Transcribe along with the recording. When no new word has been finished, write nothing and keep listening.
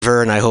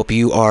believer, and I hope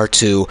you are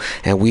too.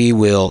 And we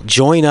will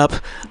join up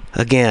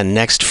again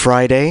next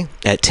Friday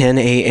at 10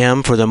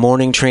 a.m. for the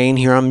morning train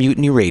here on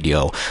Mutiny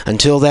Radio.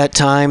 Until that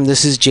time,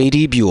 this is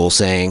J.D. Buell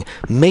saying,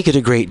 make it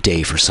a great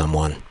day for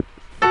someone.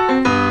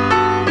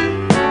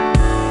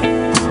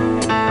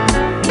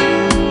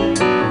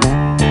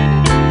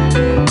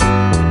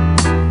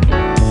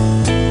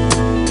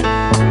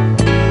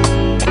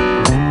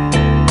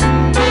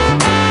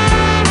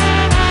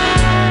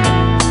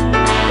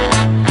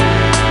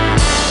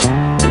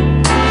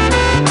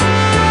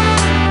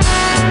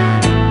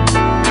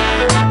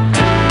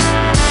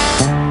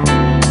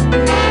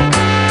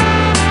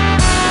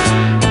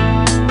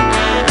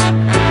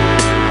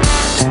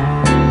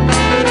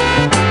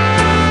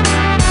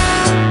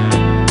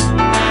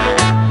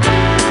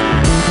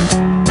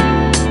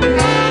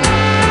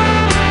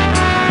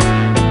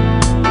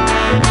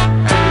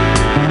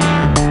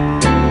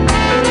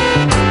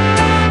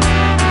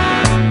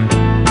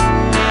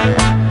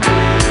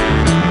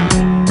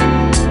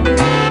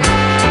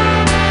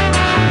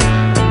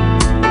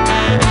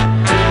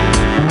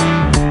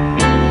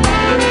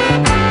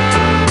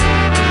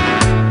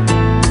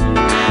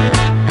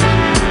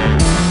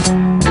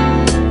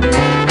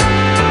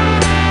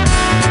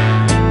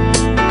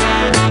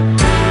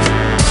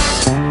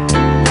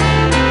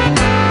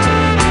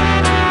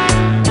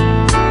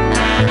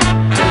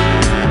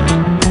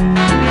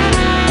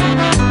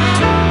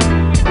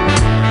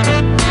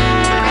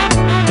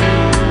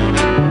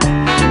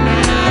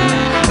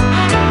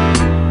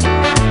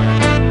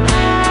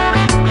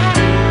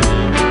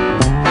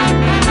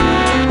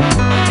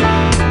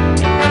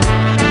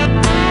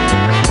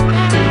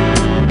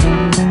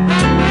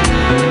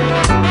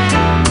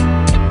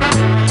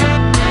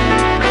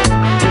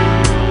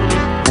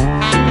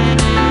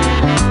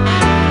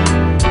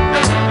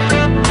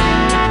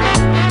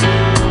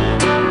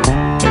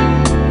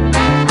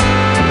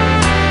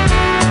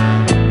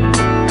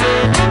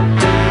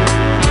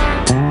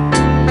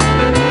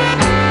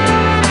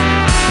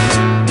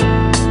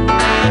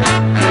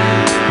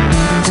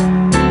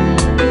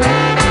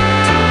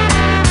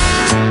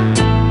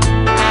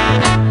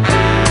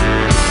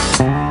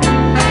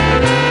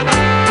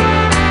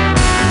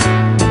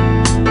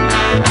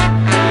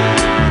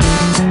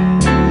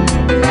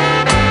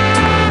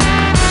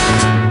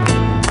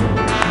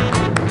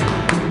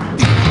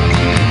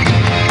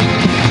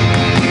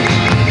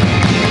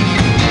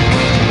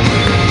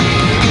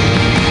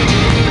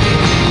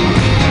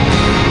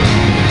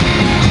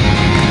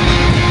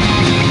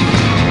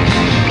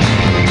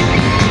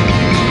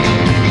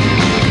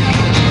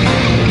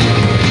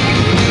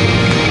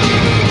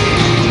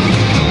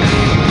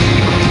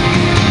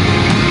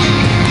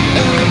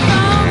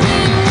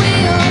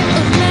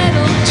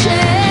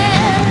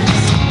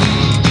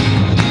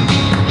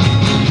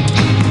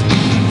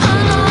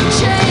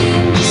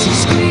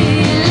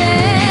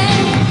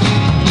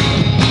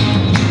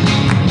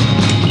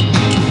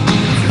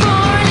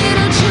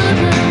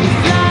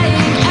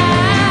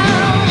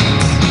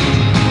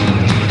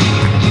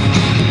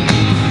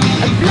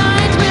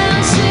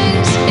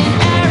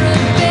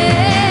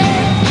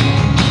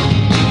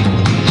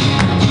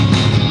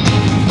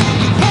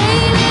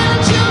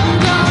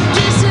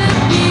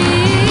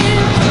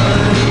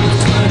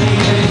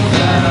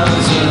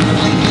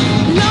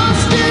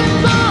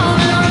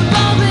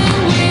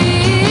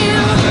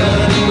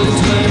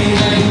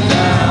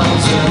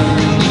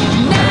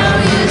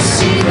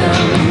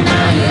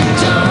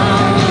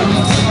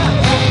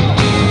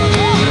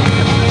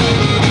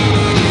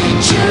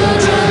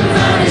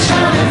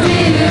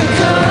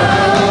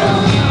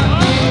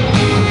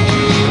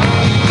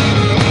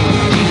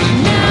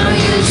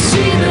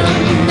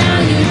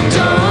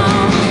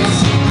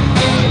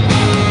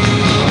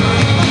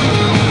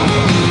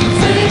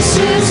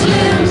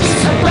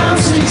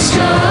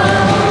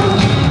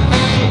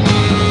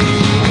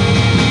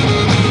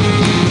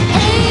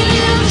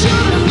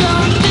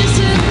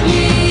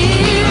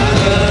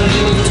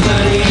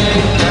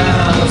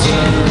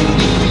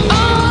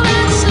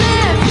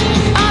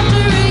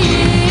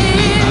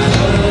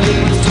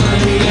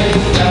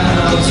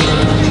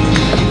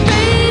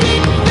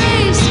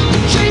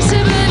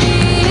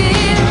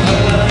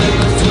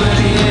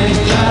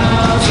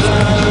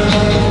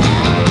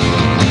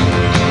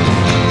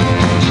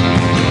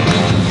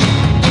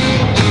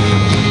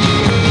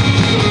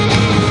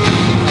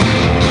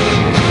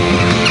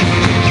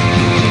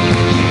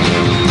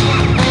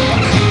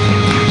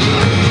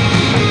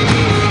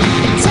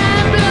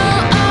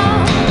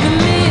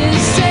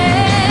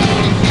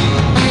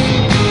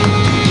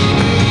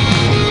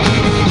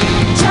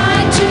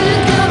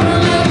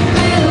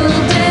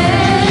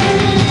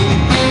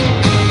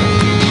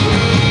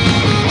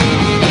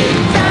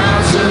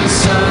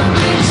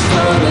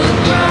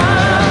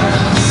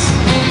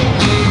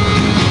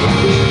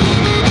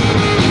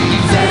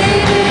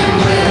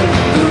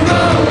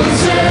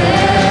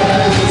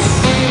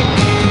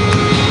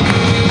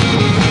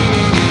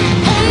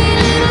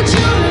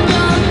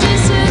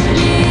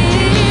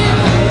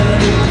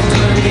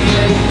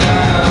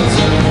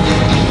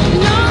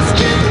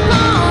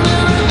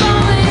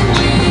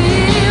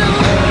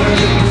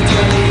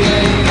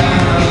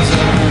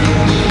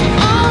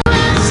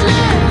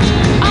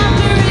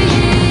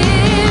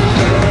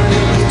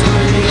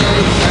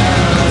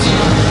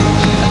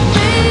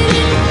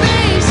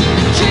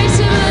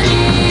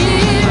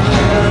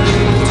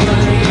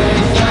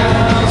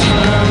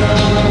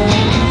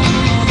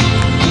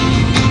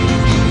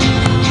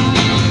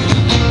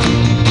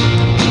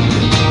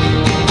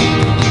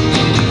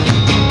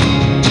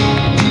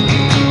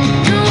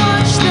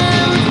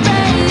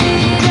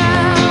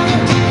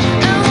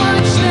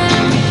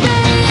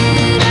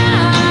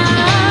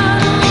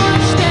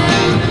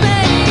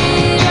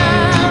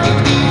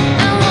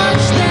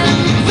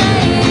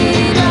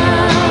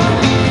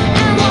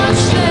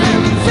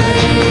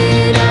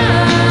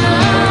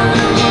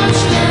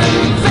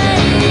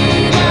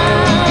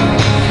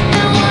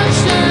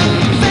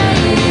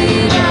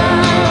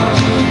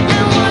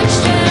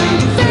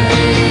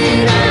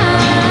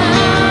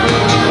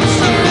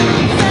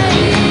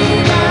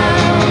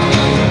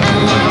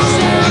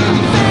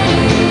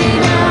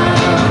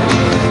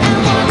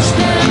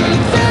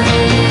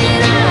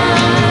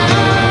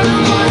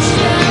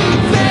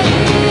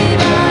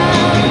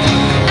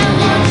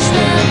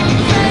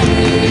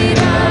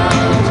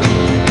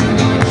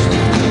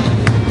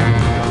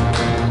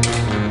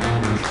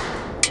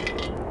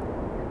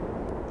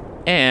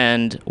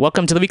 and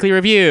welcome to the Weekly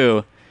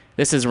Review.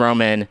 This is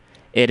Roman.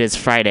 It is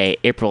Friday,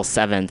 April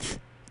 7th,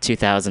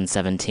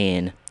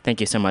 2017. Thank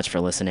you so much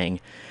for listening.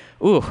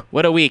 Ooh,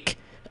 what a week.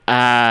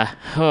 Where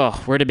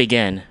to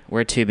begin?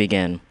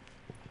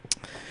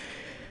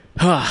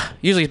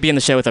 Usually begin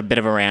the show with a bit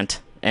of a rant,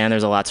 and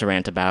there's a lot to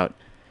rant about.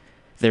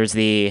 There's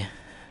the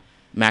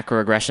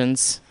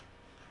macroaggressions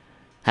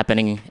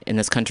happening in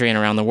this country and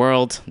around the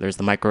world. There's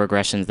the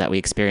microaggressions that we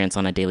experience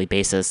on a daily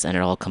basis, and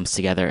it all comes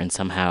together, and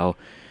somehow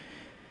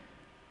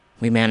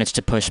we manage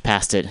to push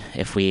past it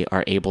if we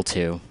are able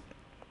to.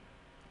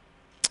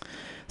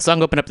 The song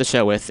to open up the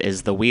show with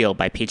is The Wheel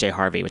by PJ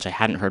Harvey, which I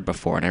hadn't heard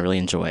before and I really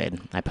enjoyed.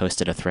 I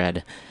posted a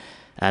thread.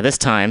 This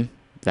time,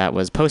 that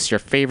was post your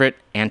favorite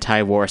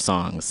anti-war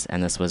songs,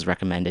 and this was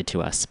recommended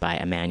to us by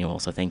Emmanuel,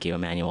 so thank you,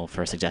 Emmanuel,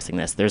 for suggesting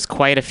this. There's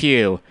quite a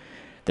few.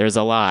 There's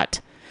a lot.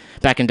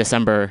 Back in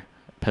December,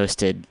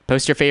 post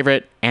your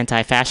favorite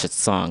anti-fascist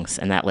songs,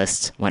 and that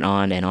list went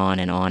on and on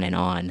and on and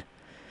on.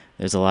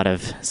 There's a lot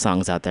of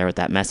songs out there with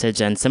that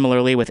message, and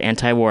similarly with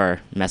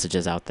anti-war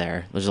messages out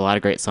there. There's a lot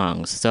of great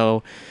songs,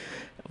 so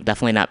we'll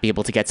definitely not be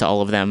able to get to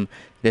all of them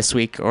this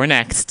week or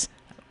next.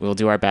 We'll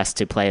do our best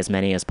to play as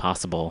many as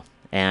possible,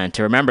 and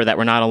to remember that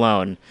we're not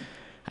alone.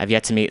 I've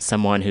yet to meet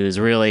someone who's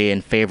really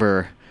in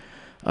favor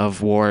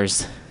of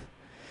wars,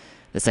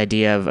 this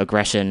idea of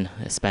aggression,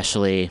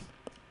 especially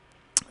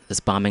this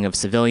bombing of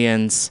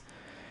civilians,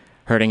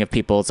 hurting of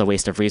people. It's a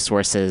waste of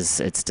resources.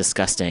 It's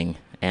disgusting,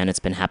 and it's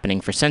been happening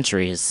for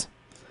centuries.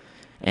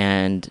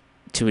 And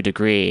to a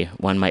degree,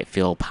 one might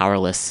feel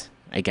powerless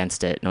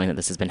against it, knowing that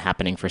this has been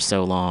happening for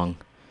so long.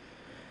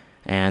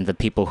 And the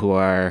people who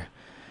are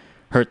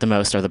hurt the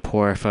most are the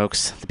poor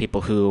folks, the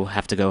people who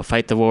have to go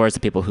fight the wars,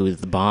 the people who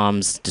the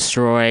bombs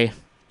destroy.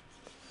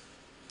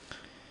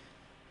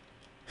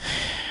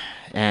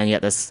 And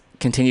yet this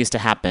continues to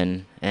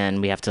happen,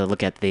 and we have to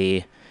look at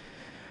the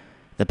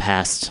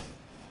past.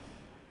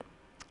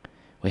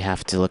 We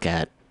have to look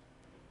at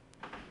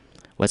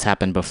what's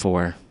happened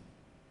before.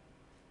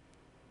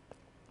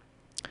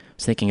 I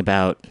was thinking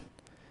about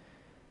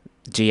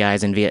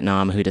GIs in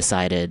Vietnam who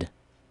decided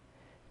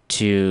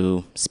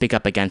to speak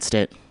up against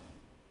it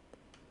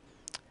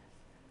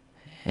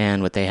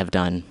and what they have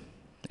done.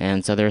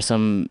 And so there are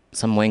some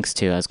links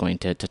to I was going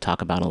to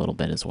talk about a little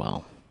bit as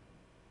well.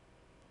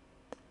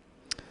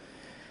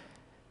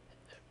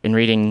 In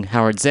reading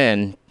Howard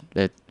Zinn,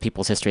 The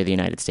People's History of the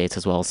United States,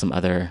 as well as some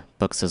other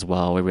books as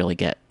well, we really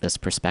get this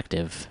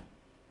perspective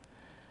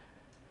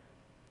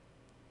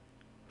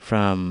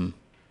from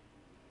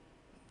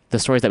the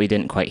stories that we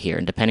didn't quite hear.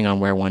 And depending on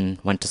where one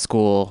went to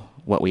school,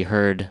 what we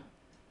heard,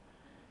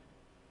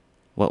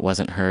 what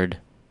wasn't heard,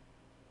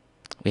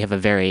 we have a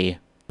very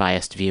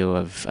biased view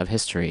of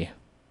history.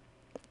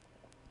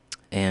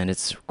 And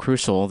it's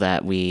crucial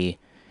that we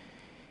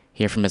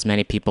hear from as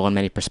many people and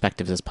many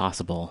perspectives as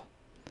possible.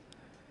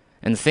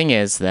 And the thing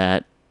is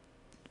that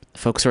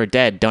folks who are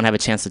dead don't have a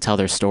chance to tell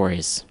their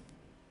stories.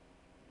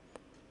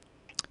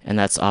 And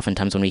that's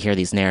oftentimes when we hear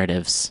these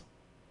narratives.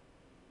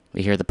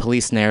 We hear the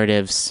police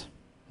narratives.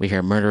 We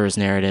hear murderers'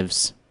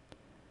 narratives.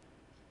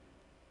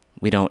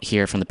 We don't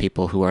hear from the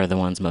people who are the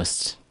ones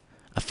most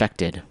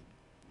affected.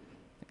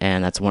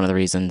 And that's one of the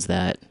reasons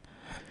that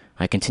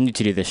I continue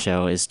to do this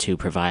show, is to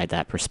provide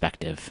that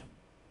perspective.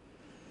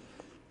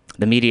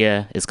 The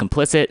media is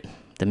complicit.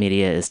 The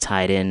media is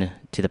tied in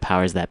to the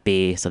powers that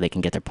be so they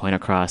can get their point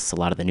across. A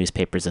lot of the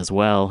newspapers as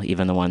well,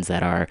 even the ones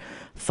that are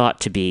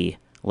thought to be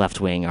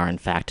left-wing, are in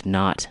fact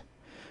not.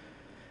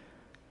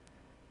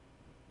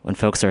 When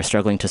folks are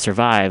struggling to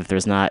survive,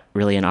 there's not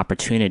really an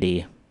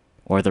opportunity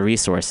or the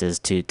resources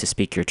to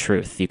speak your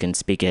truth. You can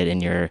speak it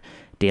in your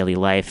daily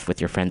life with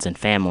your friends and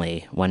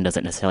family. One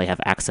doesn't necessarily have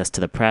access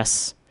to the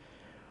press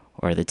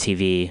or the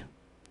TV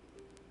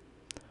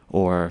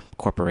or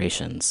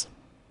corporations.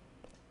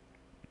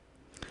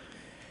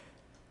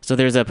 So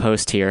there's a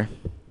post here.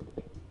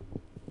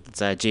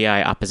 It's a GI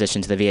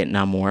Opposition to the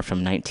Vietnam War from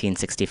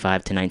 1965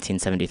 to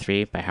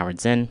 1973 by Howard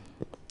Zinn.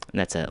 And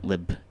that's at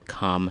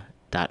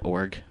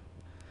libcom.org.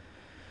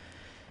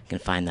 You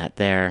can find that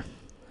there.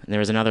 And there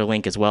was another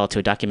link as well to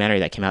a documentary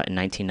that came out in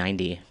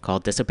 1990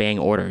 called Disobeying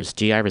Orders,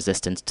 GI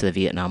Resistance to the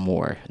Vietnam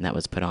War. And that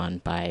was put on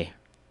by,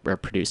 or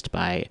produced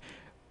by,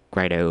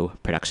 Grito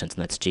Productions,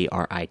 and that's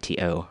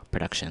GRITO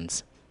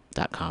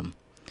Productions.com.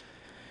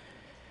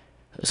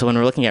 So when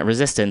we're looking at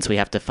resistance, we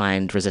have to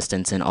find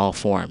resistance in all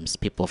forms.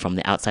 People from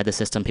the outside the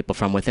system, people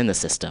from within the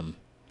system.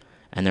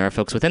 And there are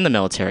folks within the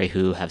military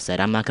who have said,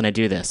 I'm not going to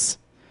do this.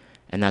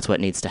 And that's what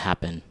needs to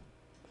happen.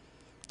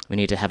 We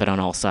need to have it on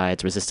all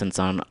sides, resistance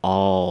on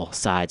all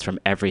sides from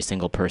every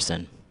single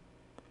person.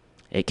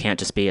 It can't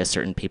just be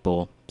certain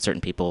people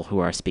who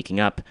are speaking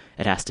up.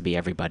 It has to be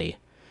everybody.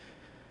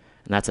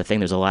 And that's the thing.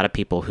 There's a lot of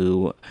people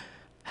who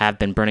have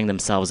been burning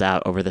themselves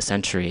out over the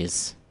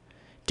centuries,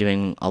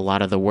 doing a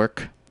lot of the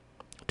work,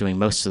 doing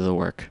most of the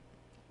work,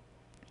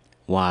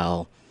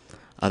 while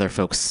other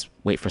folks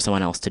wait for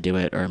someone else to do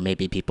it, or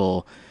maybe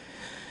people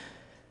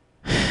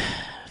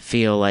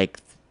feel like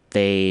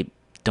they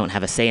don't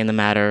have a say in the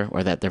matter,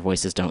 or that their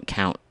voices don't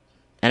count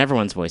And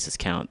everyone's voices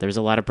count. There's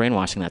a lot of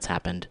brainwashing that's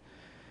happened,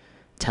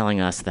 telling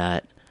us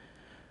that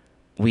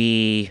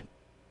we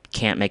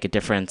can't make a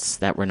difference,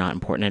 that we're not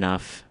important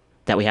enough,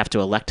 that we have to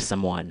elect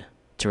someone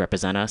to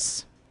represent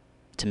us,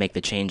 to make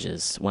the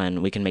changes,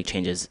 when we can make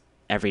changes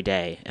every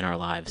day in our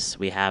lives.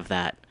 We have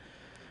that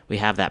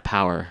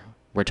power.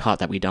 We're taught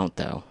that we don't,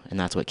 though, and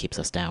that's what keeps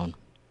us down.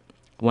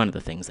 One of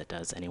the things that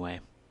does, anyway.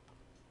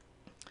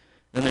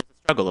 Then there's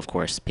the struggle, of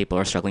course. People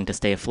are struggling to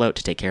stay afloat,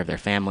 to take care of their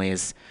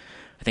families.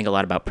 I think a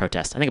lot about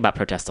protest. I think about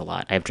protest a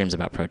lot. I have dreams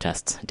about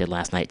protests. I did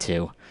last night,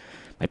 too.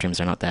 My dreams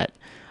are not that...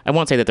 I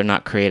won't say that they're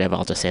not creative.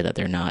 I'll just say that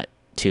they're not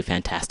too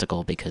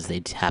fantastical, because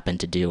they happen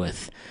to do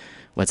with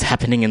what's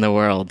happening in the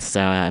world.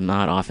 So I'm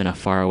not off in a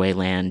faraway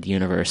land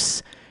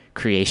universe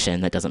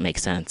creation that doesn't make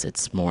sense.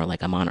 It's more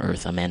like I'm on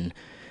Earth. I'm in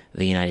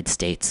the United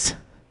States,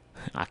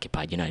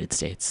 occupied United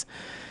States,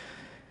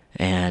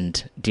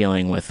 and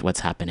dealing with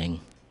what's happening.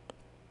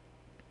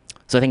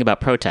 So I think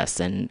about protests,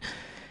 and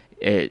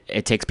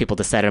it takes people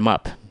to set them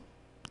up,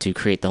 to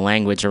create the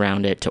language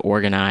around it, to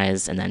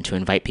organize, and then to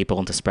invite people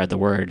and to spread the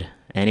word.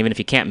 And even if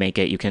you can't make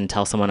it, you can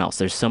tell someone else.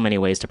 There's so many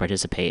ways to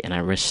participate, and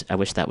I wish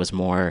that was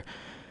more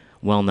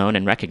well known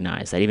and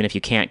recognized, that even if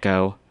you can't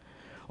go,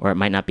 or it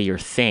might not be your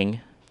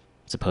thing,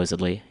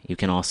 supposedly, you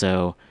can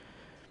also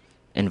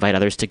invite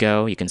others to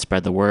go. You can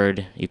spread the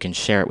word. You can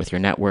share it with your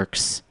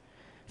networks.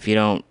 If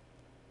you're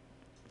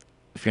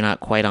not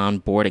quite on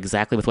board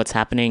exactly with what's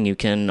happening, you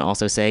can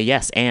also say,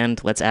 yes,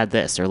 and let's add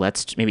this, or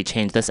let's maybe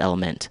change this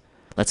element.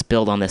 Let's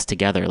build on this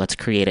together. Let's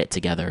create it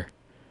together.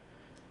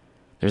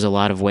 There's a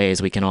lot of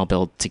ways we can all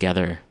build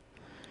together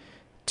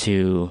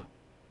to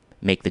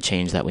make the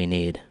change that we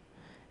need.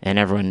 And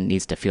everyone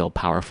needs to feel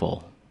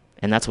powerful.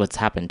 And that's what's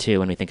happened, too,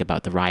 when we think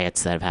about the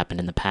riots that have happened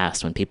in the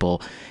past, when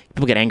people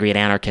get angry at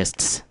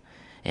anarchists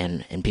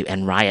and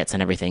riots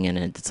and everything. And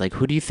it's like,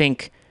 who do you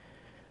think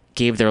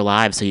gave their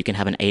lives so you can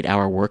have an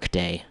 8-hour work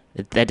day?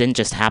 That didn't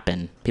just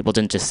happen. People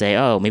didn't just say,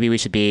 oh, maybe we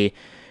should be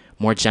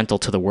more gentle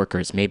to the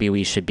workers. Maybe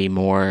we should be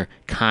more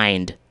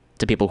kind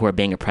to people who are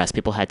being oppressed.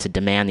 People had to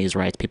demand these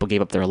rights. People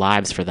gave up their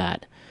lives for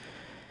that.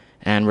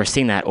 And we're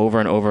seeing that over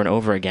and over and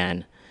over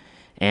again.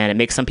 And it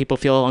makes some people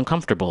feel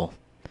uncomfortable.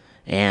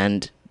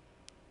 And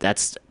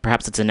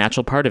perhaps it's a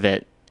natural part of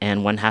it.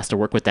 And one has to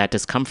work with that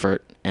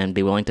discomfort and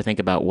be willing to think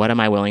about, what am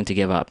I willing to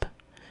give up?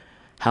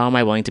 How am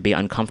I willing to be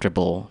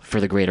uncomfortable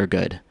for the greater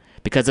good?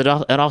 Because it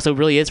also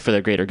really is for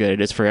the greater good.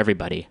 It is for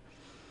everybody.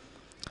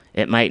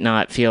 It might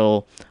not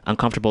feel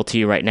uncomfortable to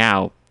you right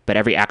now, but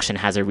every action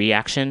has a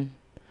reaction.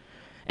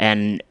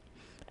 And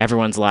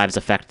everyone's lives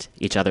affect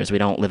each other's. We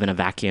don't live in a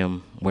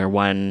vacuum where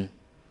one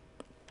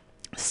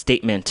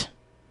statement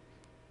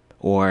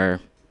or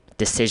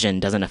decision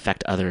doesn't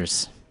affect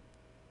others.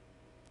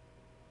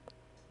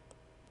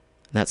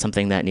 That's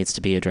something that needs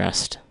to be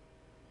addressed.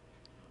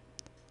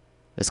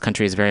 This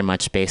country is very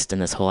much based in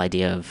this whole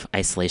idea of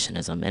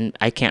isolationism. And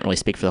I can't really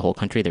speak for the whole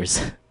country.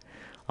 There's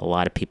a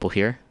lot of people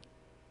here.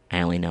 I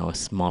only know a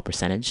small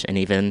percentage. And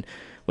even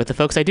with the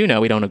folks I do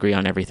know, we don't agree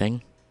on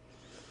everything.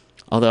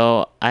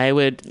 Although I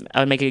would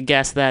make a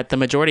guess that the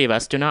majority of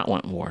us do not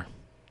want war.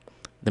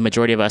 The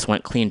majority of us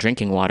want clean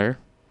drinking water.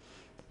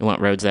 We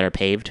want roads that are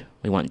paved.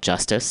 We want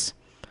justice.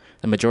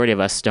 The majority of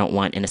us don't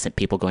want innocent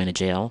people going to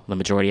jail. The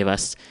majority of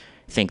us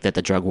think that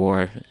the drug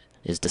war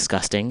is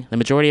disgusting. The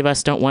majority of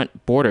us don't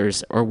want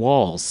borders or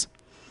walls.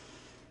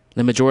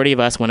 The majority of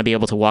us want to be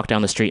able to walk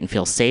down the street and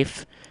feel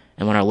safe,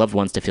 and want our loved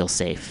ones to feel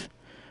safe.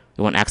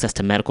 We want access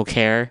to medical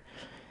care,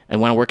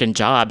 and want to work in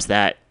jobs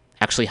that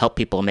actually help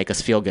people and make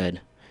us feel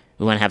good.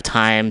 We want to have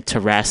time to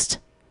rest,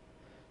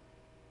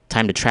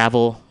 time to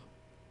travel,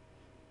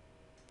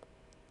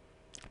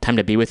 time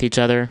to be with each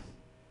other.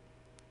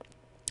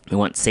 We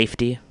want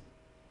safety,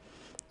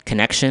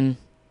 connection,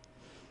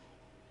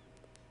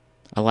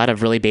 a lot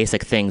of really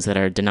basic things that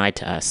are denied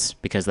to us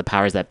because the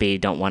powers that be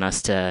don't want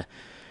us to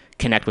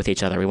connect with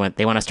each other.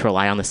 They want us to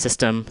rely on the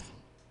system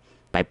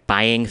by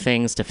buying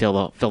things to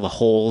fill the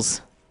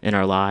holes in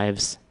our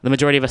lives. The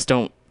majority of us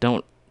don't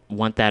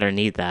want that or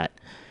need that.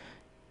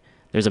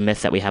 There's a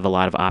myth that we have a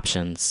lot of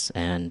options,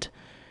 and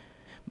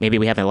maybe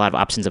we have a lot of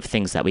options of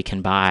things that we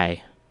can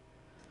buy,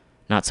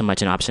 not so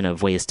much an option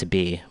of ways to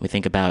be. We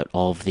think about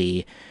all of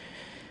the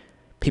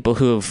people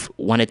who've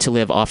wanted to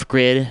live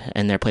off-grid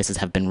and their places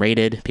have been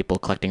raided, people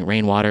collecting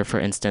rainwater, for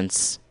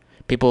instance,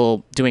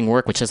 people doing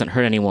work which doesn't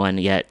hurt anyone,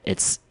 yet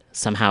it's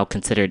somehow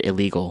considered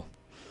illegal.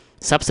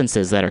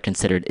 Substances that are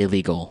considered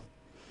illegal.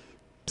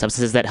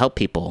 Substances that help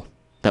people,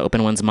 that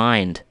open one's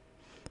mind.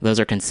 Those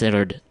are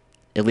considered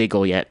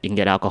illegal, yet you can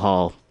get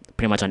alcohol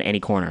pretty much on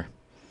any corner.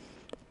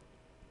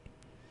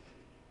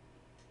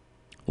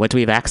 What do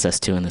we have access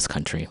to in this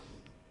country?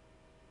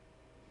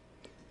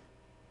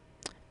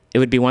 It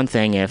would be one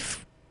thing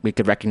if we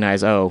could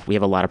recognize, oh, we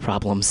have a lot of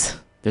problems.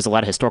 There's a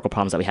lot of historical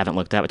problems that we haven't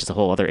looked at, which is a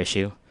whole other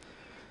issue.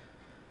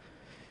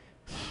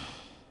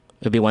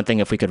 It would be one thing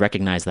if we could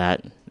recognize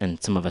that,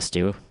 and some of us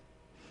do.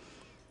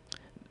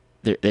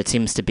 There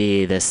seems to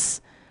be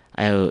this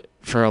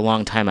For a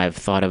long time, I've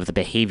thought of the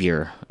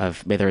behavior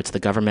of whether it's the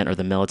government or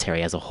the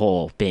military as a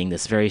whole being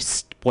this very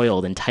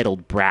spoiled,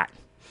 entitled brat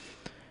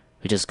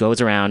who just goes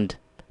around,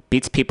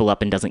 beats people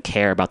up, and doesn't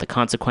care about the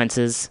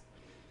consequences,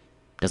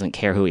 doesn't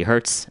care who he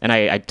hurts. And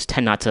I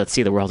tend not to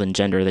see the world in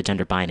the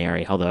gender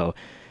binary, although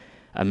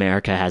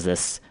America has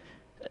this,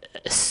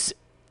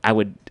 I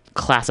would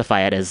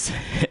classify it as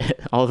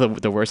all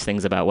the worst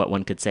things about what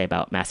one could say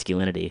about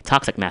masculinity,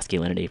 toxic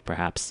masculinity,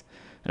 perhaps.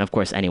 And of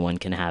course, anyone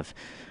can have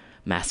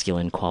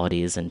masculine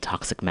qualities, and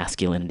toxic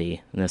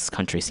masculinity in this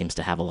country seems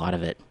to have a lot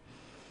of it.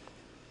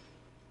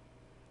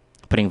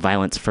 Putting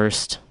violence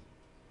first,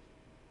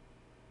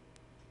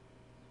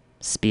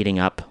 speeding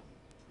up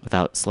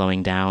without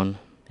slowing down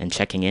and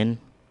checking in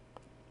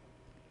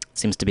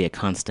seems to be a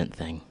constant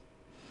thing.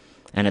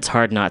 And it's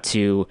hard not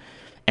to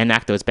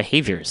enact those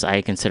behaviors.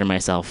 I consider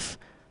myself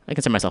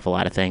a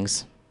lot of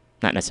things,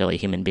 not necessarily a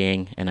human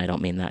being, and I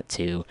don't mean that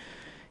to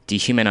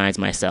dehumanize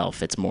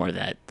myself. It's more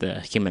that the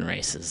human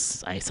race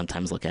is, I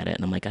sometimes look at it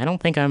and I'm like, I don't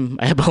think I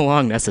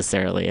belong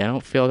necessarily. I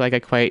don't feel like I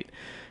quite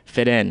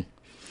fit in.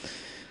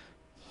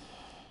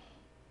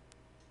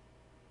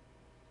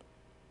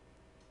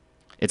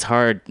 It's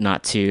hard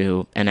not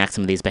to enact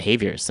some of these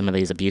behaviors, some of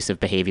these abusive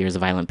behaviors,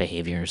 violent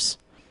behaviors.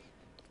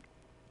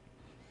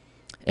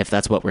 If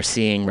that's what we're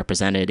seeing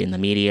represented in the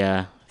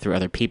media through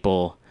other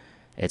people,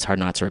 it's hard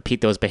not to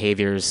repeat those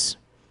behaviors,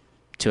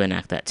 to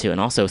enact that too. And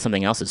also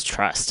something else is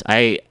trust.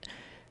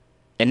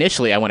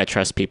 Initially, I want to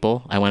trust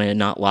people. I want to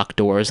not lock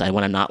doors. I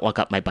want to not lock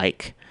up my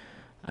bike.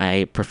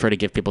 I prefer to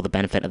give people the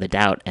benefit of the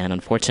doubt. And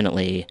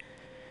unfortunately,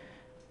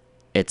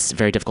 it's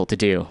very difficult to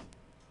do.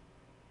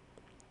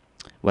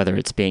 Whether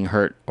it's being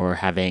hurt or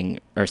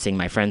seeing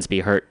my friends be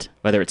hurt,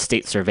 whether it's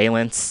state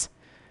surveillance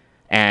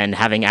and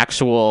having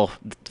actual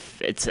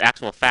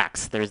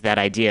facts. There's that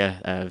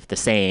idea of the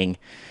saying,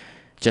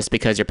 just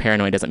because you're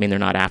paranoid doesn't mean they're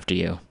not after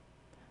you.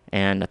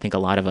 And I think a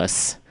lot of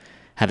us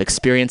have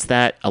experienced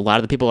that. A lot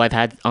of the people I've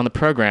had on the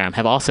program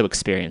have also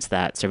experienced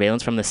that.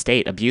 Surveillance from the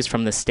state, abuse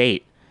from the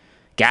state,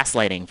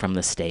 gaslighting from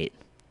the state.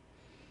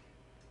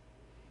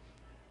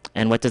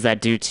 And what does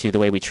that do to the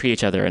way we treat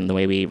each other and the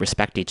way we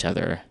respect each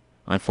other?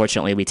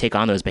 Unfortunately, we take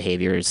on those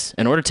behaviors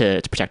in order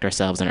to protect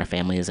ourselves and our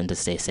families and to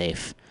stay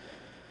safe.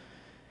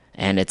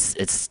 And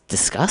it's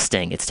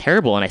disgusting. It's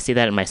terrible. And I see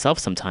that in myself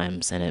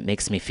sometimes. And it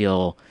makes me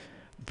feel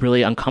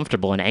really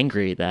uncomfortable and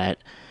angry that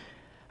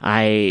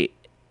I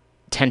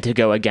tend to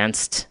go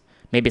against,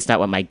 maybe it's not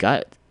what my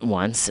gut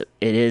wants,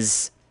 it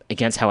is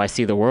against how I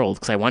see the world.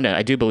 Because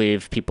I do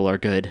believe people are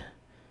good,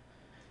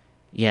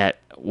 yet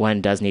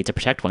one does need to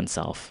protect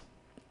oneself.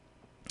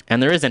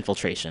 And there is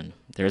infiltration.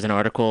 There is an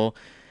article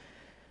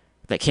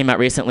that came out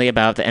recently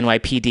about the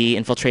NYPD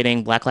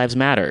infiltrating Black Lives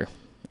Matter.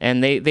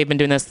 And they've been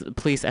doing this,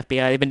 police,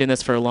 FBI, they've been doing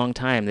this for a long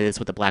time. They did this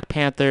with the Black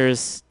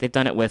Panthers. They've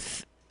done it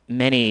with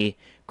many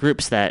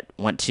groups that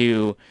want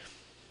to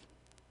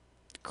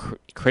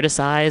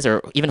criticize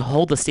or even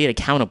hold the state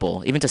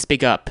accountable, even to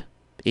speak up,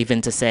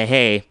 even to say,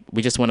 hey,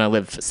 we just want to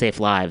live safe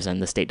lives,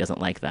 and the state doesn't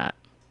like that.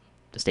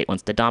 The state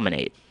wants to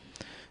dominate.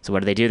 So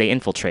what do? They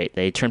infiltrate.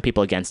 They turn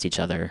people against each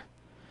other.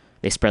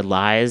 They spread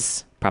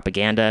lies,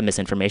 propaganda,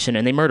 misinformation,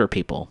 and they murder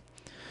people.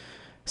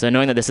 So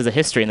knowing that this is a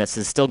history and this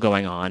is still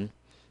going on,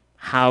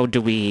 how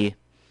do we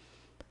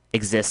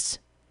exist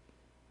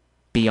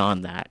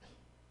beyond that?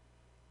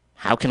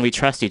 How can we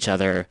trust each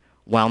other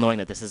while knowing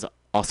that this is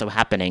also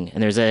happening?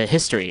 And there's a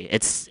history.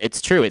 It's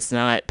true. It's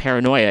not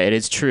paranoia. It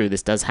is true.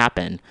 This does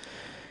happen.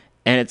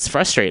 And it's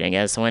frustrating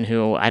as someone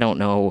who, I don't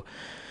know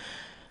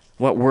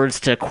what words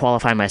to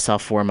qualify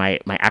myself for my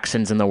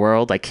actions in the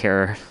world. I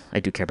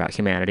do care about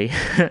humanity,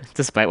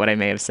 despite what I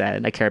may have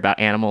said. I care about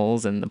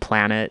animals and the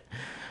planet.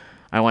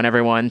 I want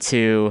everyone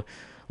to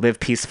live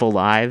peaceful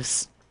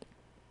lives.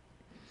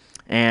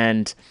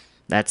 And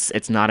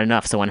it's not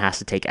enough. So one has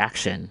to take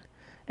action.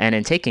 And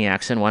in taking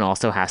action, one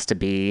also has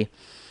to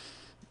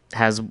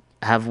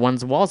have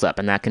one's walls up,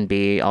 and that can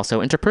be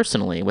also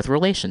interpersonally with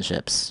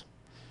relationships.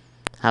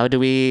 How do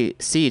we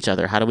see each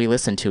other? How do we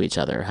listen to each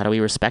other? How do we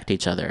respect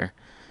each other?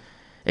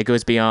 It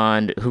goes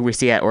beyond who we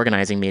see at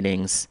organizing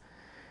meetings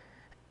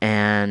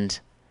and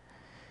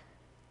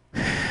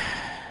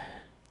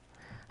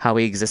how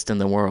we exist in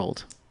the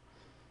world.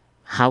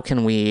 How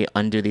can we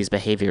undo these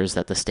behaviors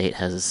that the state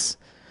has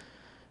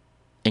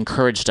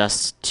encouraged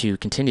us to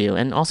continue?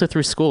 And also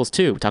through schools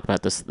too. We talk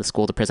about this, the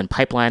school to prison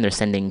pipeline. They're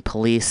sending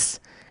police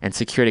and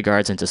security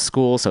guards into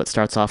school, so it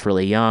starts off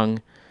really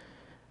young.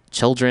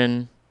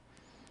 Children,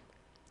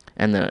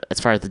 and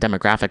as far as the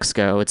demographics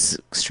go, it's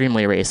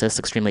extremely racist,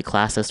 extremely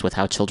classist with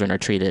how children are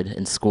treated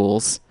in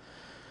schools.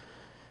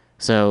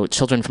 So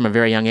children from a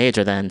very young age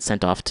are then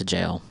sent off to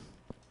jail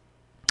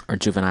or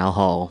juvenile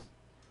hall.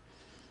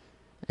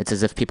 It's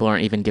as if people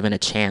aren't even given a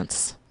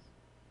chance.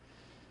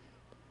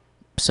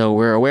 So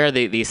we're aware of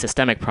these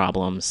systemic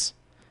problems,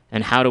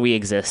 and how do we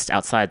exist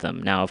outside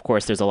them? Now, of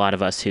course, there's a lot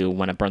of us who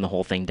want to burn the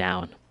whole thing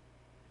down.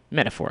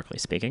 metaphorically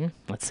speaking,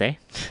 let's say.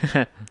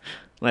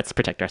 Let's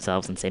protect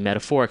ourselves and say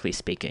metaphorically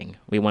speaking.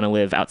 We want to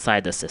live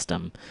outside the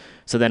system.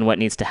 So then what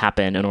needs to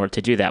happen in order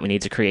to do that? We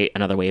need to create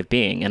another way of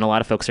being. And a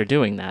lot of folks are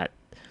doing that.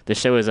 The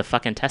show is a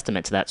fucking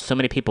testament to that. So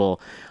many people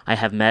I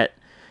have met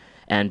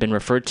and been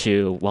referred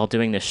to while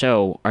doing the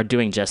show are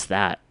doing just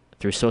that,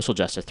 through social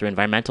justice, through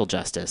environmental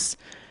justice,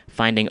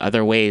 finding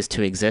other ways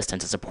to exist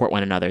and to support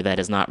one another that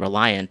is not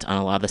reliant on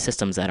a lot of the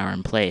systems that are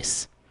in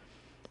place.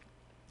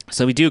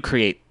 So we do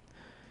create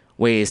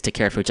ways to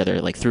care for each other,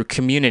 like through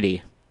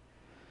community.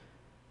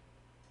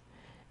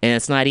 And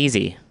it's not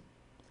easy.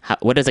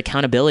 What does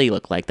accountability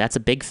look like? That's a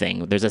big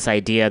thing. There's this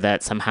idea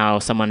that somehow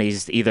someone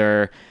is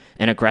either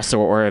an aggressor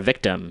or a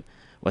victim,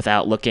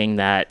 without looking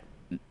that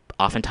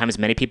oftentimes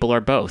many people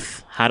are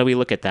both. How do we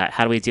look at that?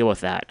 How do we deal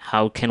with that?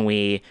 How can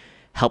we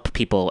help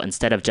people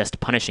instead of just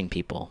punishing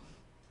people?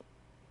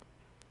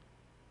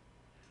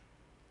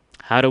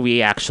 How do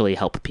we actually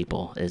help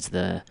people is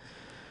the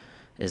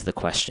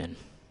question.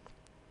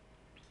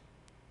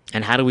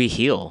 And how do we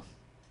heal?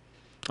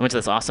 I went to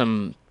this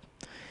awesome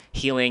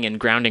healing and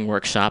grounding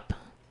workshop.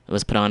 It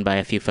was put on by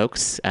a few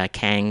folks,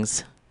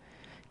 Kangs,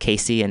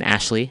 Casey, and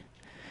Ashley.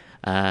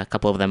 A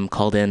couple of them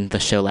called in the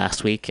show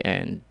last week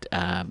and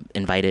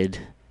invited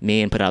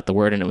me and put out the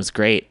word, and it was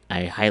great.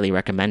 I highly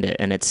recommend it.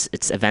 And it's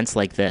events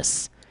like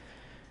this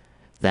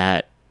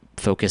that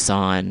focus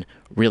on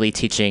really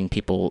teaching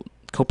people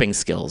coping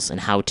skills and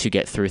how to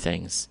get through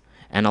things.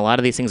 And a lot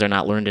of these things are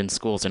not learned in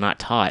schools. They're not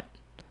taught.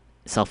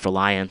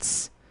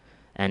 Self-reliance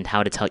and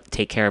how to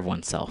take care of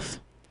oneself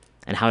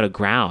and how to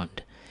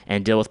ground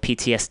and deal with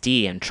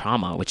PTSD and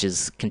trauma, which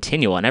is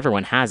continual, and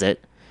everyone has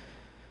it.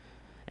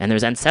 And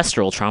there's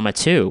ancestral trauma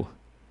too.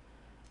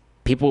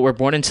 People were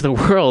born into the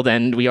world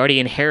and we already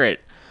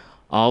inherit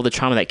all the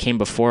trauma that came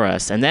before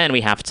us. And then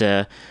we have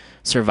to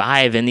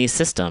survive in these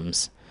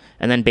systems.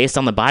 And then based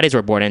on the bodies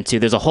we're born into,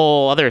 there's a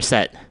whole other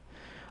set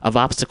of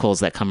obstacles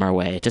that come our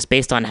way, just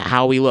based on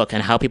how we look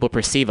and how people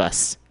perceive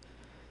us.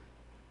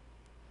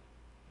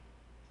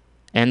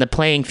 And the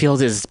playing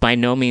field is by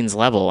no means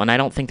level, and I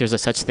don't think there's a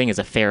such thing as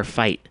a fair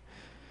fight.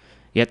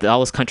 Yet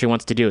all this country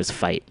wants to do is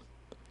fight.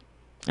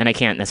 And I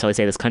can't necessarily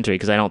say this country,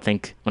 because I don't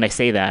think, when I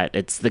say that,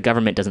 it's the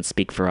government doesn't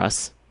speak for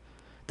us.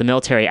 The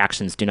military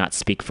actions do not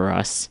speak for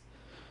us.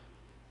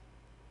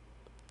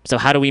 So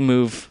how do we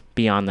move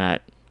beyond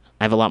that?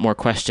 I have a lot more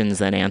questions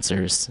than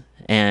answers.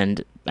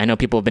 And I know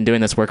people have been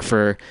doing this work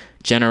for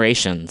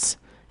generations.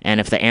 And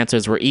if the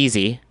answers were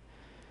easy,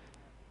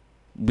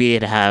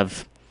 we'd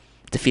have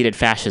defeated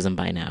fascism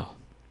by now.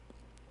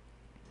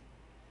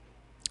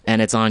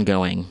 And it's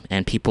ongoing.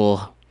 And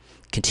people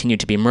continue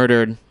to be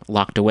murdered,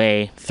 locked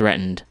away,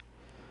 threatened.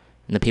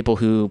 And the people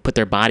who put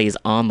their bodies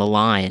on the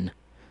line,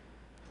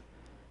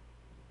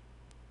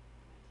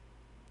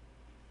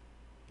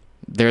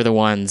 they're the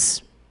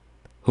ones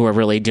who are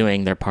really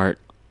doing their part.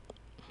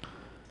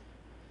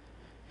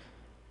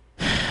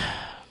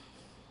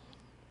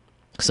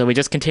 So we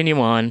just continue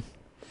on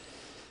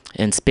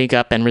and speak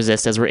up and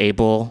resist as we're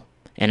able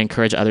and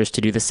encourage others to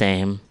do the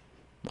same,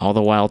 all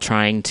the while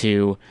trying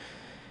to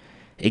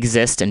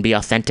exist and be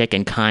authentic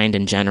and kind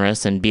and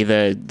generous and be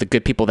the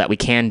good people that we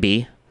can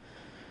be.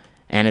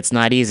 And it's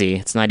not easy.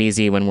 It's not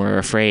easy when we're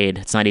afraid.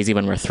 It's not easy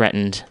when we're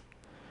threatened.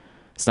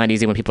 It's not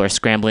easy when people are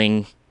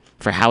scrambling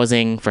for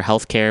housing, for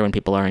healthcare, when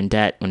people are in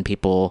debt, when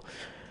people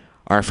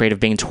are afraid of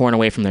being torn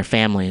away from their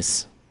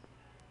families.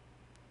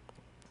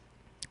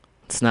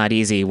 It's not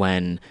easy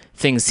when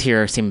things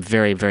here seem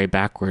very, very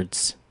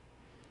backwards.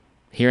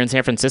 Here in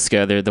San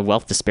Francisco, the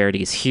wealth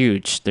disparity is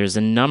huge. There's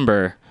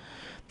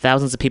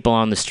thousands of people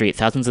on the street.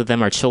 Thousands of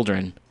them are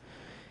children.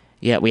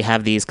 Yet we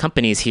have these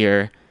companies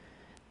here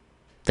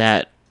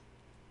that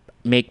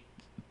make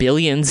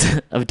billions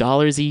of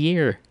dollars a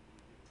year.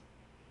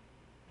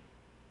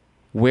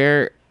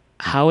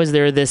 How is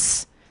there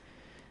this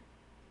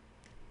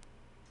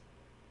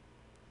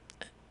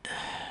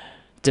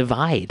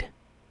divide?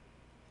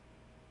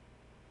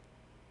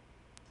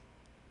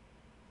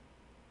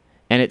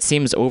 And it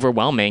seems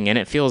overwhelming, and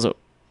it feels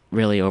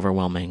really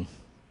overwhelming.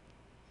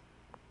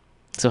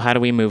 So how do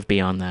we move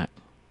beyond that?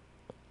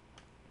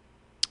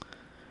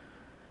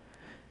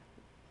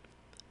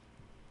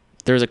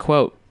 There's a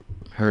quote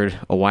heard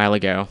a while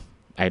ago.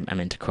 I'm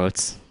into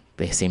quotes.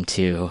 They seem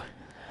to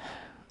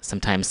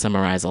sometimes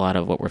summarize a lot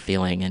of what we're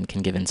feeling and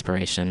can give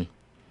inspiration.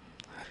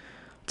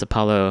 It's a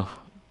Paulo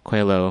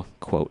Coelho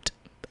quote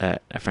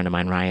that a friend of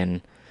mine,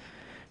 Ryan,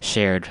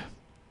 shared.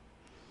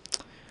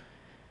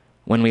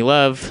 When we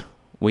love,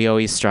 we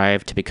always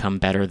strive to become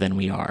better than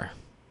we are.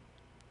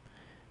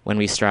 When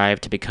we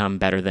strive to become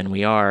better than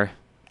we are,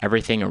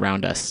 everything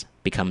around us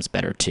becomes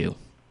better too.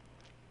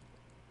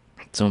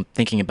 So I'm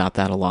thinking about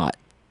that a lot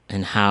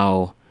and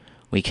how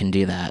we can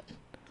do that.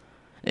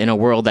 In a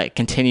world that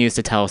continues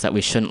to tell us that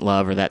we shouldn't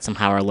love or that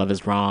somehow our love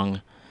is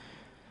wrong,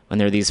 when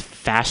there are these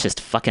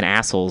fascist fucking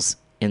assholes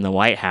in the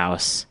White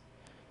House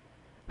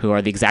who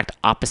are the exact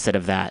opposite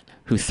of that,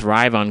 who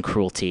thrive on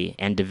cruelty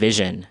and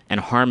division and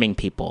harming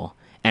people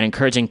and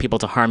encouraging people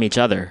to harm each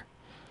other.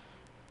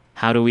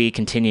 How do we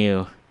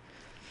continue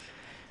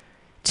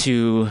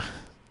to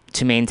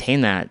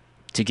maintain that,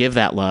 to give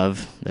that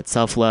love, that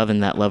self-love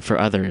and that love for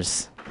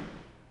others?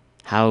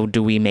 How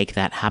do we make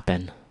that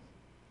happen?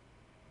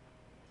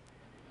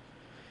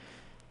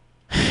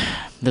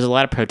 There's a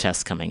lot of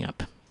protests coming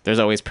up. There's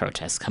always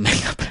protests coming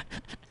up.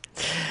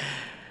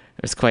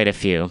 There's quite a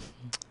few.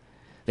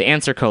 The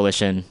Answer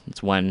Coalition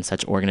is one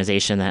such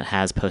organization that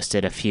has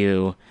posted a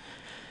few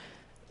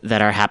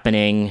that are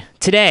happening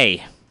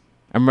today.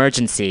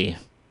 Emergency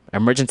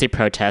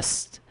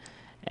protests.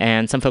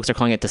 And some folks are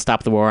calling it to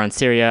stop the war on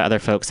Syria. Other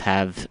folks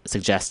have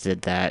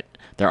suggested that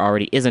there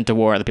already isn't a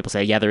war. Other people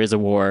say, yeah, there is a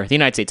war. The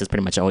United States is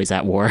pretty much always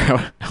at war.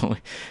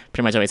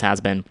 Pretty much always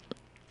has been.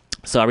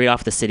 So I'll read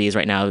off the cities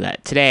right now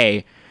that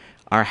today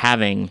are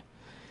having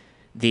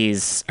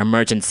these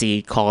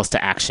emergency calls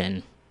to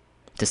action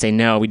to say,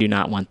 no, we do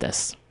not want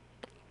this.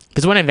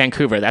 There's one in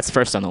Vancouver. That's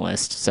first on the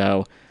list.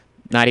 So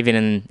not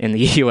even in the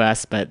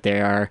U.S., but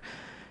they're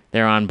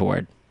on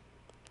board.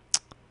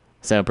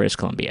 So British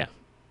Columbia.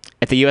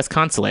 At the U.S.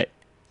 Consulate,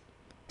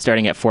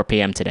 starting at 4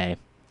 p.m. today.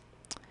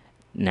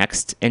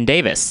 Next, in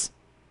Davis.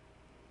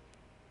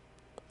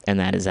 And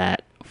that is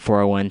at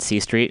 401 C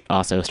Street,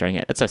 also starting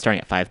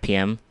at 5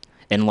 p.m.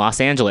 In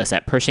Los Angeles,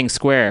 at Pershing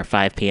Square,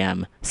 5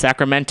 p.m.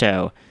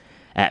 Sacramento,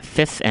 at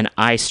 5th and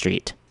I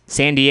Street.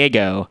 San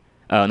Diego,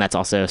 and that's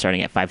also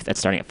starting at 5. That's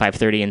starting at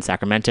 5:30 in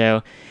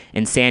Sacramento.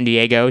 In San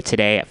Diego,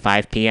 today at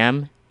 5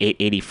 p.m.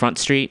 880 Front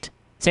Street.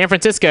 San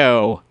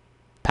Francisco,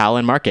 Powell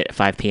and Market at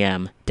 5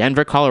 p.m.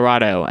 Denver,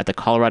 Colorado, at the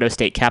Colorado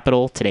State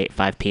Capitol, today at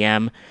 5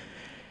 p.m.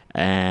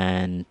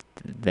 And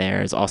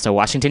there's also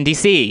Washington,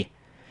 D.C.,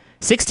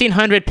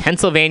 1600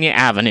 Pennsylvania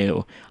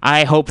Avenue.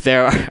 I hope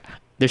there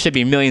should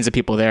be millions of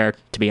people there,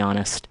 to be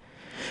honest.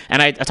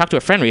 And I talked to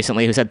a friend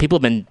recently who said people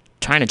have been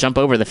trying to jump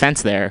over the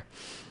fence there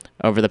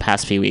over the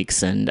past few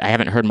weeks, and I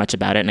haven't heard much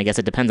about it, and I guess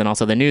it depends on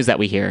also the news that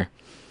we hear.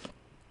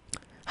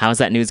 How is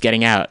that news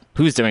getting out?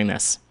 Who's doing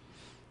this?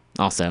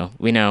 Also,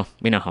 we know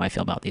how I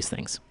feel about these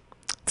things.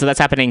 So that's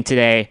happening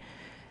today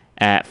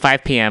at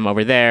 5 p.m.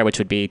 over there, which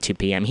would be 2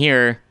 p.m.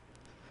 here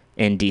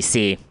in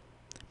D.C.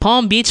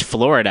 Palm Beach,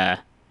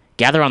 Florida.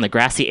 Gather on the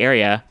grassy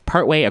area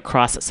partway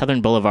across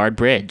Southern Boulevard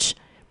Bridge.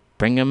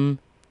 Bingham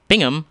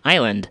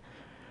Island.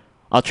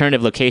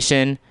 Alternative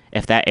location,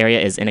 if that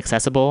area is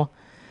inaccessible.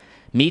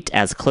 Meet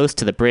as close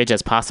to the bridge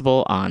as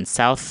possible on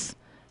South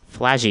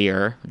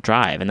Flagler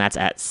Drive, and that's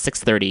at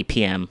 6:30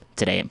 p.m.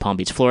 today in Palm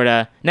Beach,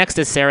 Florida. Next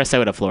is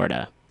Sarasota,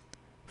 Florida,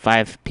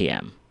 5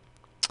 p.m.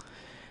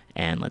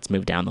 And let's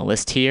move down the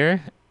list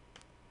here.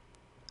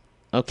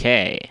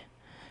 Okay.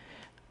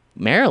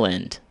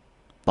 Maryland.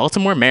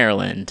 Baltimore,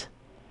 Maryland.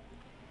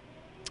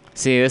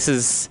 See, this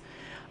is...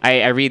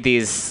 I read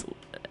these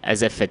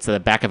as if it's the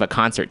back of a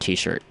concert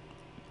t-shirt.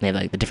 They have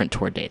like the different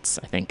tour dates.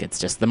 I think it's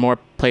just the more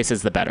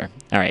places, the better.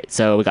 All right,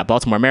 so we got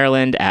Baltimore,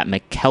 Maryland at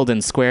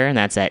McKeldin Square, and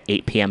that's at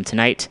 8 p.m.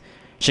 tonight.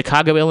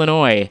 Chicago,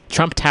 Illinois,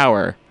 Trump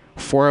Tower,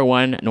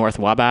 401 North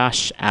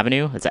Wabash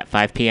Avenue. That's at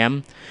 5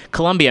 p.m.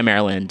 Columbia,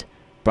 Maryland,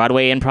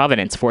 Broadway in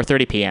Providence,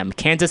 4:30 p.m.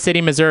 Kansas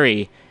City,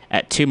 Missouri,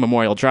 at 2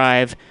 Memorial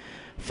Drive,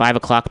 5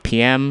 o'clock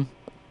p.m.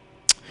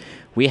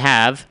 We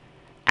have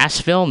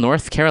Asheville,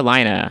 North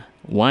Carolina,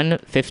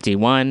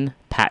 151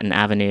 Patton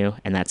Avenue,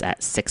 and that's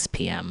at 6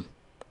 p.m.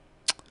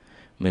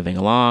 Moving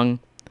along,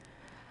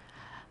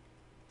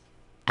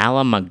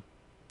 Alamogordo,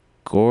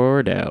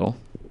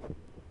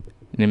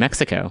 New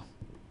Mexico.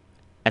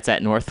 That's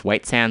at North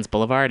White Sands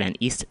Boulevard and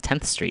East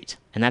 10th Street,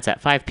 and that's at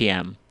 5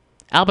 p.m.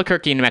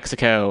 Albuquerque, New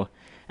Mexico,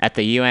 at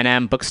the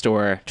UNM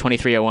Bookstore,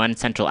 2301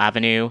 Central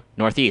Avenue,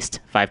 Northeast,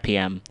 5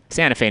 p.m.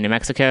 Santa Fe, New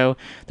Mexico,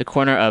 the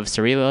corner of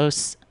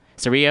Cerrillos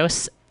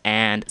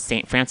and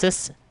St.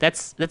 Francis.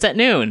 That's at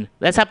noon.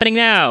 That's happening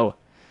now.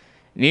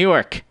 New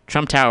York,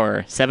 Trump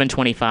Tower,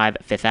 725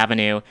 Fifth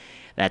Avenue.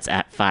 That's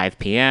at 5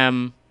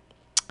 p.m.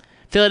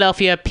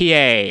 Philadelphia,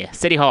 PA,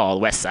 City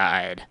Hall, West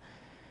Side,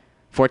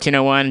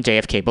 1401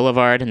 JFK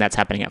Boulevard, and that's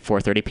happening at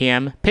 4:30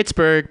 p.m.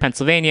 Pittsburgh,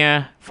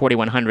 Pennsylvania,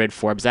 4100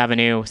 Forbes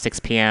Avenue, 6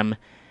 p.m.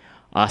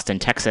 Austin,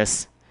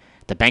 Texas,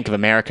 the Bank of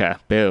America,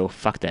 boo,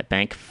 fuck that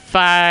bank,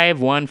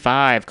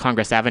 515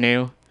 Congress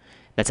Avenue,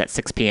 that's at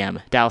 6 p.m.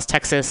 Dallas,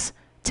 Texas,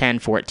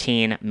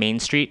 1014 Main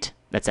Street,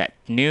 that's at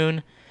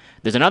noon.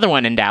 There's another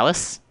one in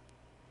Dallas,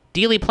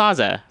 Dealey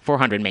Plaza,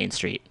 400 Main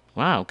Street.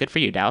 Wow, good for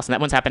you, Dallas. And that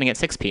one's happening at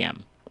 6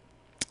 p.m.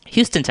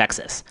 Houston,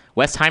 Texas,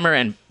 Westheimer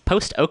and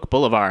Post Oak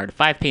Boulevard,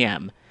 5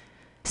 p.m.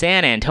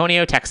 San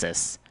Antonio,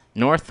 Texas,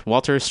 North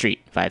Walter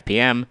Street, 5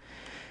 p.m.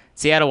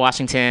 Seattle,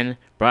 Washington,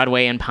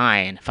 Broadway and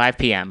Pine, 5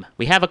 p.m.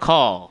 We have a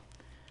call.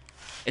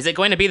 Is it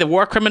going to be the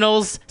war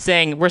criminals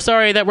saying, "We're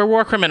sorry that we're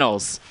war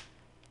criminals"?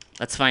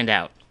 Let's find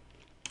out.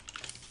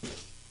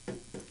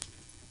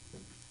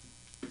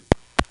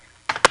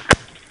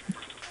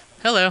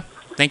 Hello.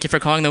 Thank you for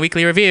calling the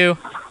Weekly Review.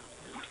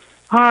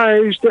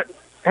 Hi.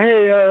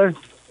 Hey, I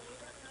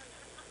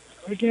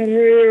can't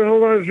hear you.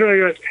 Hold on a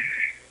second.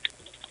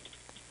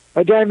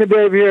 Diamond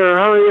Dave here.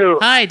 How are you?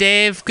 Hi,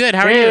 Dave. Good.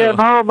 How are Hey, you? I'm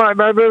home.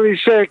 I'm really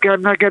sick.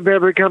 I'm not going to be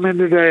able to come in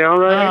today, all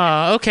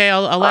right? Oh, okay.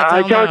 I'll let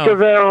I Val talked to know.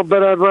 Val,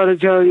 but I want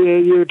to tell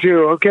you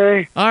too,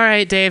 okay? All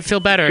right, Dave. Feel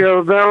better.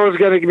 So Val is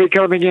going to be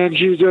coming in.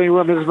 She's doing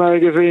Women's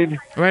Magazine.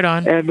 Right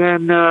on. And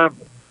then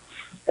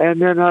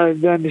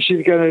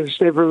she's going to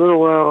stay for a little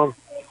while.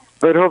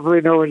 But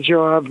hopefully no one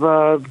she'll have...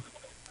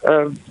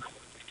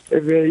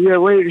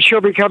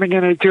 she'll be coming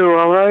in too,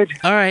 all right?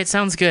 All right.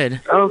 Sounds good.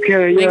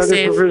 Okay, Thanks, this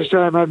Dave. is the first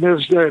time I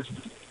missed it.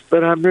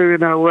 But I'm really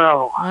not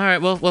well. All right.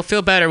 Well, we'll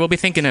feel better. We'll be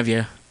thinking of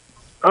you.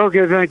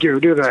 Okay, thank you.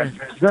 Do that.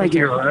 Sure. Thank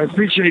you. I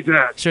appreciate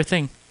that. Sure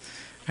thing.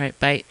 All right.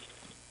 Bye.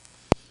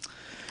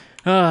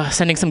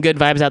 Sending some good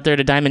vibes out there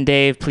to Diamond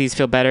Dave. Please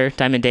feel better.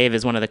 Diamond Dave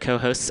is one of the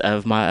co-hosts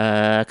of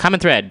my Common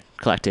Thread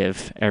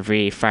Collective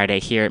every Friday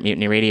here at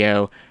Mutiny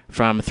Radio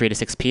from 3 to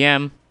 6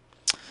 p.m.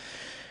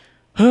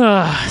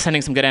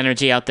 Sending some good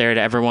energy out there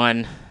to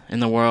everyone in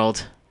the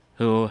world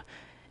who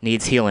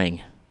needs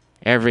healing.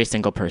 Every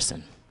single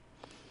person.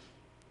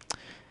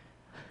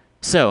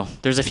 So,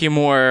 there's a few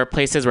more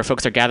places where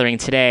folks are gathering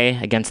today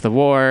against the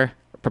war,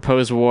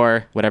 proposed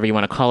war, whatever you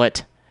want to call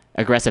it,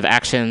 aggressive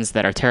actions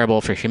that are terrible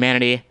for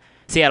humanity.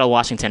 Seattle,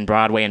 Washington,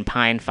 Broadway and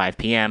Pine, 5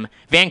 p.m.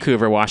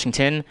 Vancouver,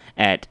 Washington,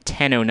 at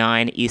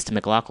 1009 East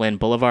McLaughlin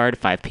Boulevard,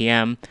 5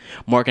 p.m.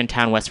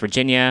 Morgantown, West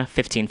Virginia,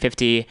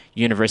 1550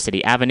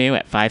 University Avenue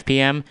at 5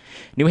 p.m.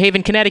 New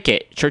Haven,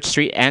 Connecticut, Church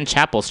Street and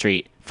Chapel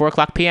Street, 4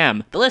 o'clock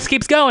p.m. The list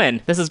keeps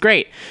going. This is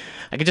great.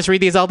 I could just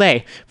read these all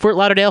day. Fort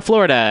Lauderdale,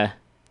 Florida,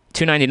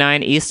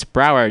 299 East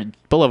Broward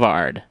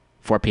Boulevard,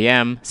 4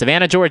 p.m.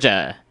 Savannah,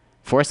 Georgia,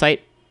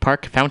 Forsyth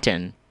Park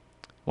Fountain,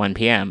 1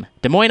 p.m.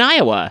 Des Moines,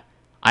 Iowa,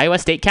 Iowa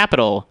State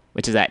Capitol,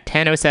 which is at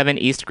 1007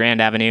 East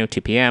Grand Avenue, 2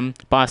 p.m.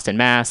 Boston,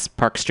 Mass,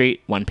 Park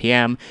Street, 1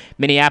 p.m.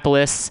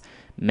 Minneapolis,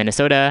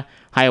 Minnesota,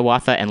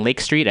 Hiawatha and Lake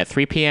Street at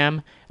 3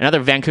 p.m. Another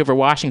Vancouver,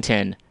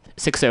 Washington,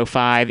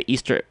 605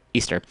 Easter.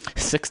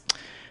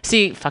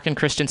 See, fucking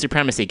Christian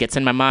supremacy gets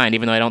in my mind,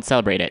 even though I don't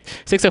celebrate it.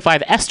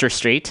 605 Esther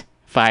Street,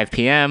 5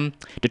 p.m.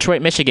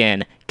 Detroit,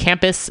 Michigan,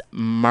 Campus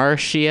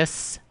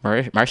Martius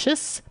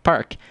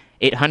Park,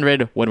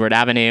 800 Woodward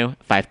Avenue,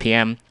 5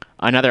 p.m.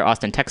 Another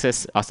Austin,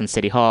 Texas, Austin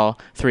City Hall,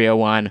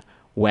 301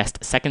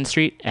 West 2nd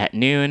Street at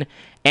noon.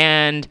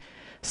 And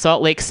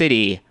Salt Lake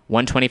City,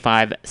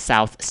 125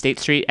 South State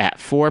Street at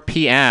 4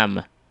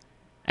 p.m.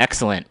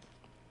 Excellent.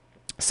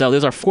 So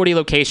those are 40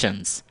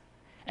 locations.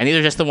 And these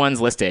are just the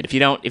ones listed. If you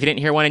didn't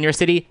hear one in your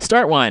city,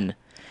 start one.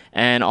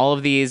 And all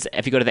of these,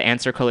 if you go to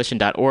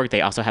theanswercoalition.org,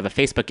 they also have a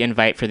Facebook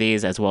invite for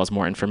these as well as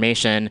more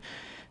information.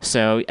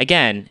 So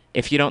again,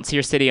 if you don't see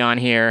your city on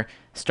here,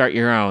 start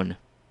your own.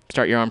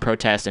 Start your own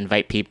protest,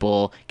 invite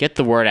people, get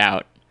the word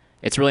out.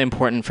 It's really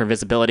important for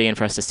visibility and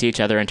for us to see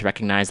each other and to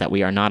recognize that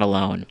we are not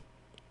alone.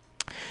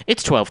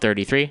 It's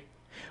 12:33.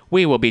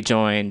 We will be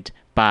joined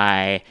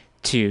by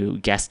two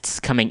guests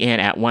coming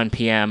in at 1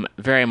 p.m.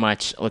 Very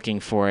much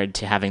looking forward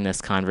to having this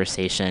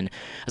conversation.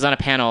 I was on a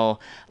panel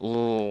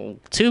 2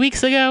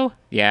 weeks ago.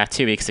 Yeah,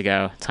 2 weeks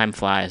ago. Time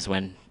flies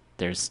when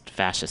there's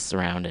fascists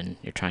around and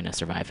you're trying to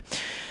survive.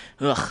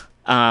 Ugh.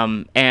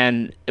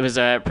 And it was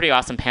a pretty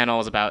awesome panel. It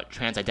was about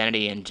trans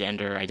identity and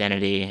gender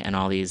identity and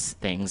all these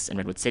things in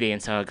Redwood City.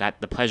 And so I got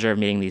the pleasure of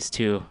meeting these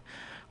two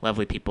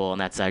lovely people,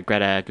 and that's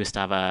Greta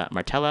Gustava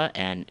Martella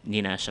and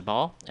Nina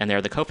Chabal. And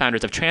they're the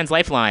co-founders of Trans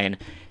Lifeline.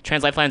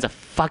 Trans Lifeline is a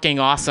fucking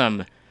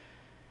awesome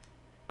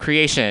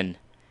creation.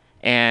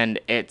 And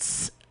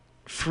it's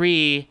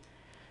free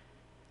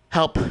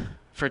help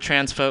for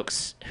trans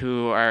folks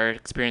who are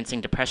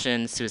experiencing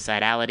depression,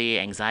 suicidality,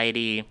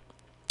 anxiety,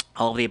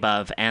 all of the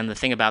above. And the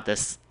thing about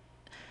this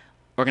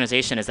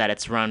organization is that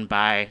it's run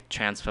by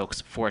trans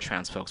folks for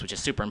trans folks, which is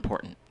super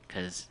important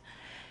because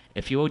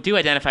if you do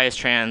identify as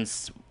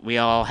trans, we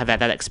all have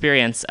that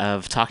experience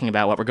of talking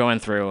about what we're going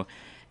through,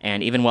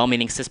 and even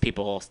well-meaning cis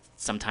people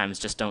sometimes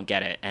just don't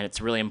get it. And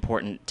it's really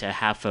important to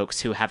have folks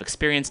who have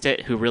experienced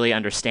it, who really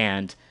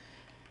understand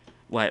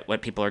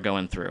what people are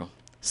going through.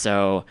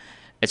 So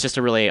it's just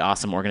a really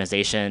awesome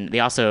organization. They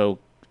also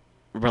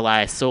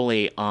rely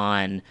solely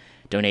on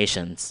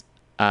donations.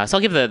 So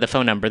I'll give the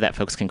phone number that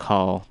folks can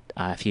call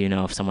if you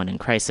know of someone in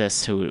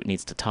crisis who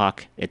needs to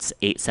talk. It's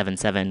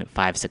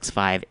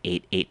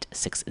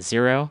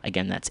 877-565-8860.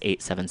 Again, that's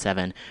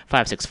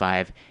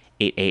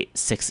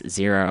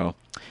 877-565-8860.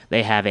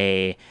 They have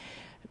a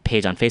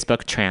page on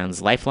Facebook,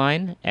 Trans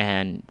Lifeline,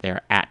 and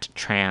they're at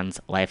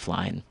Trans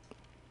Lifeline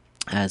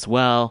as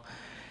well.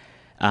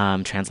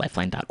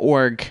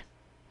 translifeline.org.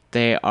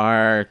 They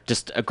are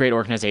just a great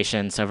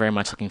organization, so very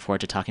much looking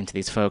forward to talking to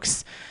these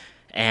folks.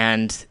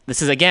 And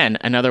this is, again,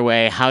 another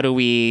way, how do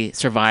we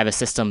survive a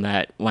system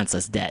that wants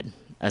us dead?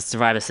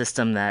 Survive a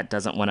system that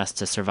doesn't want us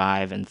to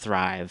survive and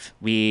thrive.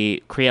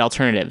 We create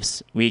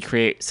alternatives. We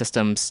create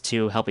systems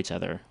to help each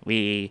other.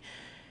 We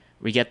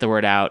get the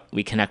word out.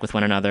 We connect with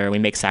one another. We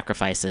make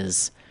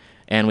sacrifices.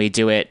 And we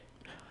do it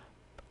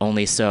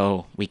only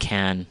so we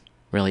can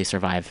really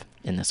survive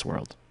in this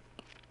world.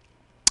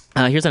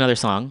 Here's another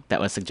song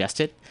that was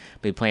suggested.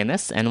 We'll be playing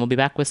this, and we'll be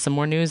back with some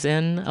more news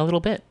in a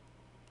little bit.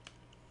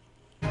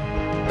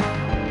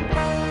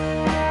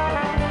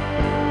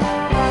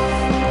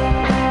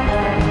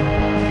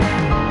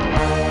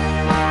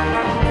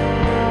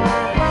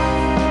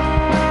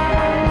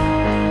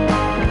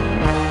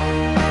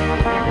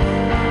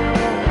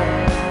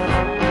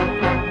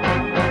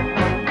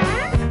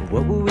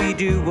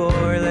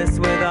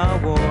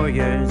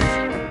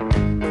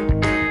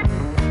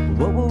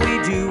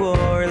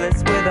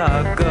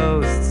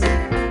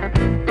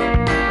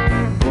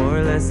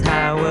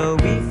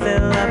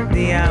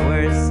 the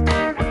hours.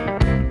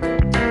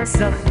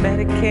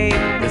 Self-medicate,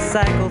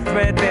 recycle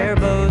threadbare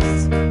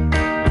boasts.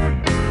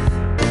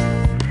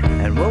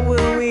 And what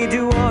will we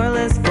do or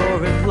less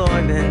for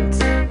employment?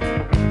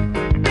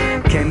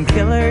 Can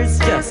killers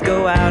just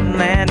go out and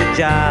land a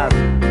job?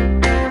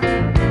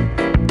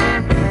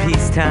 In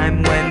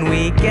peacetime when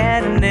we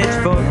get an itch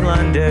for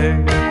plunder,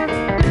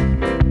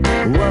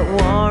 what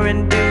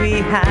warrant do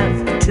we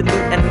have to loot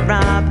and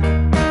rob?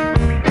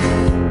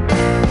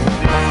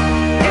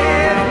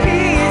 If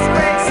peace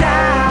breaks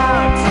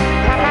out,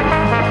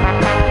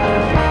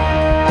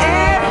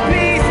 if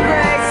peace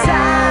breaks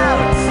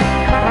out,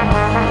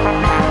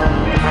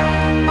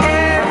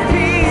 if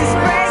peace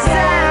breaks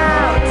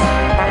out,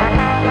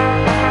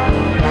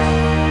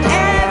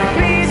 if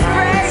peace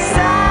breaks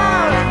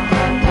out,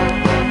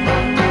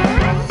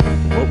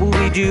 what will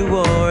we do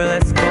more or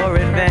less for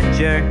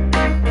adventure?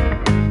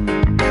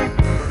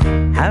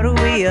 How do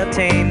we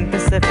obtain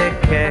Pacific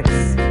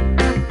kicks?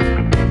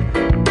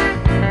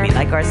 We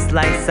like our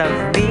slice of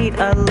meat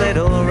a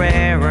little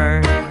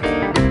rarer.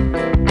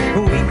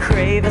 We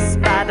crave a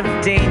spot of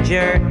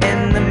danger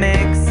in the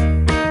mix.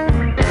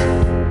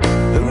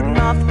 Who'd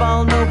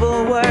mothball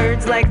noble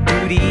words like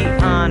duty,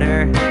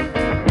 honor,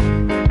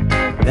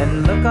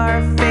 then look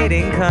our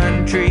fading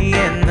country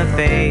in the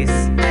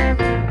face?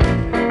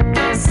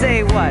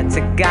 Say what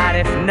to God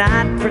if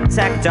not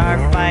protect our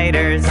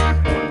fighters?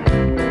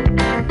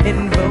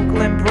 Invoke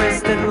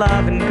limp-wristed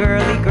love and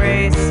girly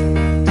grace.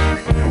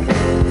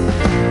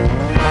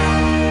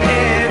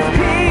 If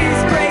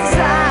peace breaks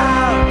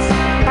out,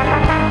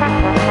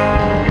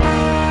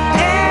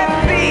 if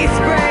peace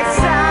breaks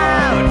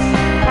out,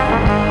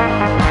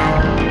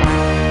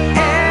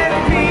 if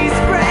peace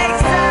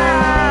breaks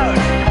out,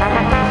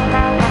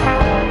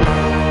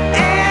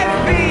 if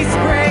peace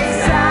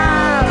breaks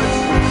out,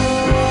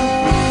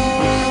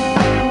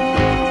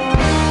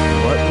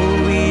 what will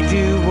we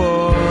do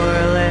or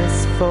less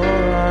for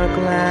our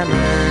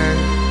glamour?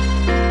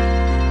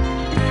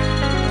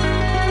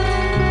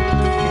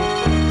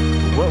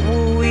 What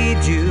will we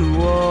do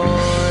or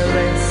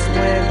less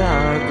with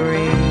our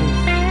grief?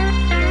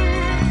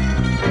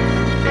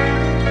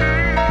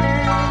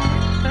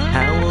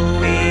 How will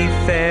we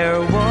fare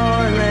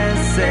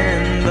warless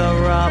in the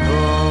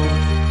rubble?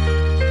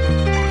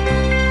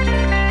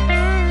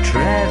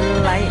 Tread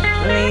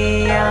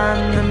lightly on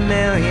the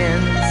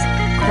millions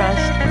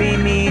crushed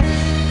beneath.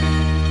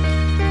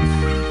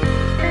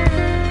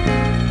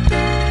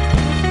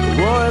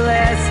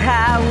 Warless,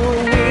 how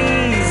will we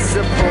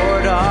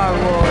support our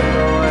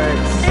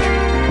warlords?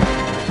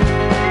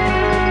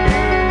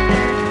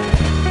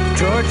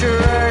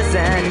 Torturers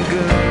and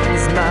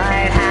goons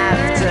might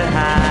have to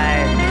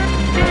hide.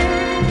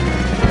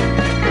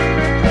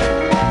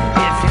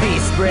 If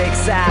peace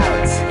breaks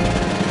out,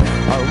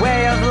 our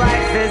way of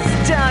life is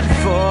done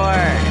for.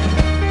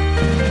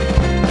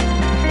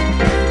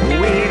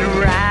 We'd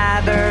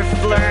rather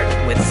flirt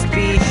with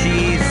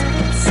species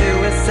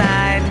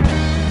suicide.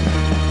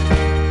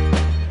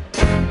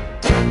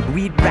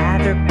 We'd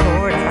rather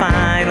court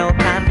final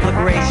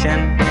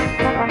conflagration.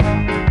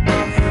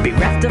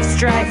 Bereft of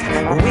strife,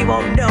 we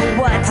won't know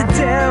what to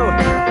do.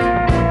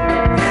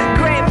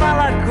 Great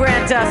Mullah,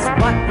 grant us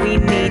what we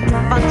need to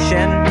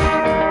function.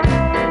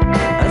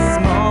 A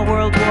small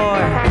world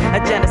war, a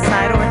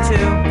genocide or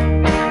two.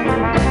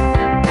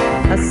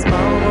 A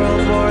small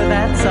world war,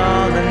 that's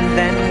all, and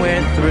then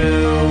we're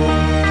through.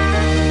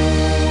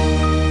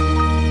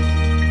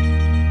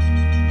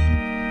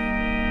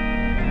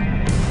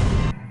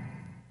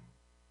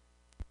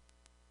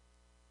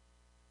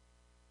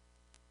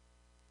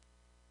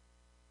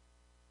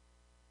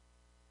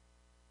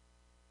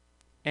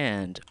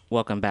 And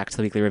welcome back to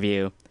the Weekly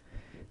Review.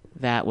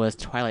 That was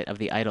Twilight of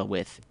the Idol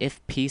with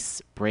If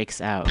Peace Breaks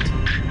Out.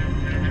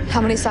 How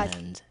many sides?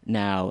 And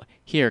now,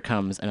 here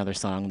comes another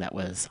song that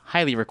was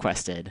highly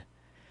requested.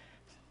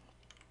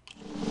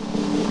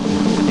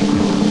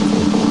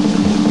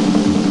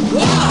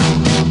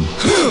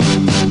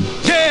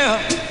 Yeah.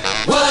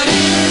 What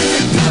is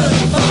it good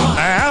for?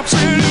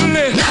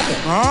 Absolutely. Nothing.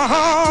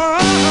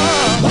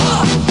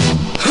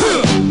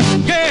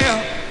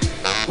 Yeah.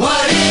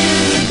 What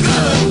is it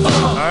good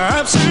for?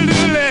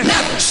 Absolutely.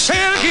 Nothing. Say it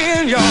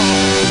again, y'all.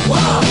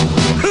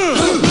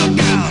 Look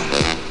out.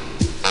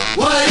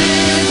 What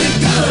is it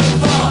good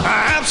for?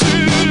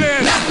 Absolutely.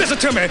 Nothing. Listen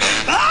to me.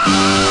 I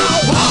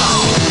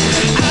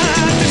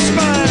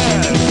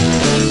despise.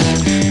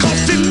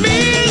 'Cause it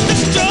means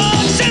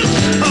destruction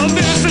of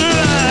this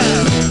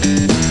life.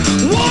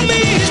 War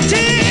means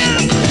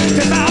tears.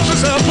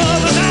 10,000 of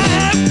mothers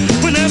died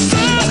when their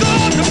sons go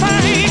to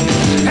fight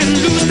and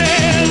lose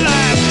their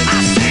life. I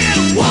said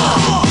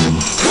war.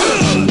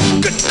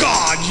 Good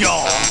God,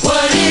 y'all.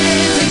 What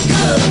is it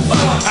good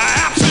for?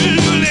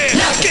 Absolutely.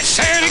 Get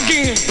said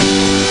again.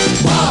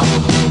 War.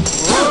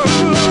 Oh,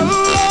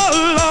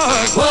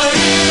 Lord. What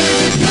is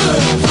it good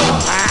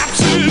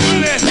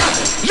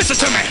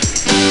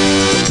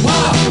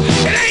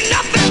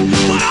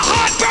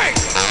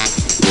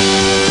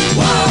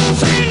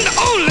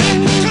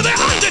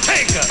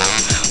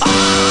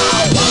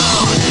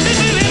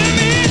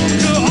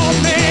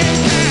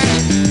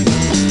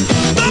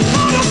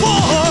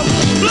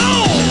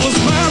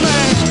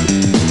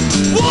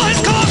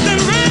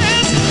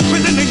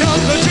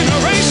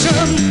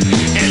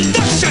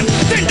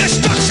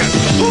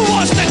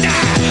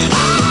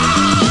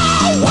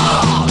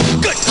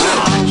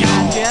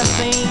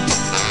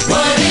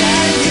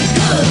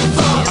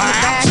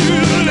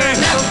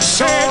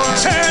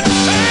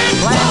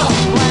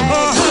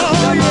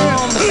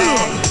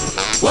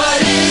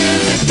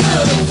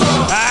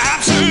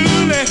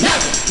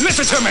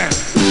Listen to me.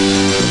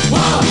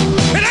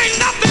 It ain't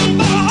nothing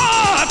but a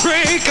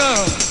heartbreaker.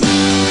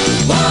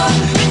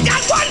 It's got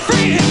one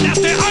friend,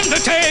 that's the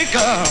Undertaker.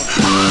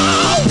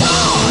 Oh,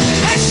 war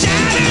has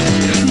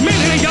shattered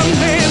many a young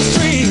man's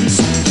dreams,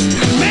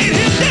 made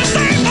him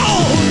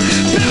disabled,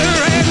 bitter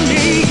and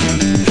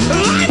mean.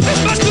 Life is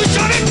much too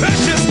short and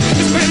precious.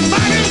 It's been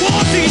fighting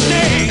wars each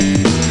day.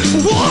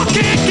 War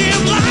can't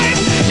give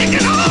life, it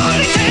can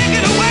only take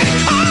it away.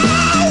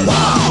 Oh,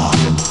 war!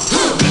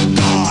 Good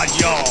God,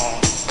 y'all.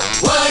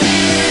 What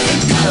is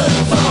it good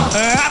for?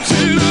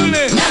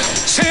 Absolutely.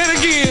 Say it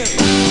again.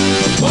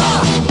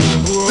 Oh,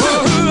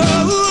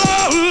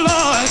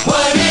 Lord.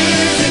 What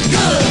is it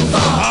good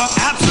for?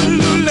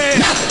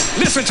 Absolutely.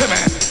 Listen to me.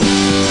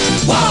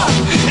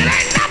 It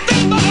ain't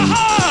nothing but a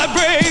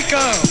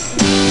heartbreaker.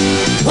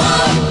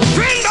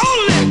 Friend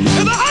only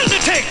is the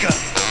Undertaker.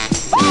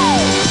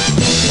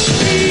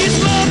 Please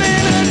love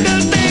and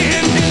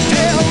understand and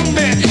tell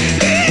me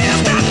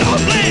it's not no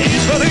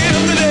place for them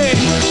today.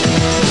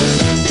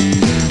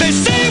 They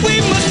say we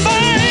must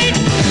fight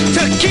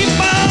to keep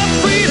our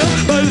freedom,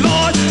 but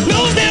Lord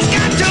knows there's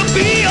got to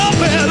be a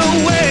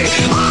better way.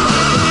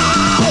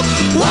 Oh,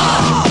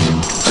 wow,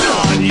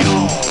 God,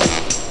 y'all.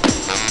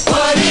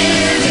 What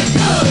is it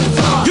good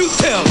for? You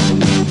tell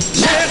them.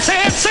 Say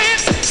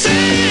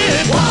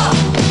it.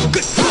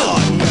 Good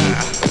God,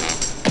 now.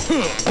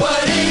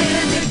 What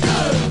is it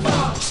good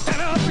for?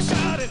 Stand up and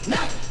shout it.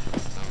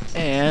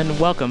 And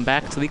welcome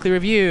back to the Weekly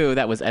Review.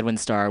 That was Edwin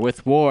Starr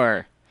with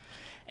War.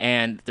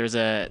 And there's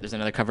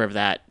another cover of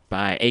that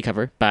by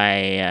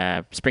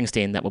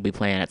Springsteen that we'll be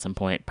playing at some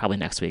point, probably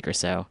next week or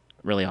so.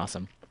 Really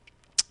awesome.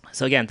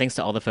 So again, thanks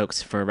to all the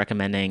folks for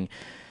recommending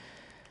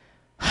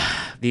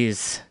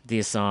these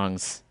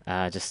songs.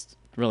 Just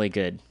really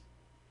good.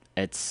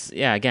 It's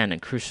again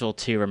crucial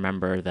to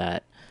remember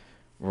that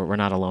we're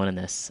not alone in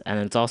this, and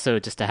it's also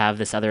just to have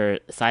this other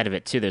side of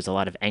it too. There's a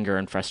lot of anger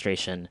and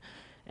frustration,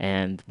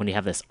 and when you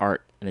have this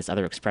art and this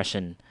other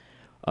expression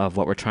of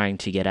what we're trying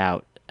to get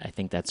out, I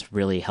think that's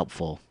really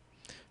helpful.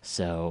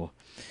 So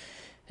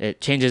it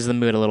changes the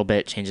mood a little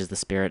bit, changes the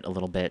spirit a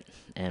little bit,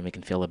 and we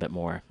can feel a bit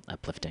more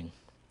uplifting.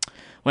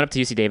 Went up to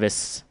UC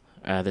Davis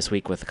this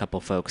week with a couple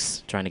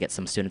folks trying to get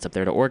some students up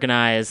there to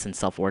organize and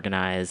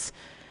self-organize,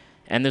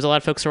 and there's a lot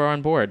of folks who are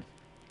on board.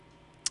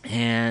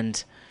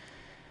 And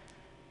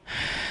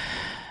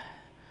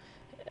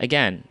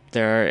again,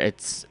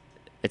 it's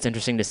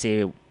interesting to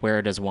see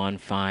where does one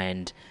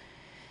find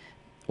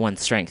one's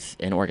strength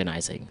in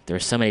organizing. There are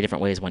so many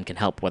different ways one can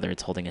help, whether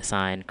it's holding a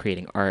sign,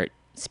 creating art,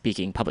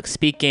 public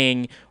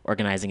speaking,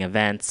 organizing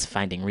events,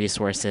 finding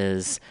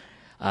resources.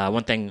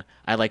 One thing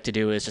I like to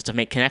do is just to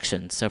make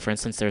connections. So, for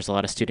instance, there's a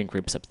lot of student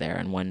groups up there,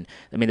 and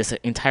this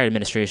entire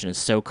administration is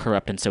so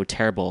corrupt and so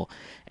terrible,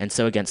 and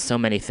so against so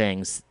many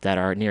things that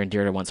are near and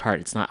dear to one's heart.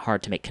 It's not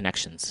hard to make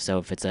connections. So,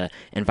 if it's a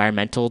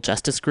environmental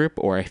justice group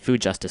or a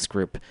food justice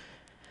group,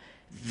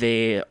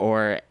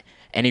 or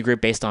any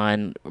group based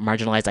on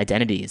marginalized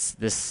identities,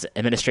 this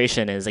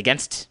administration is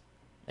against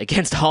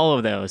all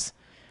of those.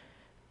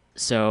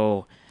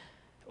 So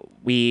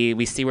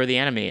we see where the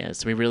enemy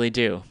is. We really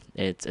do.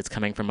 It's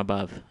coming from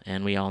above,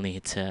 and we all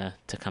need to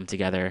come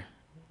together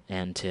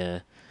and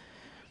to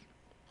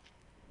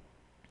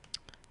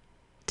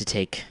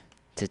take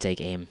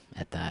aim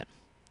at that.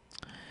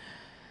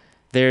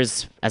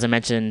 There's, as I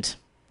mentioned,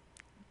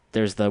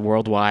 there's the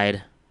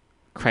worldwide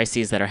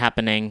crises that are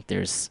happening.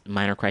 There's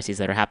minor crises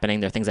that are happening.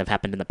 There are things that have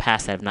happened in the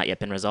past that have not yet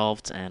been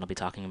resolved, and I'll be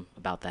talking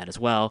about that as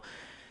well.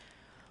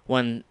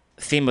 One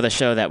theme of the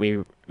show that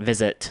we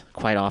visit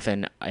quite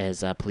often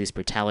is police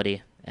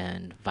brutality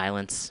and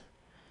violence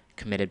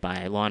committed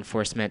by law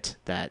enforcement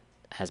that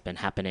has been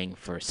happening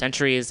for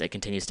centuries. It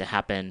continues to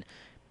happen.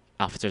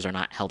 Officers are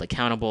not held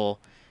accountable.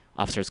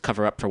 Officers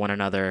cover up for one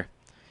another.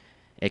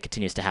 It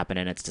continues to happen,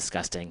 and it's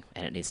disgusting,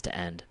 and it needs to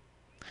end.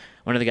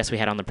 One of the guests we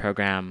had on the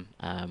program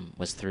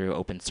was through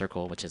Open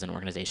Circle, which is an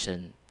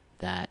organization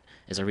that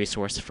is a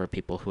resource for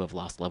people who have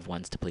lost loved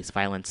ones to police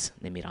violence.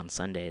 They meet on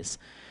Sundays.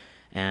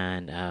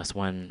 And so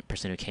one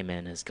person who came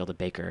in is Gilda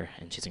Baker,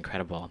 and she's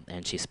incredible,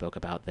 and she spoke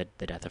about the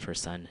death of her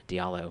son,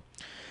 Diallo.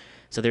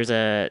 So there's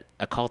a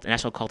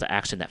national call to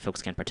action that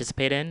folks can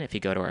participate in. If you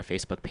go to our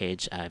Facebook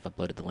page, I've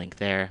uploaded the link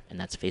there, and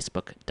that's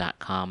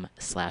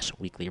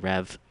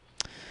facebook.com/weeklyrev.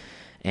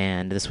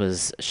 And this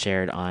was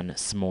shared on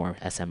SMOR,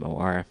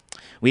 S-M-O-R.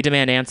 We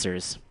demand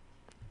answers.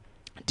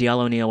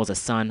 Diallo O'Neal was a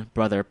son,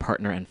 brother,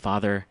 partner, and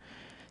father.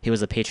 He was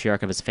the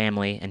patriarch of his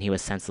family, and he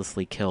was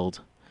senselessly killed.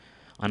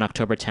 On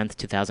October 10th,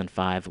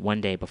 2005, one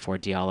day before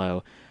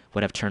Diallo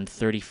would have turned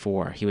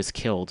 34, he was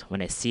killed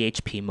when a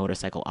CHP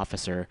motorcycle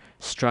officer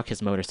struck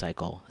his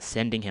motorcycle,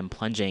 sending him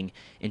plunging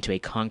into a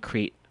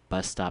concrete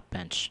bus stop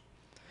bench.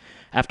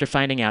 After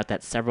finding out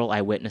that several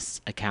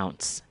eyewitness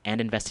accounts and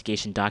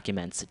investigation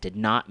documents did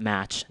not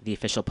match the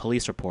official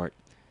police report,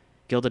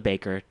 Gilda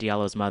Baker,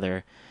 Diallo's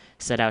mother,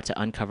 set out to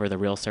uncover the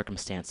real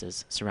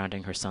circumstances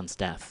surrounding her son's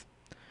death.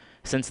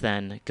 Since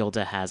then,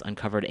 Gilda has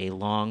uncovered a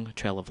long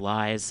trail of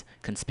lies,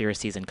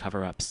 conspiracies, and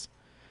cover-ups.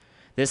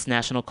 This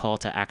national call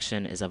to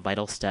action is a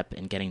vital step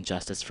in getting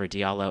justice for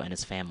Diallo and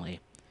his family.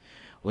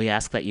 We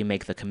ask that you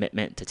make the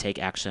commitment to take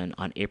action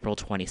on April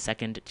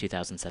 22nd,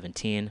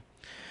 2017.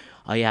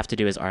 All you have to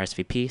do is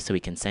RSVP so we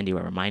can send you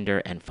a reminder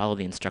and follow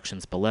the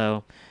instructions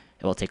below.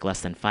 It will take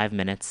less than 5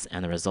 minutes,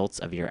 and the results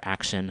of your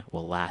action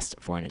will last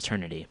for an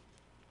eternity.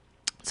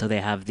 So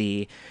they have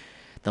the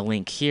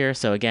link here.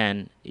 So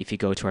again, if you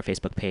go to our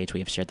Facebook page, we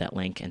have shared that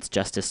link. It's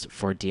Justice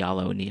for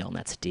Diallo Neal, and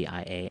that's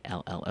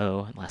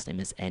Diallo. And last name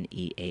is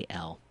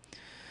Neal.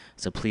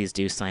 So please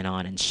do sign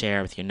on and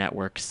share with your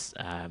networks.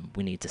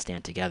 We need to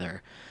stand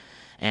together.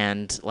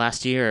 And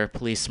last year,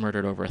 police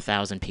murdered over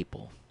 1,000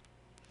 people.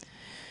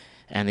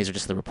 And these are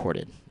just the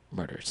reported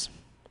murders.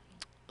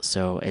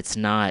 So it's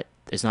not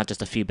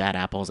just a few bad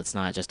apples. It's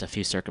not just a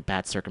few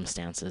bad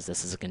circumstances.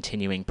 This is a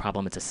continuing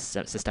problem. It's a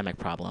systemic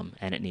problem,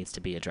 and it needs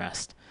to be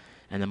addressed.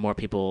 And the more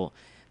people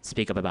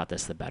speak up about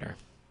this, the better.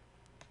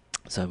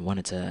 So I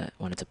wanted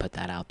to put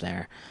that out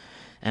there.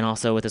 And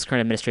also with this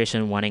current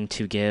administration wanting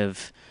to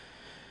give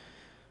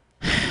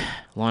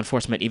law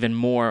enforcement even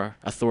more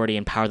authority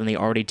and power than they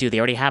already do. They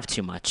already have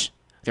too much.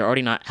 They're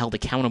already not held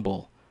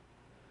accountable.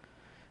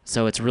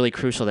 So it's really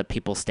crucial that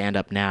people stand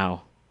up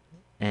now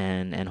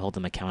and hold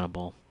them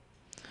accountable.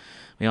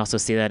 We also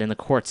see that in the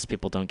courts,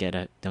 people don't get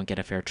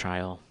a fair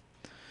trial.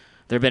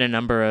 There have been a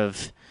number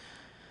of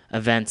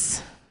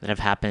events that have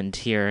happened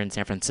here in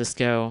San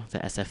Francisco. The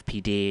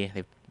SFPD,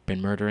 they've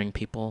been murdering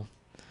people.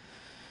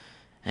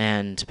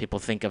 And people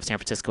think of San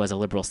Francisco as a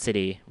liberal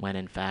city, when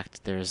in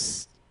fact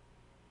there's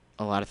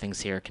a lot of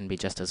things here can be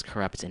just as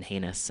corrupt and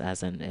heinous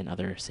as in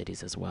other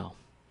cities as well.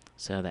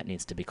 So that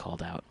needs to be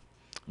called out.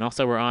 And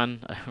also we're on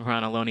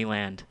a lonely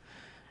land,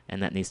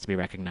 and that needs to be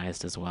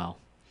recognized as well.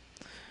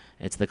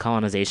 It's the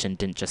colonization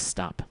didn't just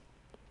stop.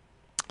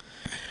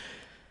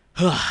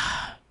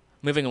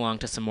 Moving along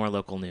to some more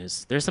local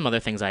news. There's some other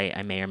things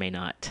I may or may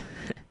not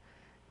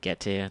get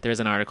to. There's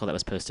an article that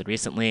was posted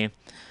recently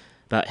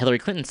about Hillary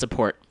Clinton's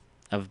support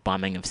of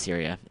bombing of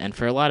Syria. And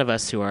for a lot of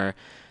us who are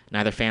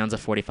neither fans of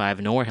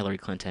 45 nor Hillary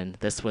Clinton,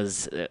 this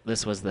was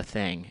the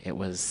thing. It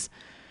was,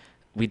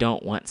 we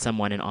don't want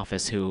someone in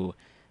office who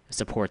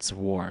supports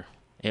war.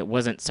 It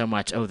wasn't so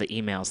much, the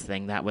emails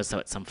thing. That was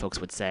what some folks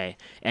would say.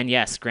 And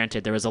yes,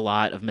 granted, there was a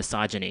lot of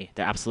misogyny.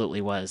 There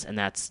absolutely was, and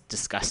that's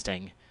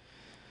disgusting.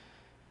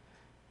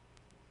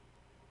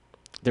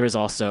 There is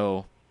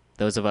also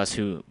those of us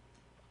who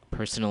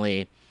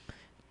personally,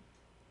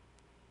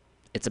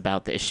 it's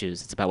about the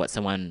issues. It's about what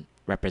someone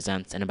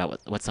represents and about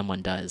what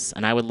someone does.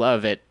 And I would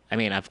love it. I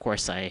mean, of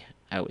course, I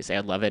always say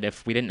I'd love it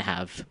if we didn't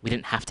have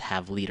to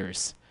have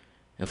leaders.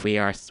 If we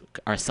are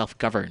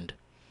self-governed.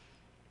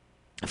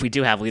 If we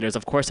do have leaders,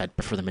 of course I'd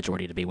prefer the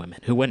majority to be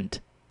women. Who wouldn't?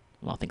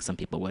 Well, I think some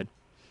people would.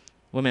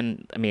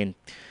 Women, I mean,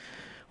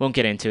 won't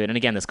get into it. And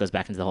again, this goes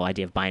back into the whole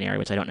idea of binary,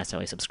 which I don't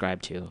necessarily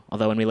subscribe to.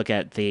 Although when we look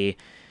at the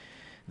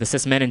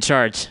cis men in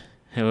charge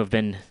who have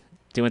been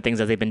doing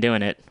things as they've been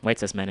doing it, white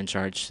cis men in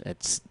charge,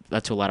 it's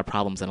led to a lot of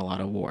problems and a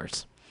lot of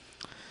wars.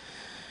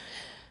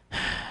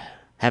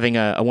 Having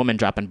a woman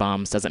dropping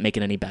bombs doesn't make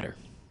it any better.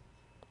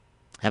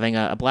 Having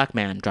a black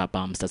man drop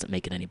bombs doesn't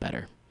make it any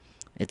better.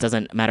 It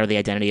doesn't matter the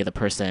identity of the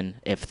person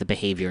if the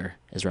behavior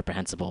is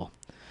reprehensible.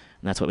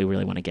 And that's what we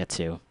really want to get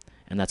to.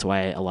 And that's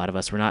why a lot of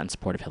us were not in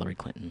support of Hillary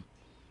Clinton.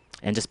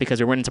 And just because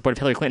we weren't in support of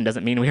Hillary Clinton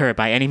doesn't mean we are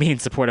by any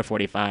means support of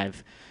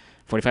 45.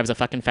 45 is a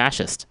fucking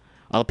fascist.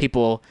 All the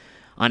people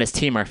on his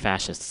team are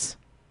fascists.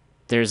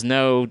 There's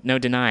no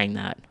denying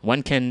that.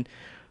 One can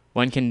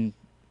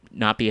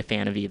not be a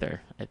fan of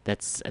either.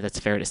 That's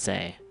fair to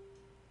say.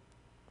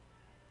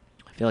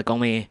 I feel like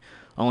only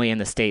in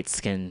the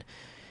States can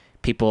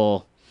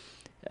people...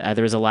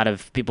 there was a lot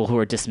of people who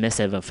were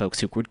dismissive of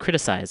folks who would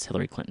criticize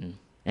Hillary Clinton,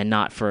 and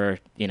not for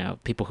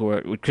people who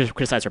would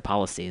criticize her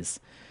policies.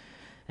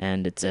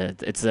 And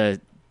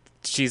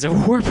she's a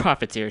war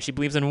profiteer. She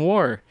believes in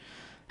war,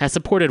 has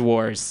supported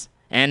wars,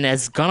 and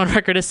has gone on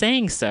record as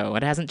saying so.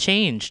 It hasn't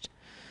changed.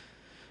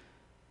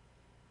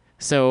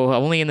 So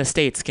only in the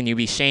States can you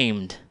be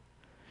shamed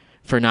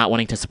for not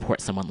wanting to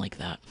support someone like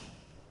that.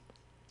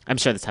 I'm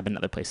sure this happened in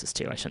other places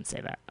too. I shouldn't say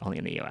that. Only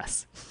in the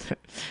U.S.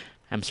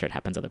 I'm sure it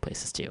happens other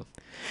places too.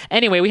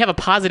 Anyway, we have a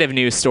positive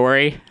news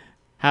story.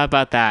 How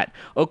about that?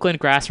 Oakland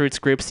grassroots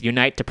groups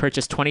unite to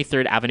purchase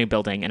 23rd Avenue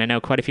building. And I know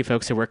quite a few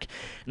folks who work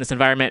in this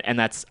environment, and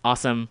that's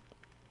awesome.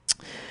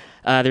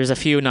 There's a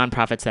few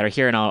nonprofits that are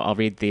here, and I'll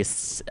read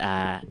these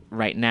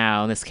right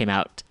now. And this came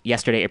out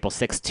yesterday, April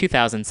 6,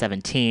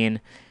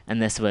 2017.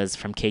 And this was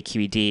from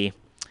KQED,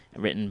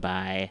 written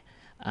by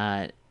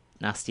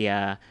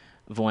Nastya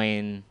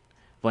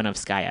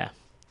Voinovskaya.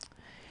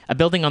 A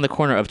building on the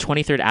corner of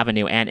 23rd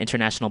Avenue and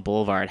International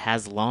Boulevard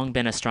has long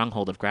been a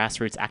stronghold of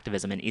grassroots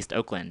activism in East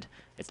Oakland.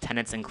 Its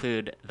tenants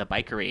include the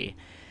Bikery,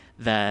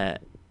 the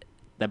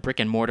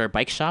brick-and-mortar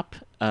bike shop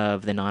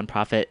of the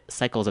nonprofit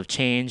Cycles of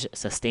Change,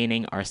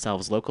 Sustaining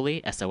Ourselves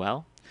Locally,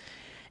 SOL,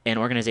 an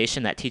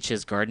organization that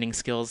teaches gardening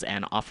skills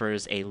and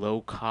offers a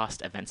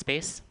low-cost event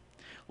space,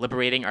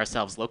 Liberating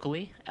Ourselves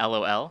Locally,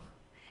 LOL,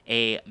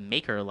 a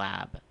maker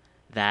lab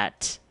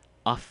that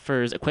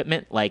offers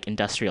equipment like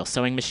industrial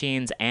sewing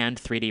machines and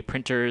 3D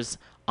printers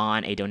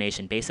on a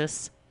donation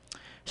basis.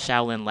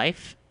 Shaolin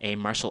Life, a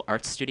martial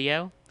arts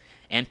studio.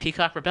 And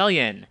Peacock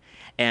Rebellion,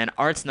 an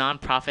arts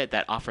nonprofit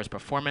that offers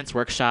performance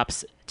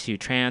workshops to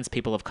trans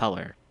people of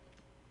color.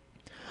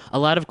 A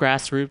lot of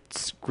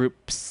grassroots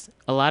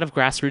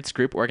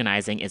group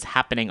organizing is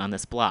happening on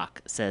this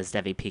block, says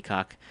Devi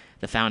Peacock,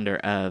 the founder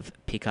of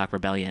Peacock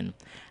Rebellion,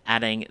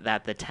 adding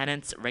that the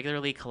tenants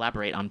regularly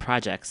collaborate on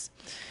projects.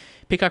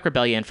 Peacock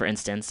Rebellion, for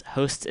instance,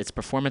 hosts its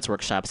performance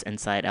workshops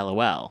inside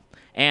LOL,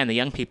 and the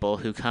young people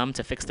who come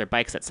to fix their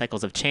bikes at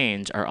Cycles of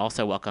Change are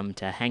also welcome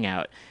to hang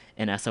out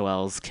in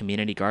SOL's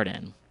community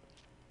garden.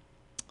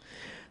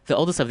 The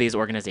oldest of these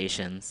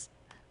organizations,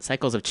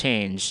 Cycles of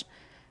Change,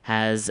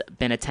 has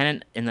been a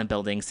tenant in the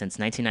building since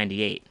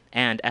 1998,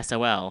 and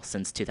SOL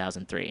since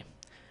 2003.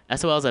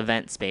 SOL's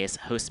event space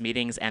hosts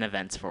meetings and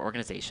events for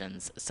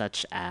organizations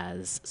such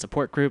as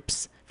support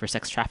groups for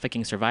sex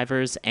trafficking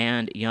survivors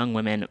and young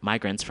women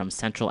migrants from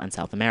Central and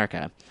South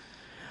America.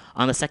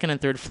 On the second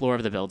and third floor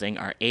of the building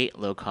are 8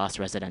 low-cost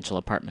residential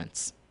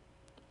apartments.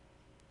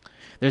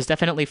 There's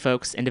definitely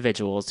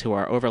individuals who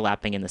are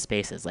overlapping in the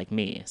spaces, like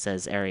me,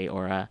 says Ari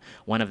Ora,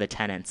 one of the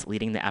tenants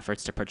leading the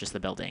efforts to purchase the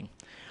building.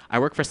 I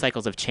work for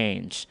Cycles of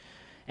Change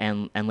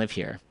and live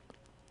here.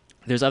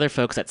 There's other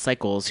folks at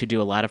Cycles who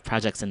do a lot of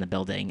projects in the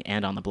building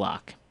and on the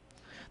block.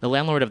 The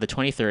landlord of the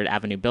 23rd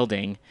Avenue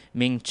building,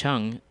 Ming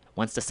Chung,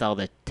 wants to sell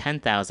the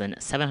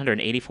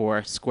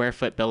 10,784 square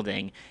foot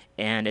building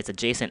and its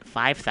adjacent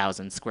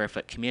 5,000 square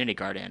foot community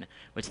garden,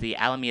 which the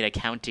Alameda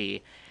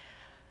County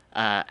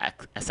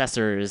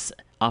assessor's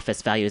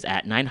office values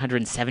at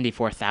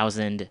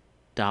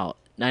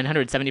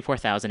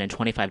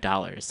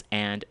 $974,025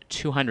 and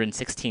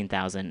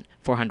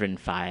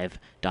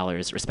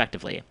 $216,405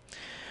 respectively.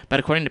 But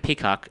according to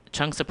Peacock,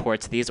 Chung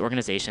supports these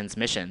organizations'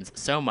 missions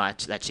so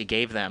much that she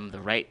gave them the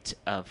right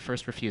of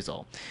first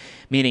refusal,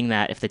 meaning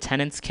that if the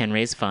tenants can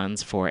raise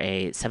funds for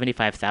a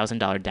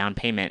 $75,000 down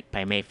payment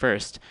by May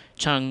 1st,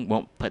 Chung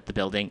won't put the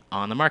building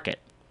on the market.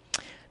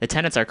 The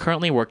tenants are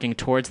currently working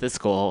towards this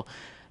goal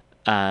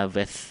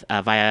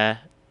via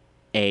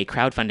a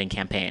crowdfunding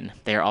campaign.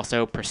 They are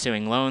also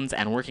pursuing loans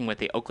and working with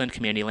the Oakland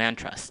Community Land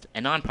Trust,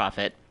 a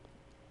nonprofit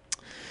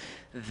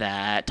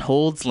that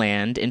holds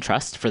land in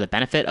trust for the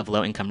benefit of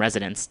low-income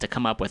residents to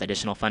come up with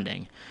additional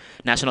funding.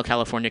 National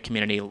California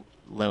Community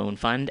Loan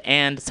Fund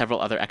and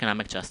several other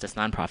economic justice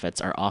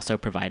nonprofits are also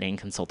providing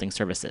consulting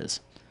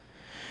services.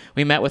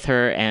 We met with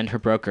her and her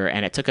broker,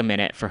 and it took a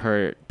minute for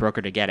her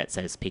broker to get it,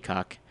 says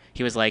Peacock.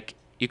 He was like,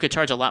 "You could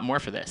charge a lot more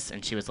for this."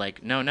 And she was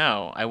like,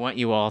 No, I want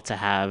you all to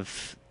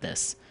have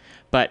this.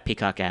 But,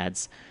 Peacock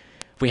adds,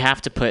 we have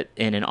to put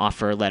in an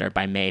offer letter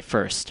by May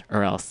 1st,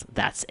 or else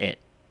that's it.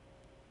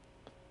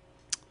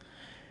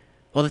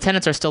 While the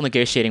tenants are still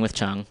negotiating with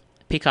Chung,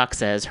 Peacock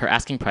says her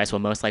asking price will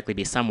most likely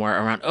be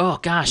somewhere around,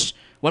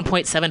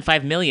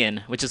 $1.75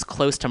 million, which is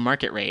close to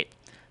market rate.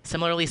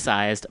 Similarly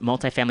sized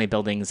multifamily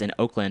buildings in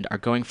Oakland are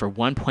going for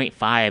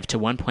 $1.5 to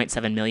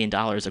 $1.7 million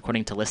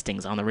according to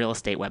listings on the real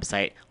estate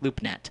website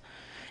LoopNet.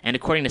 And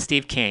according to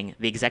Steve King,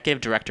 the executive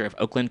director of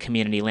Oakland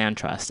Community Land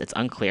Trust, it's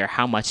unclear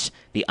how much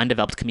the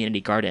undeveloped community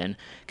garden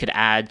could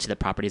add to the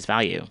property's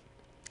value.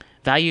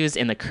 Values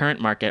in the current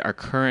market are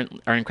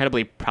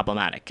incredibly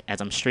problematic,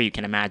 as I'm sure you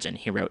can imagine,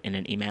 he wrote in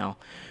an email.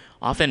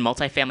 Often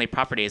multifamily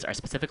properties are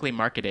specifically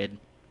marketed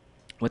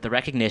with the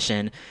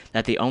recognition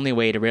that the only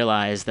way to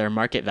realize their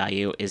market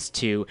value is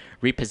to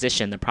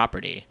reposition the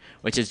property,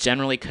 which is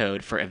generally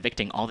code for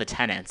evicting all the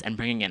tenants and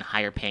bringing in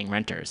higher-paying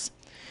renters.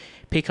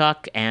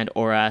 Peacock and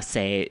Aura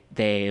say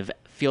they've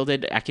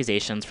fielded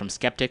accusations from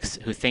skeptics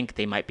who think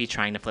they might be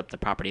trying to flip the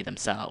property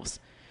themselves.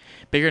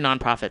 Bigger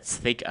nonprofits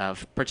think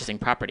of purchasing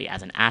property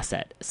as an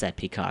asset, said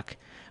Peacock.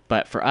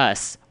 But for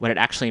us, what it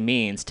actually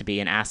means to be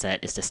an asset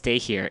is to stay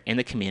here in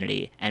the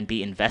community and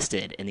be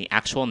invested in the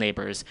actual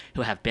neighbors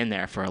who have been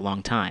there for a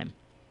long time.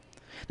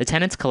 The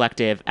tenants'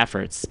 collective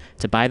efforts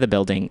to buy the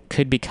building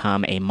could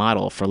become a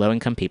model for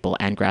low-income people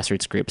and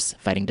grassroots groups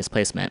fighting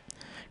displacement.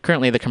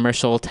 Currently, the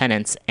commercial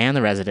tenants and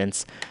the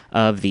residents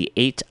of the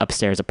 8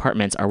 upstairs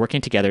apartments are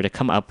working together to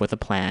come up with a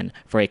plan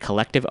for a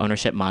collective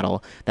ownership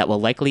model that will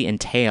likely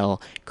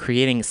entail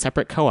creating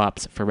separate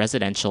co-ops for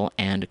residential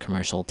and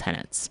commercial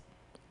tenants.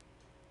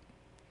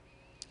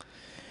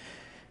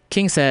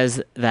 King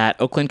says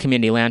that Oakland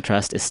Community Land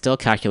Trust is still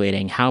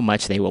calculating how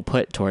much they will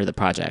put toward the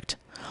project.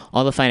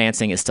 All the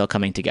financing is still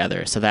coming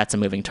together, so that's a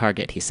moving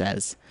target, he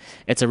says.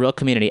 It's a real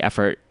community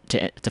effort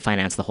to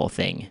finance the whole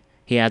thing.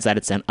 He adds that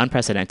it's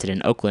unprecedented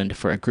in Oakland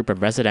for a group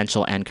of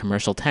residential and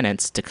commercial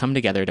tenants to come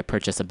together to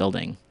purchase a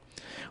building.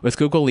 With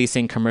Google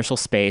leasing commercial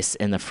space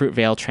in the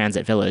Fruitvale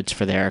Transit Village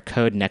for their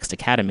Code Next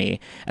Academy,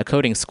 a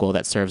coding school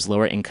that serves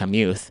lower-income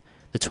youth,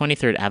 the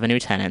 23rd Avenue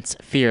tenants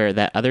fear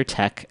that other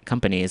tech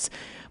companies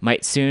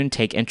might soon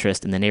take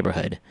interest in the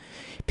neighborhood.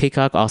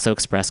 Peacock also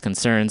expressed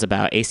concerns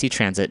about AC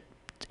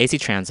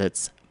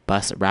Transit's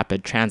Bus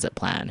Rapid Transit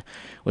Plan,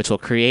 which will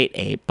create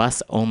a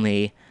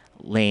bus-only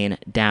lane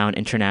down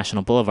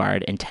International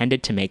Boulevard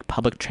intended to make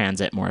public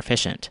transit more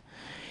efficient.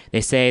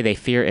 They say they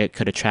fear it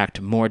could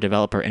attract more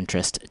developer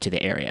interest to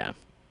the area.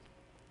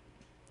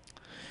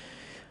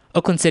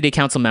 Oakland City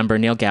Council member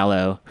Neil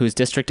Gallo, whose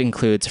district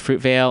includes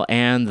Fruitvale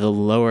and the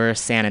Lower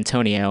San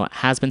Antonio,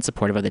 has been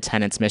supportive of the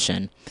tenant's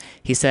mission.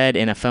 He said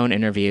in a phone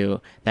interview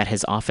that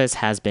his office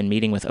has been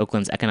meeting with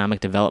Oakland's Economic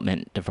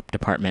Development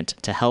Department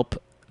to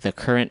help the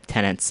current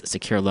tenants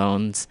secure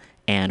loans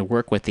and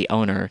work with the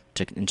owner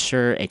to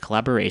ensure a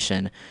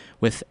collaboration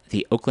with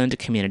the Oakland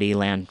Community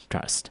Land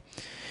Trust.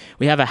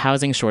 We have a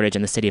housing shortage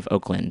in the city of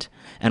Oakland,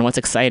 and what's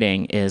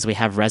exciting is we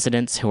have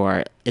residents who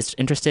are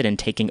interested in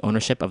taking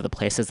ownership of the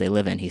places they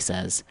live in, he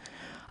says.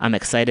 I'm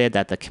excited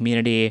that the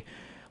community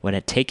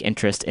would take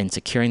interest in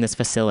securing this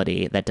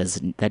facility that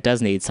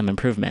does need some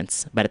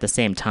improvements, but at the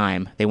same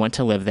time, they want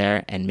to live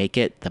there and make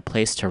it the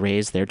place to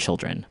raise their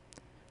children.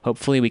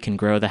 Hopefully we can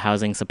grow the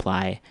housing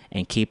supply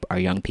and keep our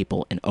young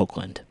people in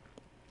Oakland.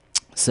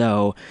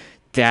 So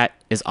that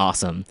is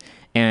awesome.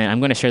 And I'm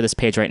going to share this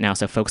page right now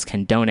so folks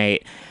can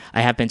donate. I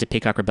have been to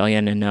Peacock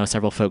Rebellion and know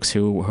several folks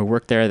who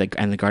work there,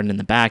 and the garden in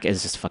the back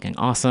is just fucking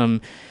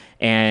awesome.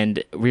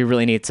 And we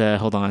really need to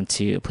hold on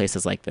to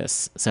places like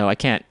this. So I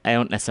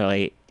don't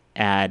necessarily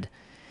add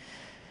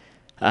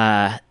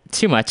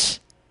too much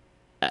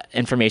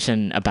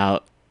information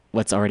about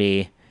what's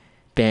already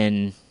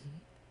been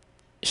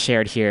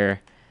shared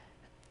here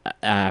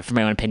for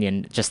my own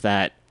opinion, just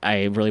that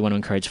I really want to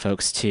encourage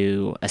folks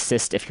to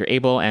assist if you're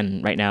able.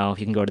 And right now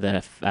you can go to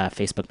the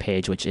Facebook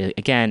page, which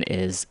again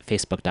is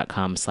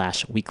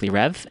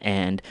facebook.com/weeklyrev.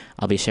 And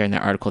I'll be sharing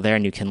that article there,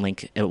 and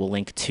it will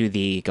link to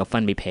the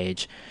GoFundMe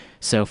page.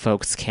 So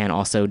folks can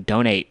also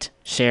donate,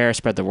 share,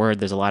 spread the word.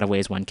 There's a lot of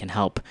ways one can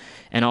help.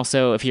 And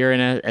also, if you're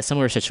in a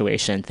similar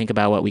situation, think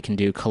about what we can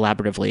do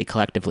collaboratively,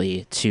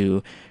 collectively,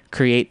 to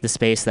create the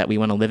space that we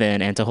want to live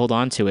in and to hold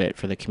on to it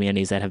for the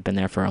communities that have been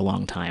there for a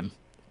long time.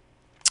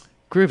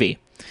 Groovy.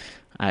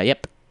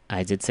 Yep,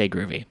 I did say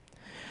groovy.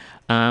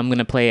 I'm going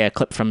to play a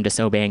clip from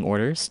Disobeying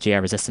Orders, GI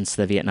Resistance to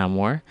the Vietnam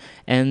War,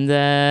 and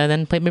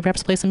then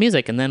perhaps play some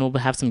music, and then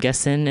we'll have some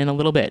guests in a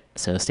little bit,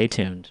 so stay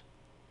tuned.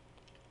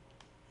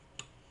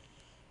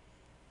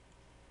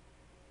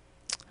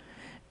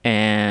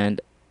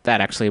 And that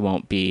actually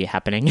won't be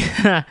happening.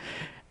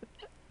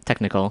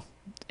 Technical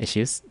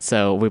issues.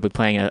 So we'll be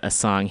playing a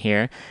song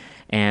here,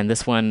 and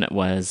this one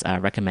was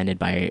recommended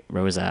by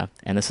Rosa,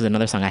 and this is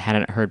another song I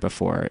hadn't heard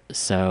before,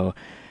 so...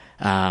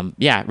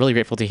 really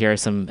grateful to hear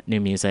some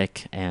new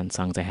music and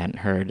songs I hadn't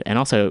heard. And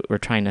also, we're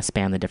trying to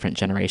span the different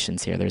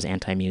generations here. There's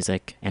anti-war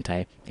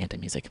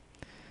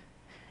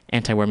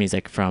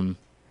music from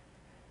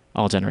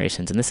all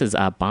generations. And this is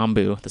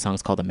Bamboo. The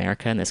song's called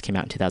America, and this came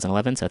out in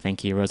 2011. So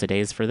thank you, Rosa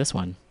Days, for this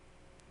one.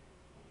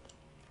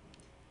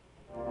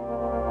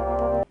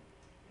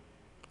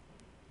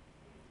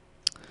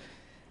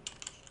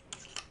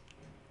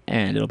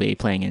 And it'll be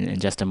playing in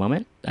just a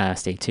moment.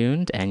 Stay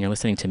tuned, and you're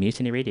listening to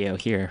Mutiny Radio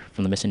here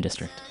from the Mission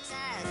District.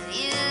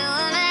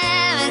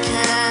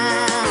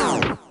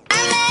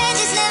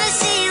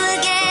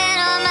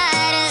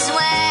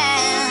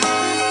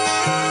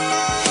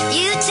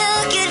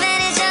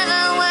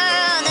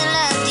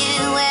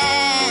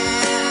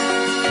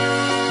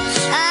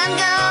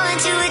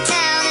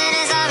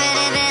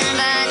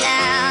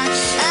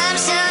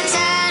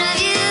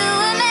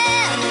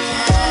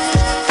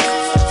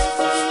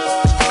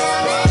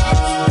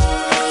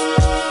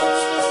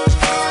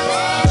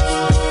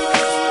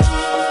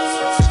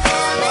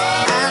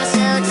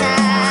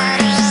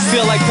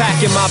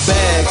 In my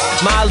bag,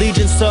 my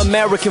allegiance to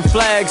American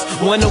flags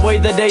went away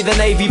the day the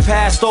Navy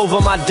passed over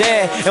my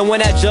dad. And when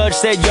that judge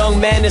said, young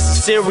man, it's a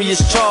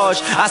serious charge,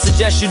 I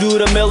suggest you do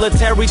the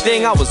military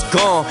thing, I was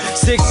gone.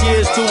 6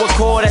 years to a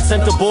corps that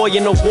sent a boy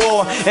in the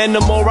war. And the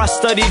more I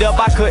studied up,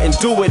 I couldn't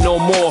do it no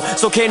more.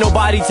 So can't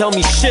nobody tell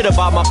me shit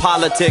about my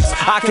politics.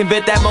 I can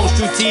bet that most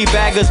you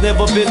teabaggers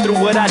never been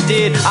through what I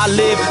did. I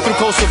lived through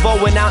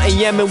Kosovo and out in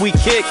Yemen we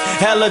kicked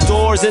hella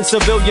doors in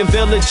civilian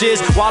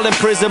villages. While in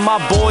prison my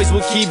boys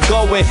would keep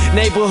going.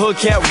 Neighborhood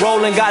kept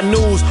rolling, got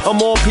news of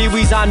more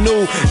peewees I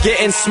knew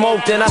getting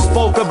smoked, and I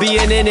spoke of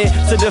being in it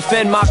to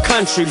defend my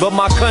country, but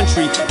my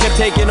country kept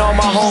taking all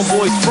my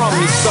homeboys from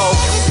me, so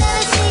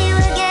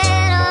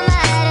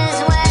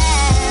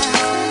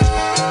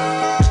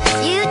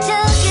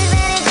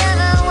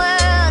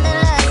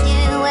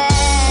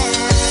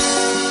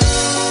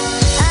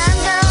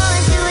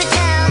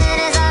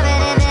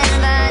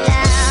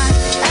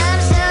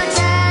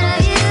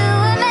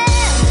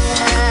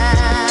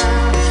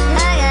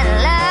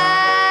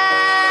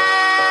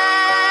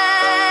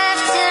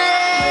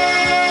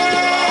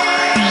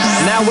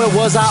where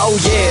was I? Oh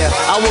yeah,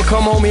 I would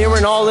come home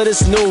hearing all of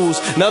this news.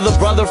 Another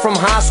brother from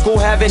high school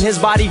having his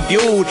body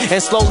viewed.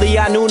 And slowly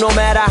I knew no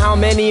matter how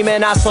many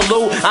men I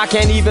salute, I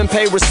can't even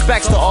pay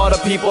respects to all the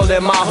people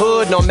in my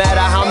hood. No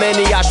matter how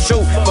many I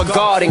shoot for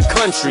God and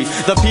country,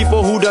 the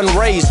people who done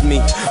raised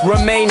me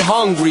remain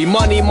hungry.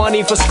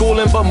 Money for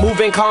schooling, but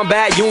moving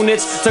combat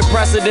units took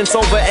precedence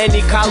over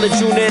any college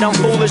unit. I'm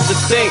foolish to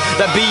think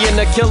that being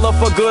a killer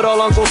for good old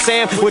Uncle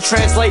Sam would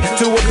translate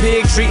to a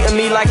pig treating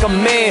me like a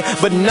man.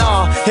 But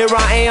nah, here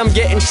I I am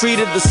getting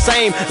treated the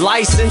same.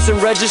 License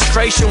and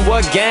registration,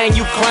 what gang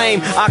you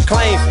claim? I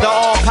claim the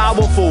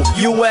all-powerful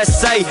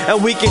USA,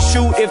 and we can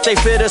shoot if they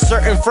fit a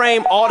certain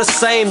frame. All the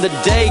same, the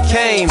day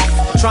came,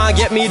 try and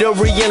get me to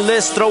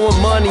re-enlist, throwing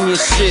money and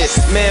shit.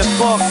 Man,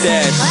 fuck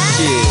that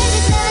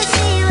shit.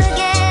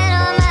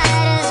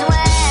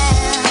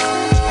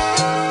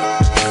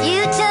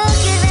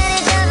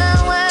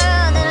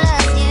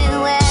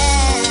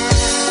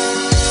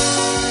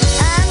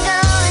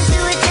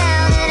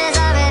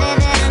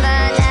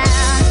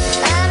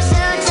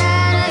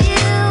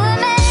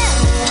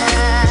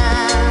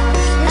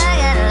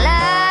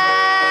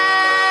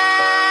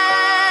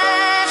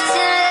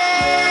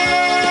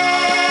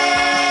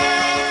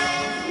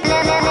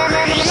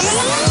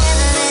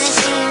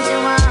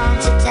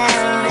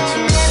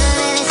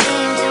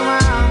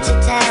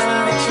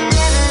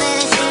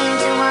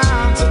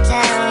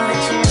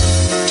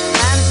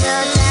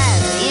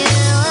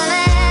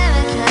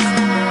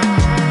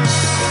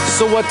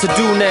 What to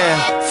do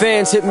now?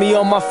 Fans hit me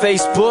on my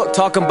Facebook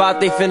talking about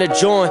they finna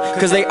join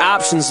cause they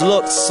options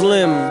look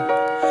slim.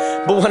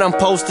 But when I'm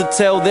supposed to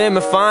tell them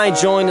if I ain't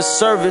joined the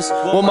service,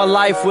 what my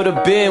life would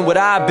have been? Would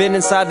I have been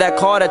inside that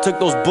car that took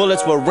those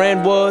bullets where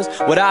Ren was?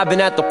 Would I have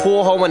been at the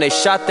pool hall when they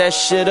shot that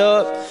shit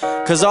up?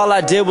 Cause all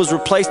I did was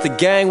replace the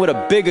gang with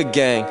a bigger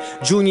gang.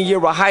 Junior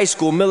year of high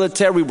school,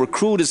 military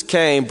recruiters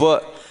came,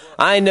 but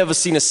I ain't never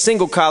seen a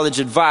single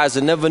college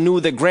advisor. Never knew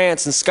that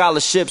grants and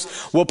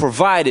scholarships were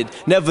provided.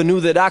 Never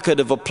knew that I could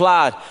have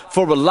applied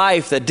for a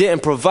life that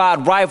didn't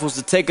provide rifles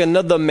to take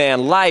another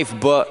man's life.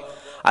 But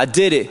I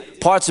did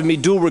it. Parts of me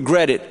do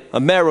regret it.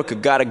 America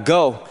gotta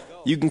go.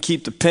 You can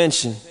keep the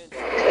pension.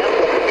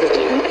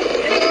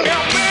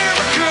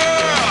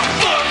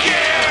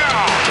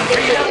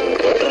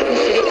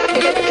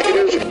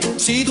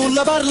 Si tu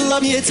la parla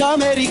miezza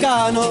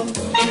americano,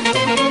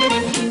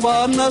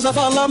 quando si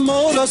fa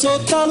l'amore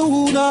sotto la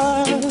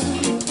luna,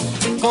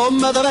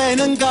 come te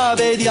viene in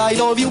capo di I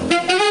love you.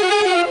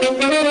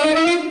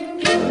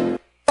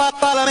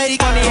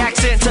 Funny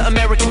accent to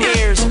American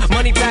ears.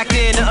 Money packed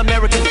in to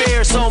American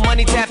fears. So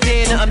money tapped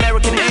in to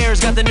American heirs.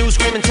 Got the news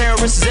screaming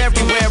terrorists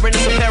everywhere, and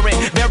it's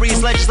apparent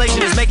various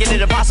legislation is making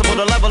it impossible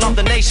to level up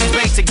the nation's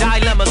basic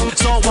dilemmas.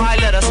 So why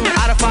let us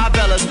out of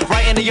favelas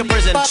right into your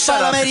prison?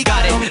 Shut up,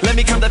 got it. Let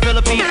me come the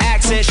Philippine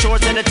accent,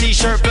 shorts and a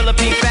t-shirt,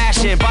 Philippine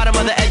fashion. Bottom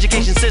of the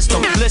education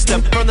system. List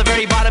them from the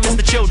very bottom is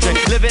the children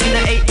living in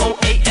the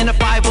 808 and the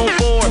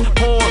 504.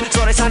 Poor,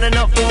 so they signing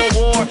up for a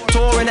war.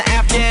 Touring the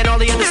Afghan, all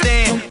they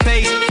understand.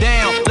 Face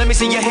down, let me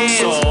see your hands.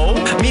 So,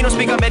 me no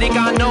speak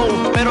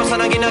Americano, pero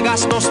sana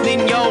ginagastos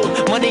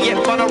ninyo. Money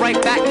get funnel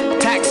right back.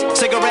 Tax,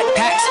 cigarette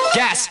tax,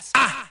 gas.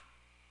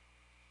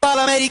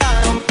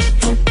 Americano.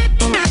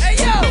 Hey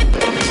yo,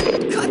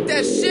 cut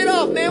that shit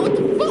off, man. What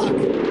the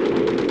fuck?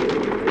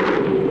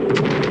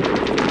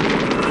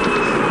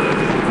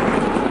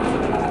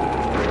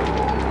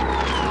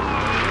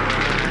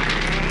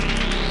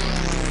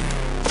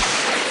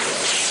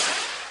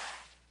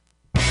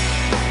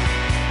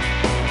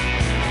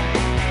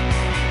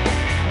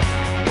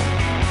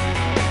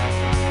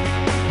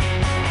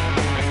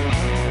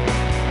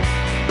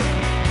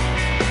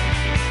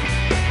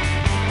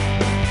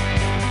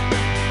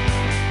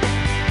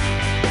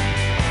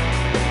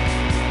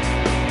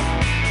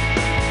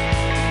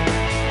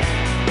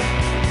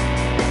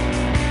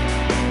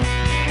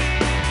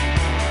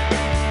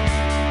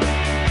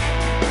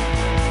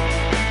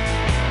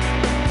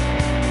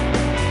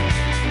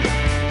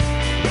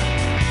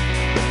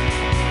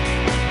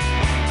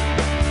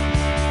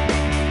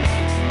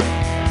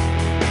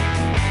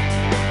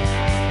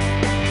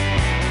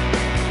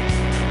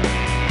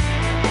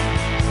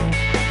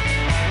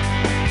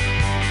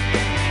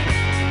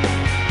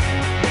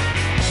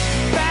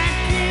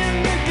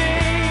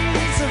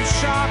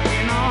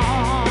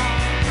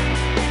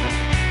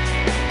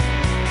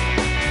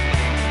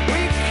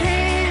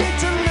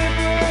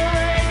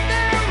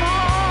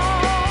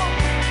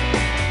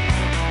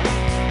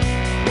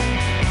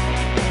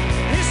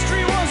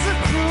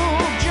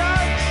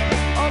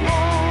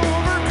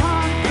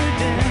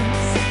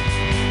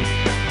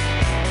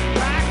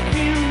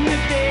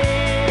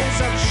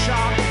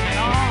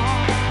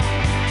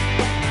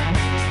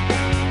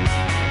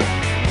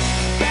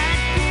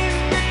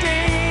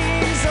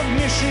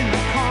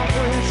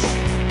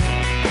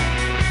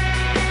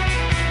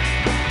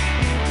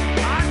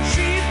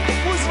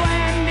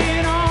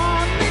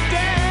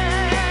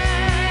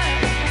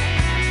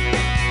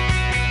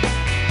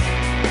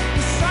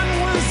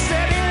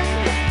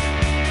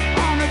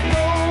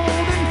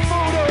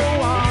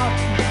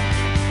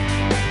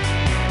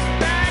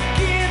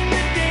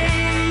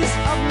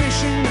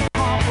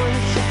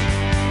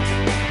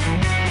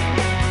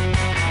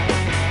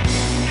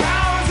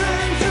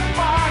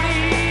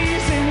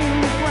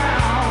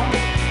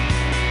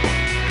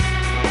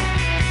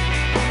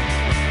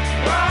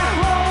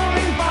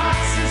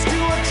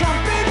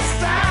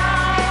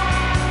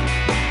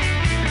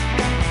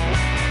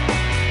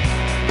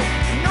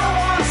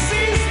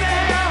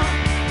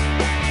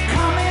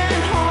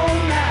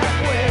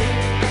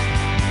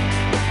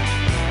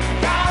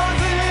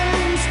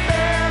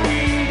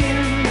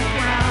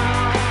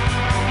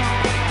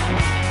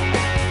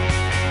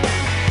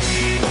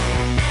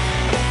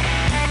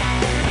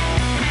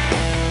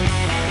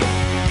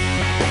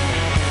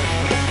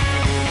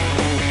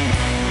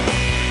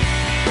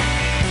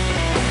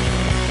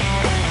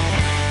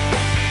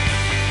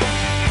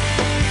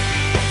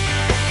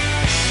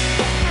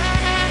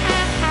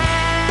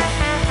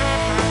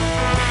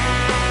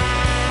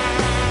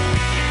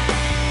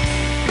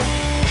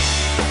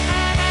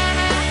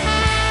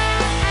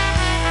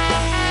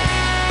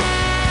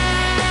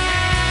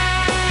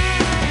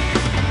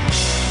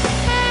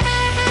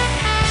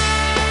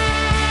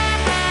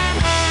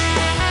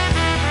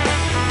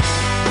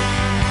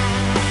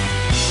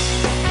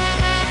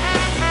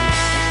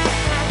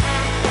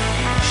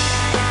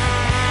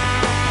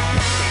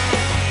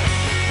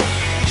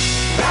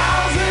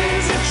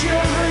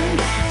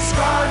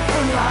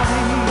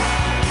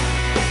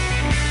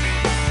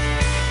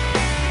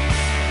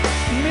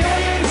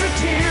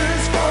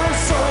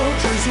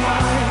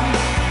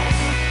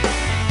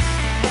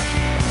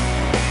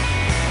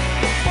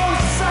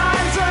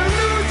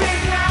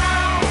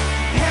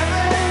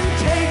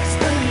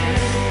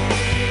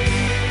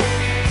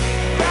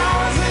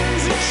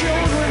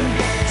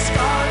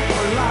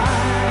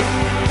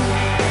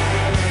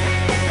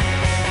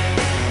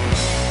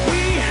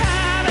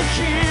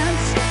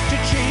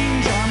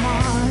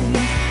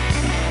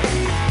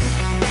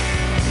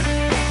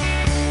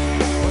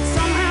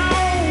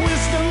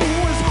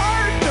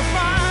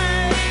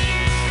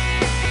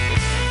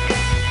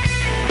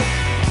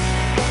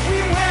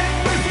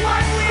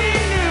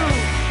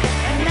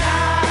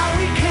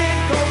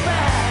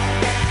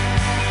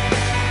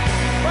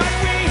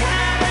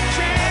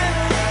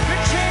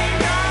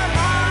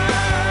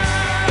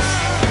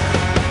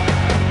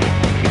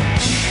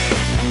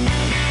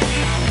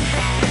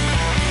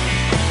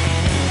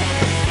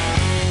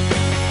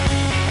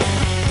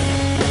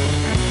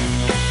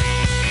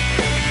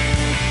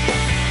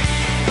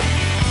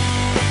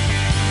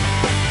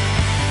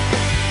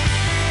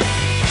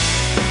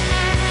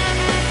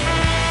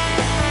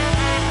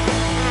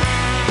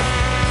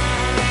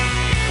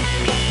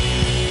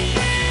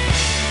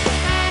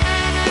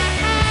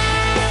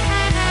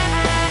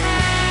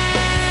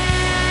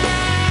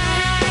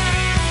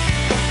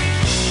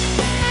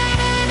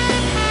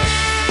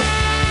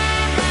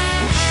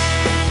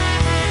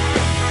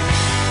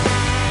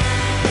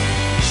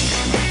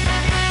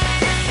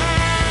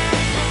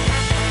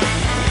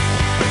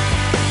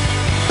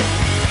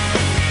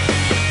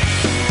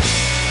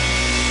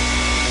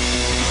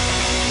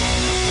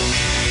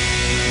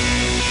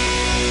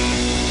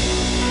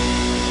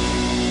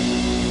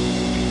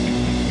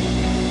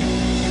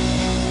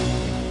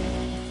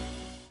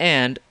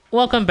 And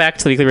welcome back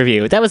to the Weekly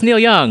Review. That was Neil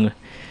Young,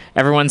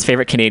 everyone's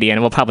favorite Canadian.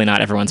 Well, probably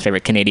not everyone's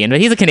favorite Canadian, but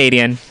he's a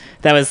Canadian.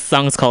 That was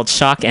song's called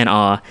Shock and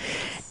Awe.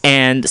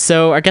 And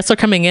so our guests are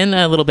coming in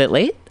a little bit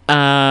late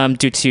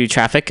due to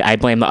traffic. I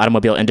blame the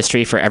automobile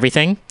industry for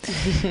everything.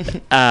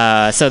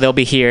 So they'll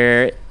be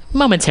here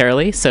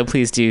momentarily, so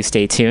please do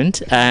stay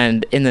tuned.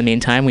 And in the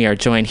meantime, we are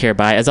joined here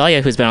by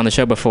Azalea, who's been on the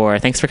show before.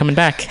 Thanks for coming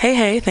back.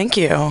 Hey, thank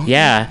you.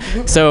 Yeah.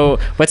 So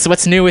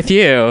what's new with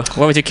you?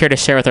 What would you care to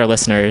share with our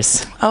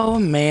listeners? Oh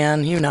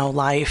man,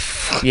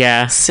 life.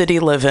 Yeah. City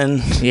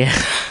living. Yeah.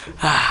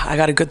 I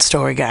got a good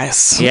story,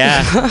 guys.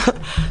 Yeah.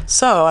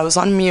 So I was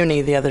on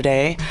Muni the other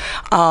day,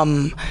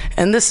 and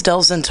this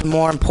delves into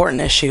more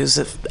important issues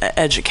of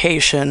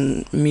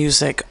education,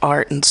 music,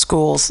 art, and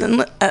schools,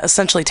 and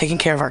essentially taking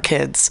care of our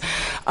kids.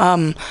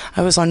 I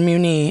was on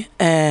Muni,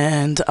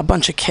 and a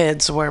bunch of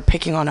kids were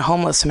picking on a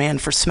homeless man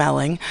for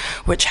smelling,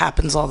 which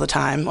happens all the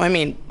time. I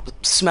mean,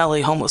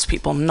 smelly homeless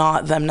people,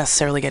 not them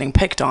necessarily getting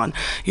picked on.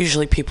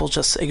 Usually people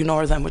just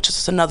ignore them, which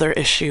is another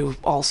issue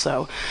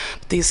also.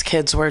 These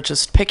kids were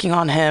just picking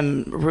on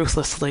him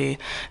ruthlessly,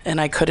 and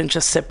I couldn't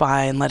just sit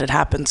by and let it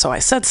happen. So I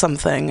said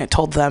something. I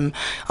told them,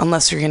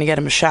 unless you're going to get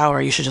him a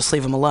shower, you should just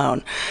leave him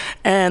alone.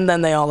 And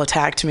then they all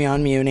attacked me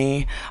on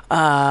Muni,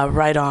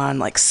 right on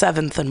like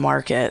 7th and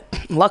Market.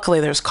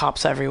 Luckily, there's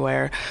cops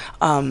everywhere.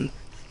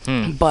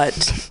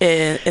 But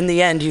in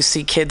the end, you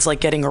see kids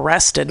like getting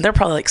arrested. They're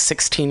probably like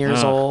 16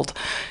 years old.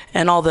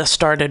 And all this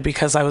started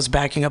because I was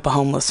backing up a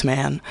homeless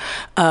man.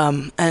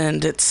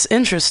 And it's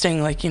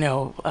interesting, like, you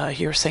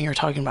were saying, you're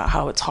talking about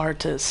how it's hard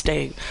to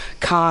stay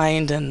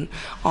kind and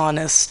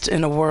honest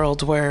in a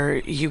world where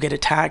you get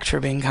attacked for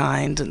being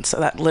kind. And so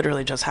that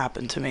literally just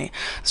happened to me.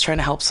 I was trying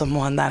to help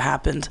someone, that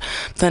happened.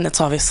 Then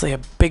it's obviously a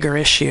bigger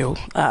issue.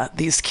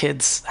 These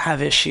kids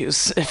have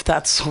issues if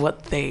that's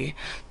what they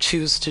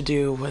choose to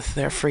do with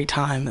their free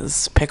time,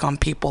 is pick on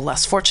people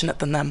less fortunate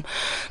than them.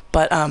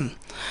 But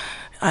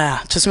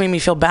just made me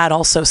feel bad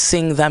also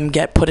seeing them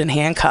get put in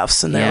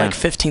handcuffs, and they're like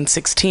 15,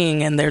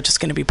 16, and they're just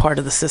going to be part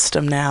of the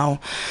system now.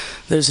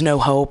 There's no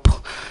hope.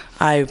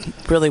 I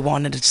really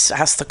wanted to just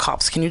ask the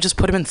cops, can you just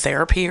put him in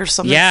therapy or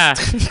something? Yeah.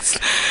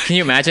 Can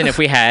you imagine if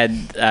we had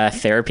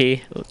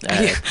therapy?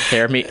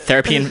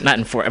 Therapy, and not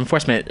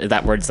enforcement,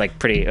 that word's like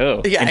pretty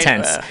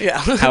intense.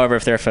 However,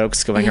 if there are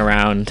folks going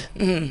around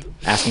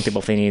asking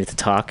people if they needed to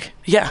talk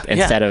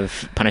instead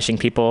of punishing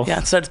people. Yeah,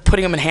 instead of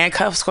putting them in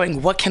handcuffs,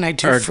 going, what can I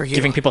do for you? Or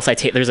giving people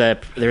citations.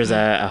 There's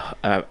a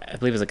I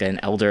believe it was like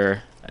an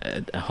elder,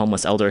 a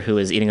homeless elder who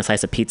was eating a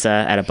slice of pizza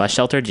at a bus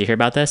shelter. Did you hear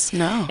about this?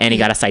 No. And he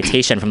got a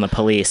citation from the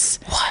police.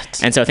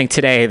 What? And so I think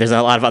today there's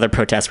a lot of other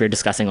protests we were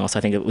discussing also.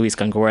 I think at Luis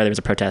Gongora, there was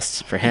a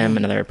protest for him,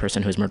 another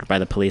person who was murdered by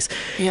the police.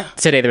 Yeah.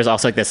 Today there was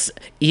also like this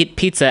eat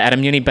pizza at a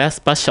Muni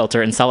bus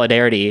shelter in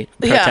solidarity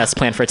protest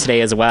planned for today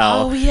as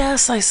well. Oh,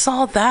 yes, I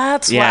saw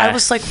that. Yeah. I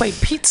was like, wait,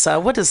 pizza?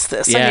 What is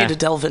this? Yeah. I need to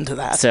delve into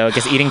that. So I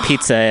guess eating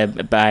pizza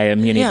by a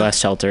Muni bus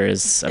shelter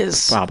is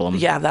a problem.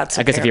 Yeah, that's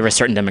I guess if you have a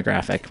certain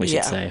demographic, we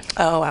should say.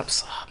 Oh,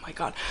 absolutely. Oh, my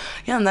God.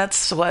 Yeah, and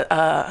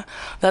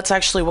that's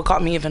actually what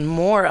got me even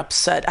more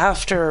upset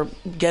after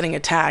getting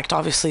attacked.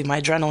 Obviously,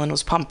 my adrenaline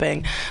was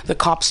pumping. The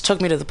cops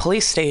took me to the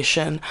police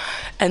station,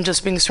 and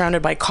just being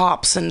surrounded by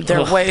cops and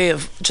their way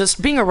of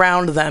just being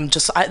around them,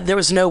 there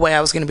was no way I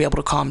was going to be able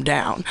to calm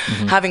down.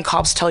 Having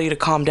cops tell you to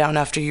calm down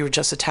after you were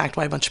just attacked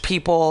by a bunch of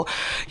people,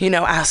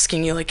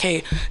 asking you like,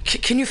 hey,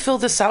 can you fill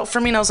this out for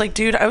me? And I was like,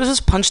 dude, I was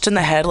just punched in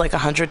the head like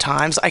 100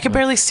 times. I could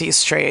barely see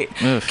straight.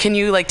 Can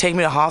you like take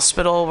me to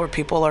hospital where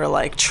people are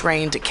like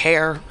trained to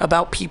care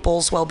about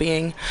people's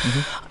well-being?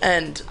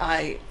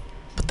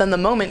 But then the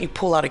moment you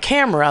pull out a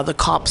camera, the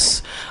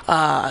cops'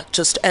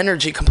 just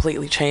energy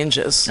completely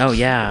changes. Oh,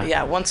 yeah.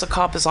 Yeah, once a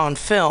cop is on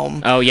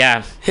film. Oh,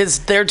 yeah.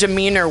 Their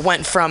demeanor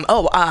went from,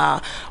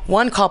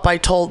 one cop I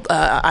told,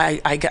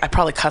 I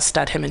probably cussed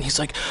at him, and he's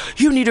like,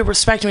 you need to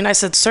respect me. And I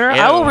said, sir,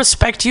 I will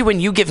respect you when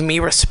you give me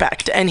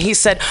respect. And he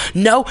said,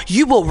 no,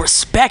 you will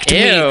respect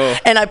me.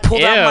 And I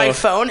pulled out my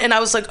phone, and I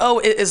was like, oh,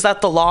 is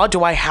that the law?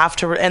 Do I have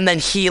to? And then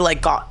he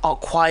like got all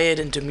quiet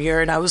and demure,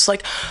 and I was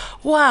like,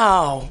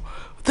 wow.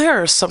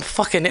 There are some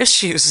fucking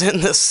issues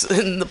in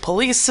the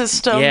police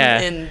system,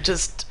 and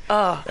just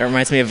It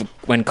reminds me of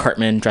when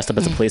Cartman dressed up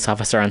as a police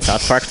officer on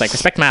South Park. It's like,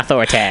 respect my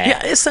authority.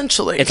 Yeah,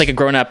 essentially. It's like a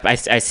grown-up, I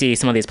see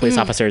some of these police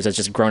officers as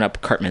just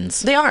grown-up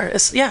Cartmans. They are,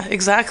 yeah,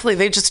 exactly.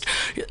 They just,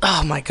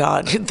 oh my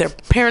God, their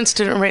parents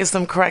didn't raise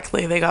them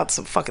correctly. They got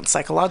some fucking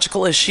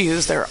psychological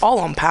issues. They're all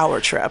on power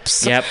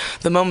trips. Yep.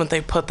 The moment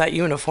they put that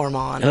uniform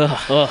on.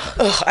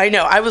 I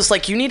know. I was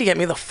like, you need to get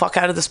me the fuck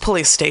out of this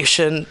police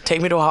station.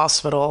 Take me to a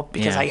hospital,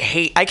 because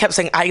I kept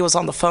saying, I was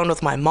on the phone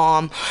with my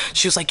mom.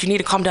 She was like, you need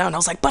to calm down. I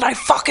was like, but I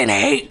fucking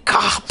hate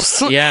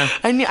cops. Yeah.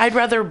 I'd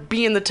rather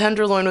be in the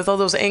Tenderloin with all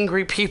those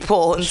angry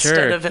people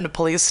instead of in a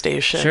police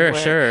station.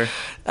 Sure.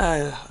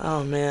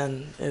 Oh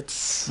man,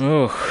 it's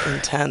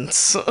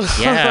intense.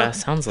 Yeah,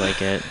 sounds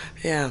like it.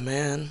 Yeah,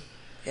 man.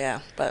 Yeah,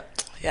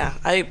 but yeah,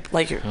 I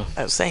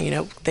was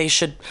saying, they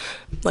should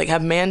like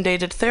have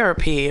mandated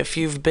therapy if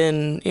you've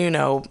been,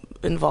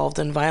 involved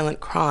in violent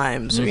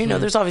crimes, or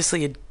there's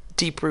obviously a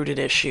deep-rooted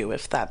issue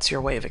if that's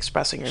your way of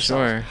expressing yourself.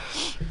 Sure.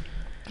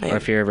 Or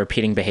if you're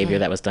repeating behavior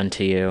that was done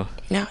to you.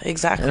 Yeah,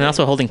 exactly. And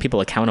also holding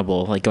people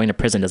accountable. Like going to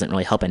prison doesn't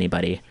really help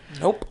anybody.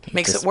 Nope.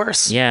 Makes it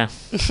worse. Yeah.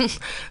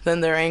 Then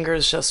their anger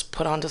is just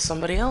put onto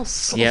somebody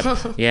else.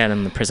 Yep. Yeah,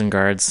 then the prison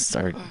guards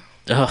are...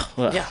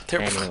 Ugh. Yeah,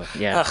 they're... Anyway,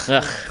 yeah.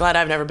 Ugh. Glad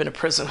I've never been to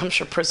prison. I'm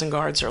sure prison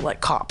guards are like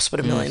cops, but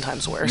a million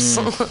times worse.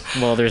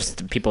 Well, there's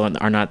people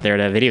are not there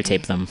to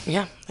videotape them.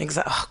 Yeah,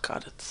 exactly.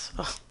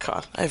 Oh,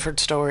 God, I've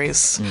heard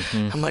stories.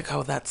 I'm like,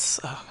 oh,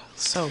 that's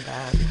so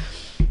bad.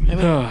 I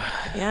mean,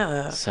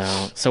 yeah.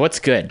 So what's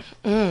good?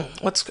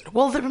 What's good?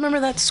 Well, remember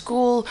that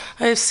school?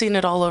 I've seen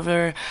it all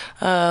over.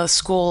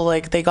 School,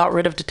 like they got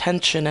rid of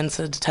detention, and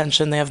instead of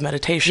detention, they have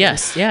meditation.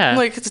 Yes, yeah. I'm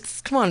like,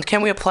 come on,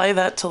 can we apply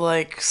that to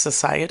like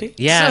society?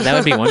 Yeah, that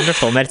would be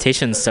wonderful.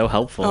 Meditation's so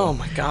helpful. Oh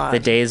my God. The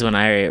days when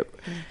I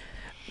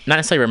not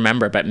necessarily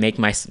remember, but make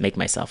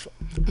myself.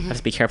 I have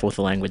to be careful with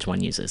the language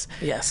one uses.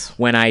 Yes.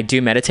 When I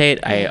do meditate,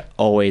 I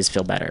always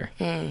feel better.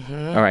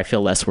 Or I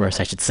feel less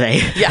worse, I should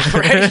say. Yeah,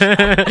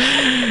 right.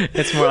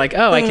 It's more like,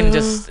 I can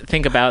just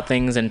think about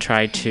things and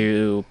try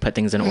to put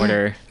things in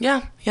order.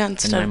 Yeah.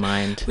 Instead, in my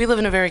mind. We live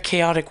in a very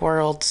chaotic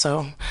world,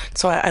 so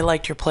I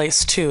liked your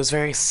place too. It's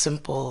very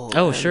simple.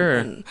 Oh, sure.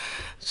 And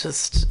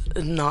just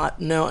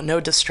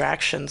no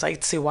distractions. I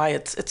see why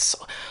it's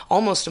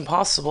almost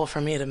impossible for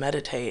me to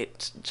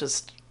meditate.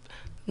 Just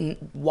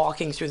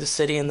walking through the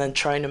city and then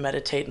trying to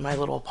meditate in my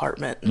little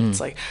apartment. And it's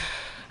like,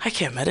 I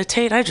can't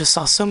meditate. I just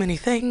saw so many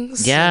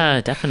things.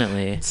 Yeah,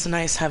 definitely. It's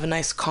nice have a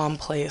nice calm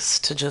place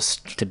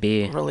to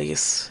be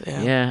release.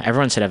 Yeah,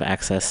 everyone should have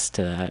access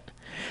to that.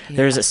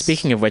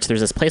 Speaking of which, there's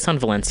this place on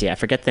Valencia. I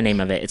forget the name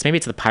of it. Maybe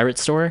it's the pirate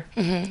store.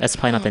 That's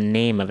probably not the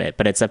name of it,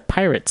 but it's a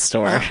pirate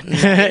store.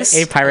 Nice.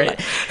 A pirate.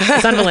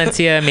 It's on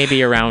Valencia,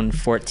 maybe around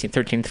 13th,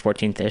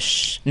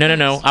 14th-ish.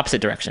 No,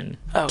 opposite direction.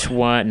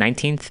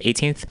 19th,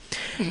 18th.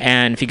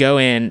 And if you go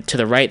in to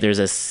the right, there's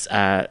this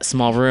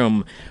small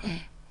room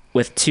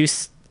with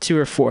two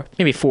or four,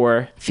 maybe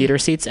four theater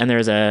seats, and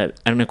there's an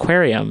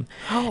aquarium.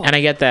 And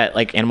I get that,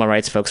 like, animal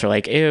rights folks are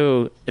like,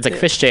 ew, it's like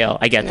fish jail.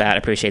 I get that,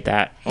 appreciate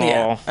that.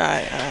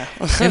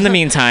 In the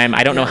meantime,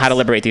 I don't know how to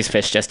liberate these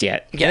fish just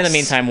yet. In the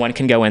meantime, one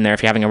can go in there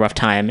if you're having a rough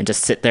time and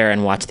just sit there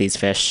and watch these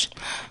fish.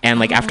 And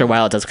like after a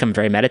while, it does become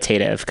very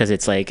meditative because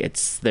it's like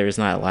there's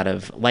not a lot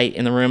of light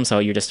in the room, so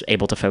you're just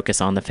able to focus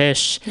on the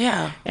fish.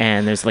 Yeah.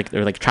 And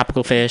they're like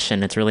tropical fish,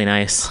 and it's really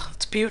nice.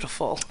 It's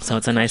beautiful. So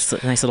it's a nice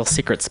little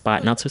secret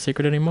spot. Not so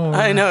secret anymore.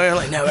 I know. You're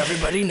like, no,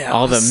 everybody knows.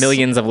 All the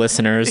millions of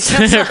listeners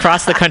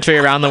across the country,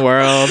 around the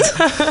world.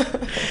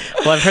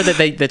 Well, I've heard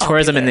that the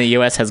tourism in the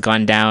U.S. has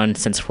gone down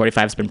since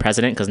 45's been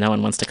president because no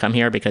one wants to come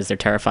here because they're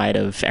terrified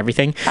of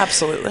everything.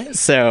 Absolutely.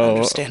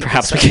 So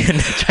perhaps we can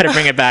try to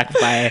bring it back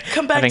by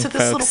come back to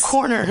this little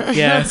corner.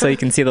 Yeah, so you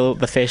can see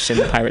the fish in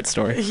the pirate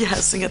store.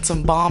 Yes, and get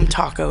some bomb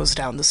tacos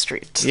down the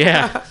street.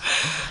 Yeah.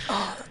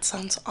 Oh, that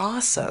sounds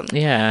awesome.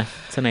 Yeah,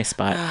 it's a nice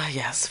spot.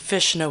 Yes,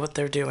 fish know what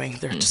they're doing.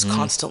 They're just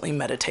constantly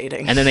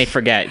meditating. And then they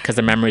forget because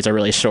their memories are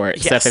really short.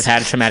 Yes. So if they've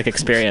had a traumatic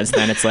experience,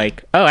 then it's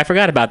like, oh, I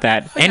forgot about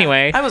that. Yeah,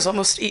 anyway. I was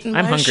almost eaten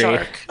I'm by hungry. a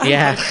shark.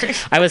 I'm hungry.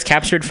 I was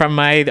captured from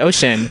my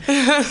ocean.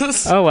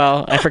 Yes. Oh,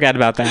 well, I forgot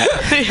about that.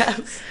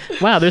 Yes.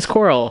 Wow, there's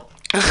coral.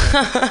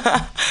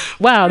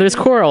 Wow, there's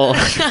coral.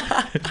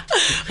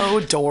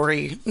 Oh,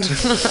 Dory.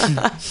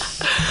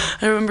 I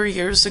remember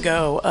years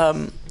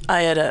ago,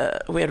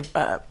 we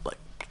had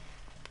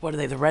what are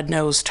they, the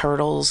red-nosed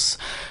turtles,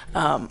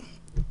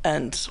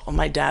 and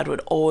my dad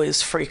would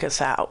always freak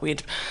us out.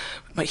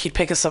 He'd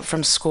pick us up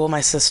from school, my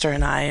sister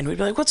and I, and we'd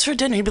be like, what's for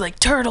dinner? He'd be like,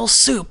 turtle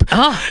soup.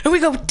 And we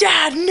go,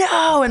 Dad,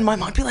 no! And my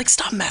mom would be like,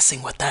 stop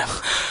messing with them.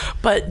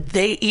 But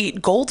they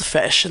eat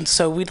goldfish, and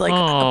so we'd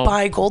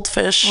buy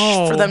goldfish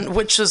for them,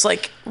 which is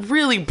like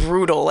really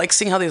brutal. Like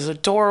seeing how these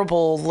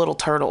adorable little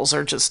turtles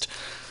are just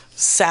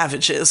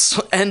savages,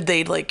 and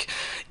they'd like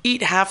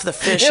eat half the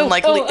fish and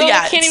like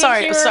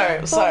sorry.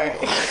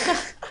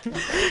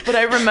 But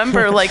I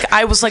remember, like,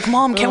 I was like,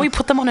 Mom, can we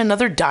put them on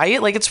another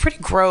diet? Like, it's pretty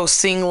gross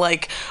seeing,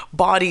 like,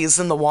 bodies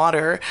in the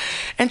water.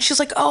 And she's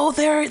like, oh,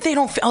 they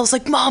don't... I was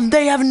like, Mom,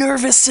 they have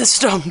nervous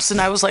systems.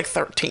 And I was, like,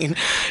 13.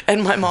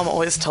 And my mom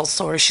always tells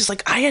stories. She's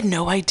like, I had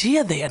no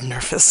idea they had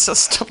nervous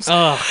systems.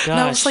 Oh, gosh. And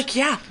I was like,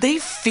 yeah, they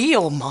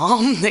feel,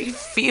 Mom. They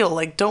feel.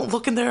 Like, don't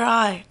look in their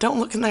eye. Don't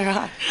look in their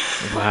eye.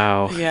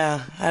 Wow.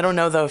 Yeah. I don't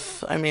know, though,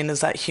 is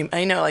that...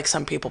 I know, like,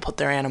 some people put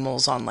their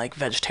animals on, like,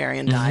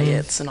 vegetarian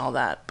diets and all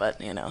that. But,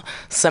 you know,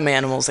 some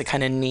animals, they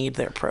kind of need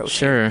their protein.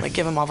 Sure. Like,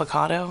 give them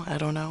avocado. I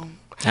don't know.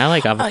 I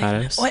like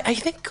avocados. I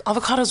think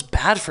avocado's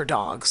bad for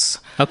dogs.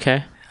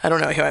 Okay. I don't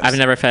know. I've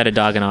never fed a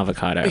dog an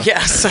avocado.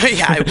 Yeah, so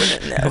I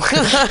wouldn't know.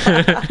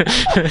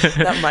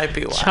 That might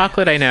be why.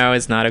 Chocolate, I know,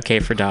 is not okay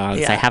for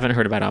dogs. Yeah. I haven't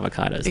heard about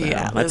avocados, though.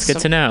 Yeah, that's good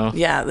to know.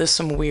 Yeah, there's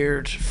some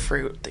weird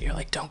fruit that you're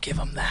like, don't give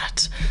them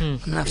that. I'm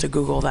going to have to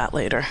Google that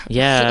later.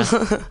 Yeah.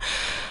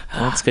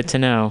 That's good to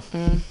know.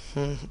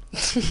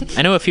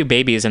 I know a few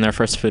babies and their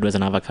first food was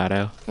an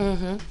avocado.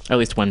 Or at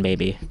least one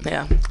baby.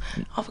 Yeah.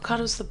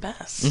 Avocado's the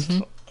best.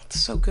 it's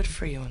so good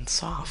for you and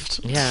soft.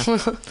 Yeah.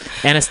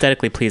 And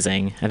aesthetically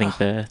pleasing. I think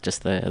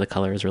the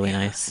color is really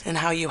nice. And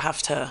how you have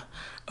to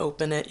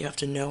open it, you have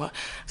to know. I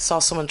saw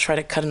someone try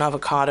to cut an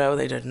avocado.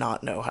 They did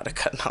not know how to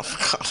cut an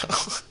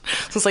avocado.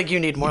 It's like you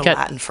need more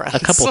Latin friends. A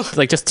couple,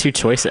 like just two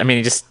choices. I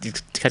mean, you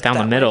cut down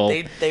the middle.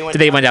 Did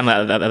they went down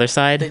the other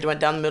side? They went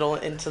down the middle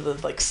into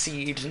the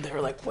seed, and they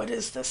were like, "What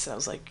is this?" And I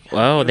was like,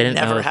 "Whoa, they didn't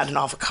never had an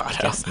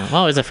avocado."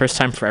 Well, it was the first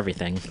time for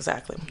everything.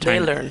 Exactly. They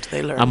learned.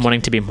 I'm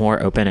wanting to be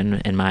more open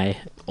in my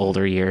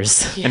older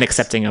years and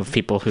accepting of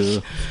people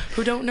who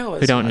don't know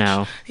who don't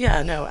know.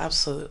 Yeah, no,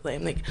 absolutely.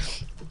 I'm like,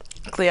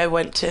 luckily, I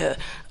went to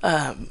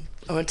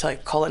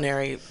like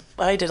culinary.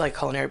 I did like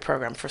culinary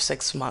program for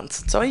 6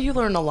 months, so you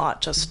learn a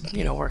lot just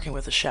working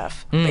with a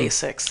chef,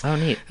 basics. Oh,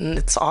 neat. And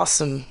it's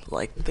awesome,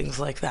 like things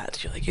like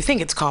that. You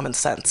think it's common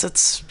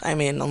sense.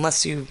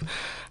 Unless you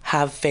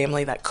have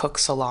family that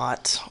cooks a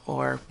lot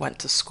or went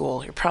to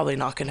school, you're probably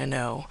not going to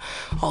know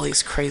all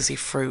these crazy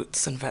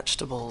fruits and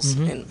vegetables.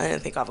 And I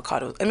didn't think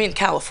avocado.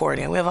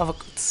 California, we have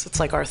avocados. It's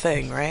like our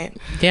thing, right?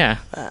 Yeah,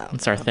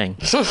 it's our thing.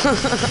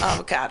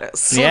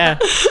 Avocados. Yeah,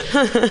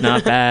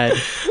 not bad.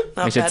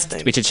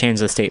 Thing. We should change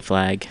the state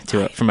flag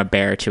from a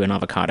bear to an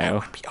avocado.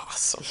 That would be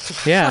awesome.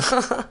 Yeah,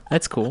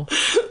 that's cool.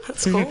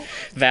 That's cool.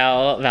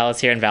 Val is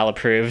here and Val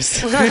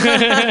approves.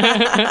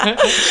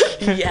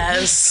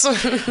 Yes.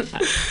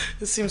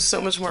 It seems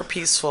so much more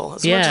peaceful.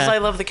 As much as I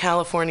love the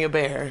California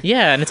bear.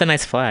 Yeah, and it's a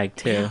nice flag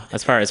too,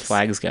 as far as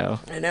flags go.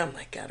 I know,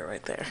 I got it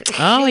right there.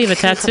 Oh, you have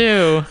a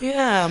tattoo.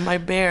 Yeah, my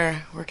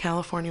bear. We're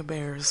California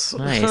bears.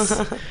 Nice.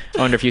 I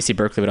wonder if UC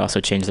Berkeley would also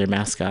change their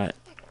mascot.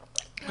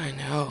 I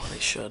know, they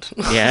should.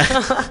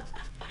 Yeah.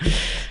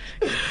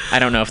 I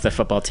don't know if the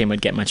football team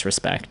would get much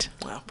respect.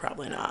 Well,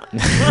 probably not.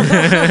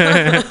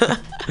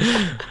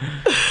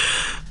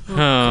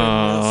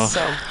 Oh. So,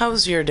 how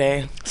was your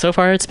day? So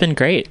far, it's been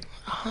great.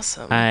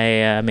 Awesome.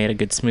 I made a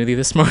good smoothie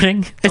this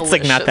morning. It's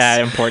like not that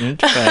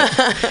important,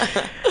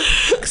 but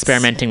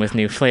experimenting with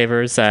new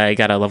flavors. I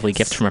got a lovely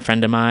gift from a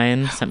friend of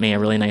mine. Sent me a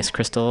really nice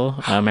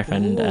crystal. My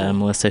friend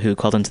Melissa, who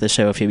called into the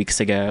show a few weeks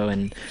ago,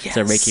 and is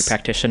a Reiki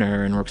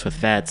practitioner and works with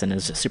vets, and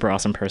is a super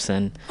awesome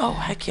person. Oh,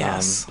 heck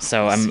yes.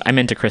 So I'm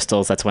into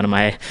crystals. That's one of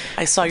my.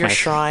 I saw your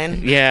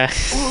shrine. Yeah.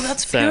 Oh,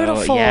 that's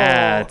beautiful.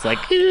 Yeah, it's like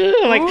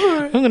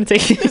I'm gonna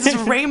take. There's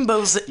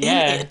rainbows in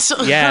it.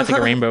 Yeah, it's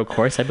like a rainbow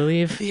quartz, I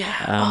believe.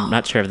 Yeah.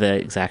 Not sure of the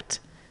exact.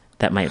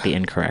 That might be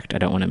incorrect. I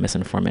don't want to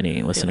misinform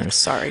any listeners. Yeah,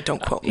 sorry,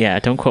 don't quote me. Yeah,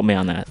 don't quote me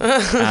on that.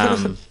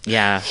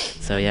 Yeah.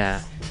 So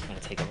yeah, I'm gonna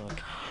take a look.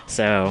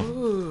 So.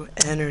 Ooh,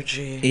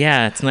 energy.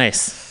 Yeah, it's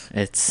nice.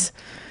 It's.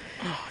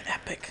 Oh,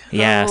 epic.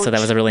 Yeah, so that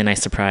was a really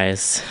nice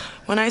surprise.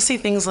 When I see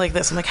things like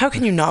this, I'm like, how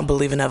can you not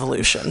believe in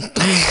evolution?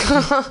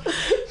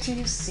 Do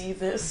you see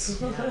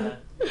this?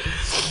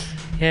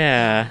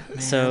 Yeah.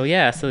 So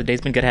the day's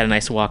been good. I had a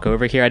nice walk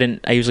over here.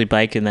 I usually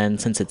bike, and then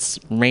since it's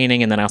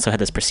raining, and then I also had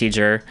this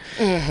procedure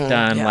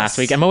done last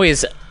week. I'm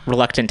always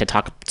reluctant to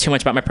talk too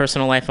much about my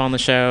personal life on the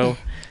show.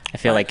 I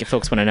feel like if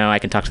folks want to know, I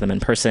can talk to them in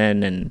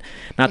person, and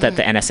not that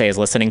the NSA is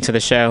listening to the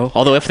show.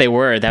 Although if they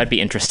were, that would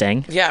be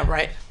interesting. Yeah,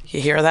 right. You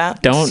hear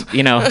that? Don't,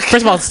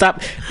 first of all,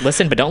 stop,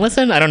 listen, but don't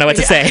listen. I don't know what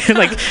to say.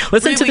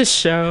 Listen to the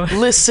show.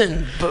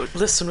 Listen, but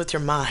listen with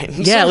your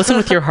mind. Yeah, listen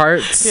with your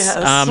hearts.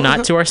 Yes.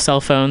 Not to our cell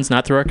phones,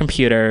 not through our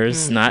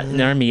computers, not in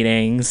our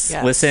meetings.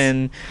 Yes.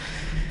 Listen.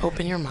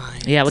 Open your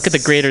mind. Yeah, look at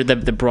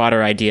the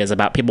broader ideas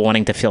about people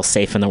wanting to feel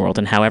safe in the world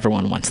and how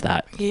everyone wants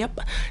that. Yep,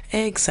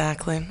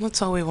 exactly.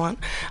 That's all we want.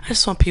 I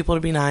just want people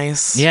to be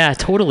nice. Yeah,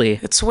 totally.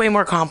 It's way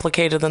more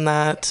complicated than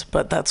that,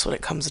 but that's what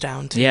it comes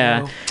down to.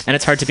 Yeah, and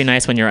it's hard to be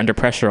nice when you're under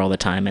pressure all the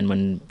time and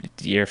when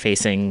you're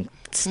facing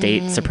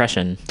state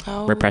suppression,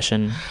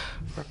 repression.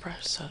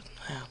 Repression.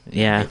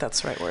 Yeah. I think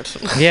that's the right word.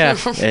 Yeah,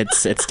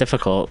 it's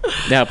difficult.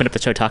 I opened up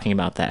the show talking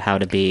about that, how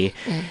to be...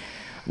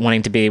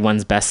 wanting to be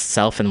one's best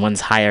self and one's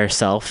higher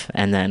self,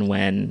 and then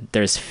when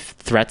there's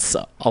threats,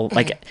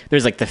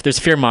 there's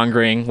fear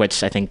mongering,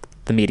 which I think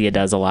the media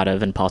does a lot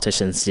of and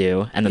politicians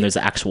do, and then there's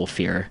actual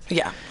fear.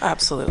 Yeah,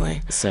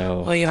 absolutely.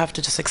 So you have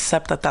to just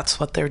accept that that's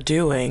what they're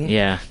doing.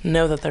 Yeah.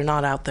 Know that they're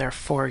not out there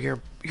for your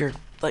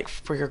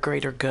for your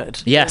greater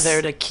good. Yes.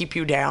 They're there to keep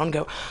you down.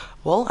 Go,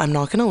 well, I'm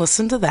not going to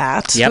listen to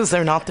that because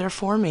they're not there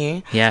for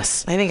me.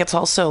 Yes. I think it's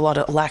also a lot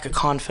of lack of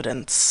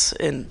confidence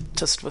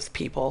just with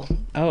people.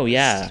 Oh,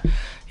 yeah.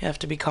 You have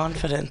to be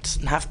confident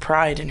and have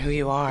pride in who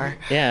you are.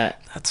 Yeah.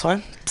 That's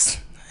why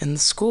in the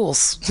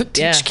schools,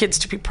 teach kids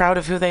to be proud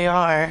of who they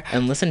are.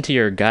 And listen to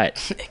your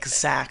gut.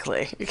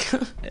 Exactly.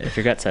 If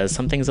your gut says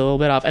something's a little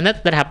bit off, and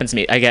that happens to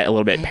me. I get a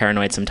little bit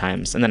paranoid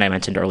sometimes. And then I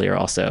mentioned earlier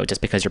also,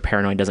 just because you're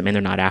paranoid doesn't mean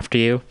they're not after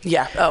you.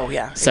 Yeah. Oh,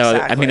 yeah. So,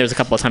 exactly. there's a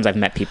couple of times I've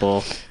met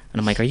people, and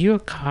I'm like, are you a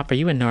cop? Are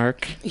you a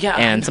narc? Yeah.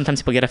 And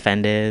sometimes people get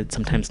offended,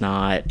 sometimes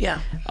not.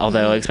 Yeah.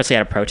 Although, especially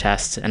at a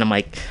protest, and I'm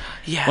like,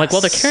 yes. Well,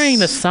 they're carrying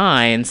the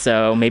sign,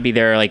 so maybe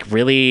they're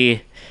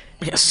really...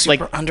 Yeah,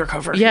 super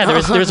undercover. Yeah, there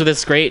was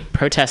this great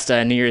protest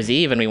New Year's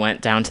Eve, and we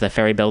went down to the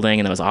ferry building,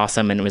 and it was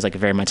awesome, and it was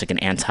very much an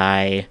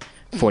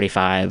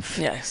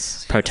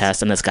anti-45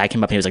 protest, and this guy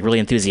came up, and he was really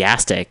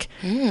enthusiastic,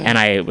 and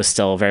I was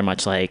still very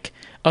much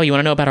oh, you want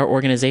to know about our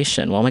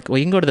organization? Well, I'm like, well,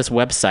 you can go to this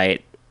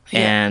website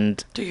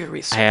and do your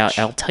research.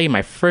 I'll tell you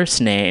my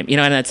first name.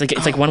 And it's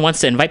like one wants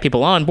to invite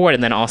people on board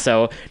and then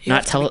also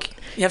not tell.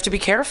 You have to be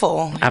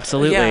careful.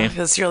 Absolutely. Yeah,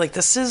 because you're like,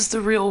 this is the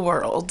real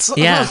world.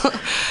 Yeah,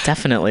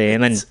 definitely.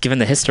 And then given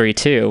the history,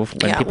 too,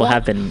 when people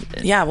have been...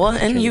 Yeah, well,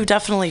 and you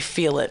definitely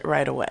feel it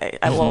right away.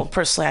 Well,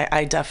 personally,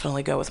 I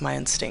definitely go with my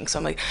instincts.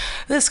 I'm like,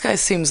 this guy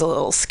seems a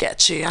little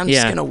sketchy. I'm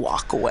just going to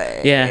walk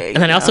away. Yeah, and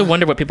then I also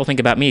wonder what people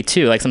think about me,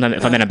 too. Like, sometimes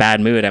if I'm in a bad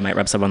mood, I might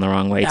rub someone the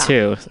wrong way,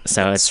 too.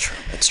 So it's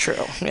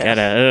true.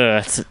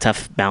 It's a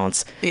tough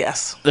balance.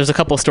 Yes. There's a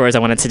couple of stories I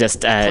wanted to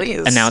just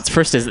announce.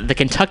 First is the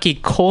Kentucky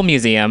Coal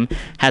Museum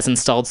has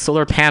installed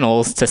solar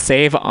panels to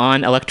save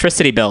on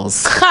electricity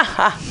bills. That's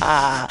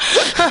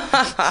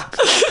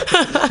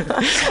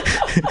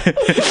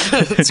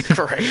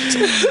great.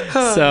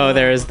 So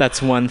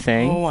that's one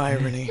thing. Oh,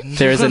 irony.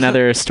 There's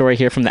another story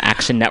here from the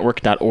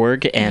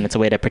actionnetwork.org, and it's a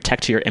way to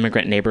protect your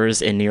immigrant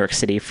neighbors in New York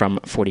City from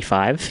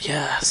 45.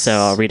 Yes. So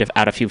I'll read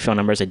out a few phone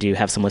numbers. I do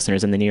have some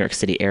listeners in the New York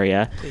City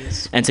area.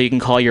 Please. And so you can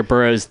call your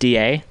borough's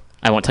DA.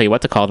 I won't tell you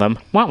what to call them.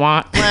 Wah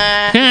wah.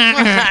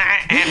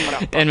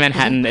 In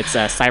Manhattan, it's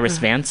Cyrus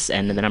Vance,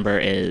 and the number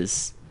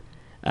is...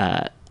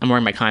 I'm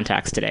wearing my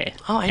contacts today.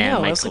 Oh, I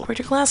know. I was like, where'd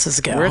your glasses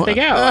go? Where'd they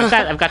go?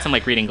 I've got some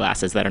reading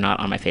glasses that are not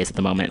on my face at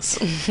the moment.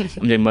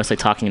 I'm doing mostly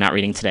talking, not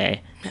reading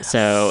today. Yes.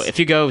 So if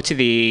you go to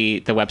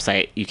the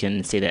website, you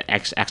can see that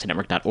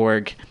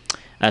actionnetwork.org.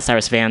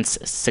 Cyrus Vance,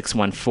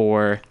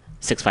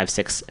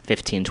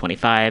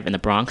 614-656-1525. In the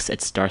Bronx,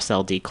 it's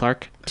Darcel D.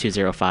 Clark,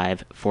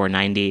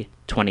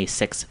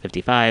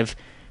 205-490-2655.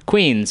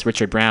 Queens,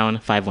 Richard Brown,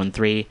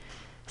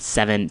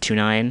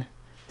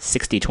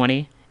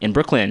 513-729-6020. In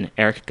Brooklyn,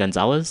 Eric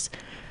Gonzalez,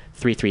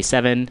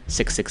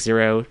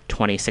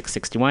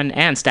 337-660-2661.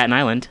 And Staten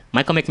Island,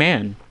 Michael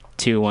McMahon,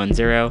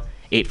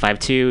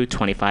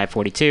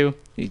 210-852-2542.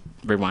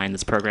 Rewind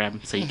this program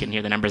so you can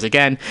hear the numbers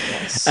again.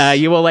 Yes.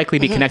 You will likely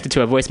be connected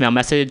to a voicemail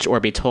message or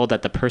be told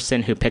that the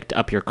person who picked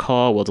up your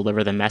call will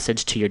deliver the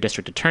message to your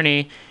district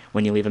attorney.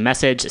 When you leave a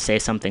message, say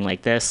something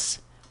like this.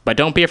 But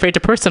don't be afraid to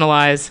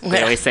personalize,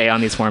 they always say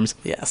on these forms.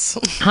 Yes.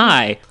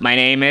 Hi, my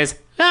name is...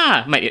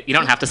 you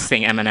don't have to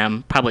sing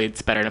Eminem. Probably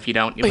it's better if you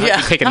don't. You'll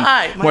have to be taken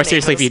more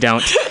seriously if you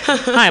don't.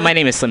 Hi, my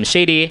name is Slim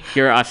Shady.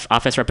 Your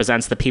office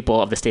represents the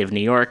people of the state of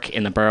New York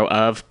in the borough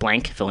of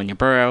blank, fill in your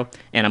borough,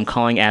 and I'm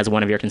calling as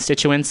one of your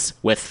constituents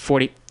with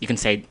 40, you can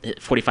say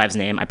 45's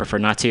name, I prefer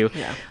not to.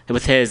 Yeah.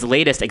 With his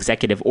latest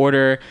executive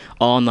order,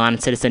 all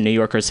non-citizen New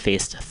Yorkers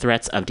faced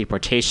threats of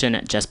deportation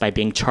just by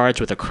being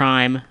charged with a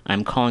crime.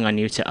 I'm calling on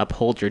you to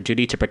uphold your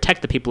duty to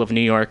protect the people of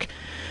New York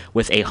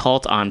with a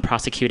halt on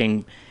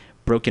prosecuting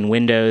broken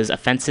windows,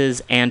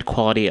 offenses, and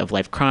quality of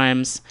life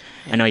crimes.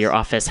 Yes. I know your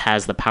office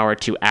has the power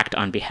to act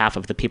on behalf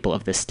of the people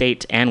of this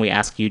state, and we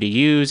ask you to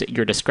use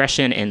your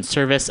discretion in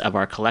service of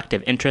our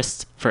collective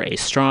interests for a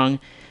strong,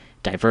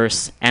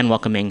 diverse, and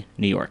welcoming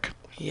New York.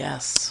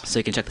 Yes. So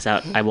you can check this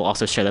out. I will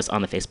also share this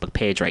on the Facebook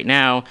page right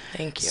now.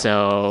 Thank you.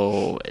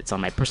 So it's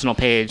on my personal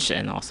page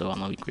and also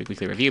on the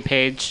Weekly Review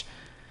page.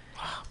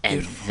 Wow,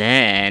 and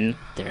then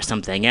there's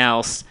something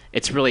else.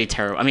 It's really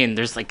terrible. I mean,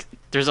 there's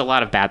a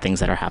lot of bad things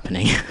that are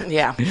happening.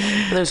 Yeah.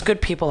 There's good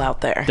people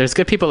out there. There's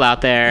good people out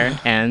there,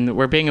 and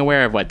we're being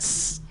aware of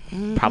what's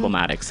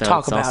problematic. So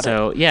talk about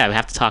it. Yeah, we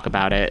have to talk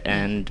about it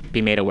and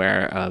be made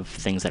aware of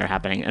things that are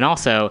happening. And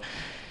also,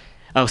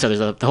 so there's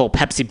the whole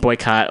Pepsi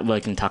boycott.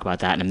 We can talk about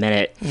that in a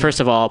minute. First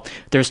of all,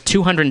 there's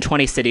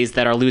 220 cities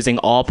that are losing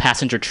all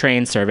passenger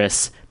train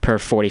service per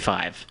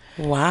 45.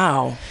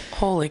 Wow.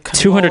 Holy cannolis.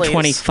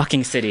 220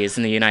 fucking cities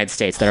in the United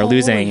States that are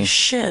losing. Holy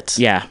shit.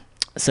 Yeah.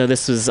 So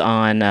this was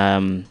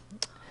on...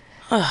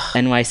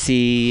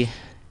 NYC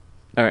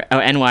or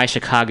NY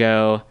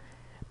Chicago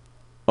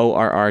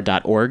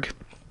ORR.org.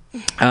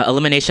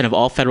 Elimination of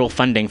all federal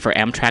funding for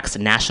Amtrak's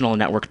national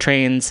network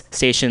trains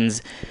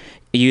stations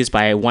used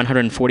by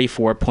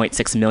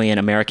 144.6 million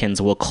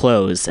Americans will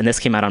close. And this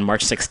came out on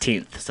March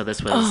 16th. So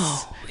this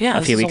was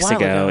a few weeks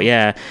ago.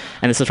 Yeah.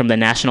 And this is from the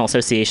National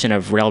Association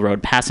of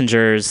Railroad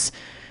Passengers.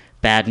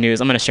 Bad news.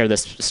 I'm going to share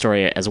this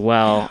story as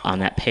well on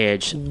that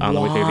page, on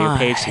the Weekly Review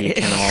page, so you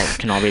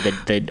can all read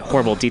the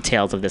horrible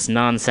details of this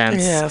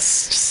nonsense.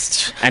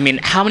 Yes. I mean,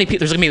 how many people?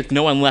 There's going to be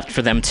no one left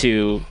for them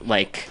to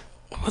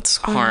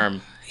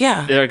harm.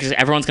 Yeah.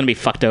 Everyone's going to be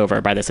fucked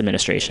over by this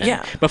administration.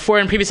 Yeah. Before,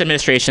 in previous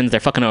administrations,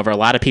 they're fucking over a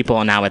lot of people,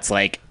 and now it's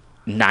like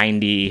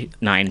 99%.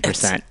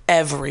 It's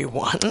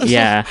everyone.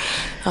 Yeah.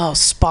 Oh,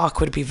 Spock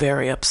would be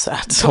very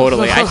upset.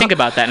 Totally. I think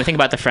about that, and I think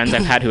about the friends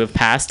I've had who have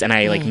passed, and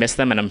I miss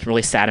them, and I'm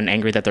really sad and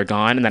angry that they're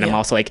gone. And then I'm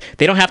also like,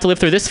 they don't have to live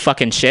through this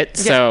fucking shit.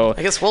 So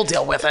I guess we'll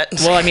deal with it.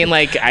 Well, I mean,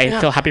 I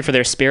feel happy for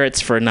their spirits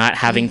for not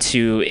having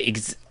to.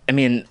 I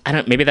mean, I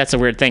don't. Maybe that's a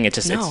weird thing.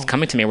 It's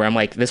coming to me where I'm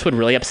like, this would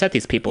really upset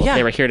these people if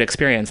they were here to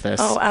experience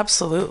this. Oh,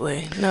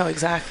 absolutely. No,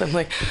 exactly. I'm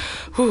like,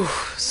 whew,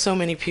 so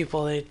many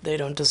people they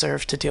don't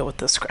deserve to deal with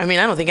this. I mean,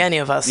 I don't think any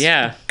of us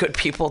good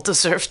people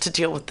deserve to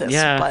deal with this.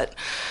 Yeah. But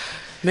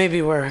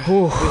maybe we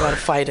gotta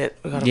fight it.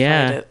 We gotta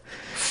fight it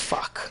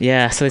fuck.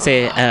 Yeah, so they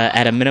say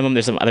at a minimum,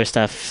 there's some other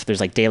stuff. There's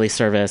like daily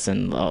service,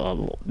 and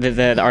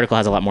the article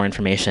has a lot more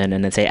information.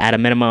 And they say at a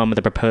minimum,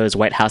 the proposed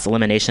White House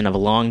elimination of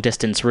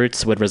long-distance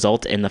routes would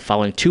result in the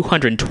following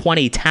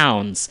 220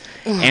 towns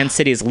and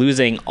cities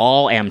losing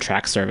all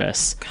Amtrak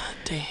service. God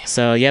damn.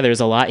 So yeah, there's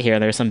a lot here.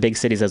 There's some big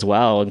cities as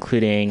well,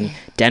 including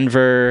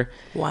Denver.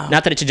 Wow.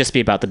 Not that it should just be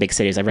about the big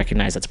cities. I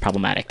recognize that's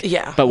problematic.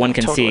 Yeah, But one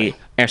can totally. see,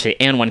 actually,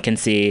 and one can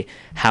see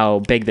how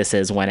big this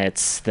is when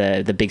it's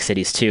the big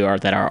cities too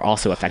that are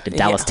also affected.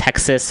 Dallas, Yeah.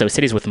 Texas. So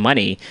cities with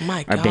money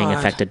My are being God.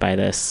 affected by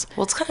this.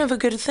 Well, it's kind of a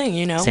good thing,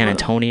 you know. San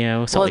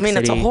Antonio, Salt Well, I Lake mean,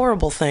 City. it's a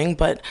horrible thing,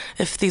 but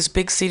if these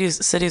big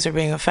cities are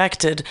being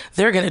affected,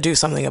 they're going to do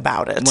something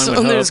about it. One would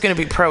So there's hope. going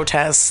to be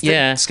protests.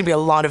 Yeah. There's going to be a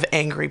lot of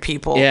angry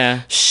people.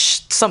 Yeah.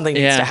 Something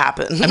needs to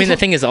happen. I mean, the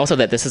thing is also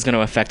that this is going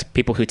to affect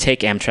people who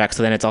take Amtrak,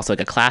 so then it's also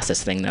like a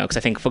classist thing, though, because I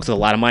think folks with a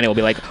lot of money will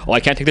be like, oh, I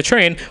can't take the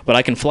train, but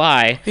I can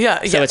fly. Yeah,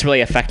 So yeah. it's really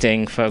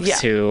affecting folks Yeah.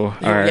 who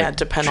are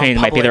depend on train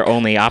might be their public.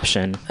 only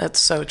option. That's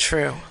so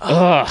true.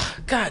 Ugh.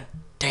 God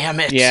damn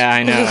it. Yeah,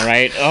 I know,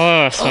 right?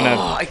 Oh,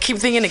 I keep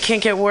thinking it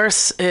can't get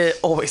worse. It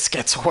always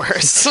gets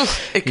worse.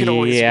 It could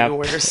always be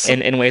worse.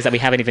 in ways that we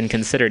haven't even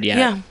considered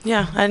yet.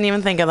 Yeah. I didn't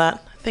even think of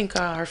that. I think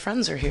our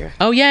friends are here.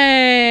 Oh,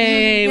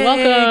 yay! Yay,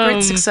 Welcome!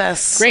 great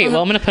success. Great.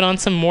 Well, I'm going to put on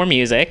some more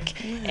music,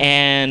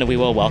 and we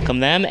will welcome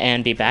them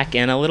and be back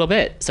in a little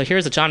bit. So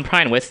here's a John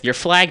Prine with Your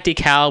Flag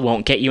Decal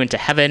Won't Get You Into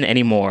Heaven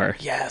Anymore.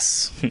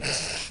 Yes.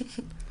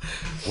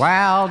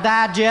 While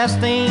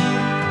digesting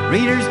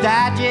Reader's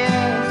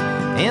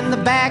Digest in the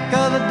back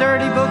of the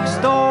dirty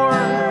bookstore,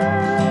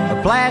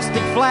 a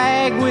plastic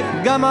flag with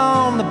gum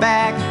on the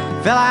back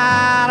fell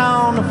out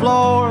on the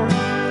floor.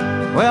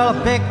 Well,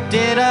 I picked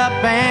it up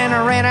and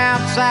I ran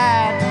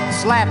outside,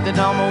 slapped it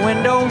on my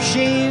window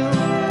shield.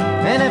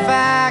 And if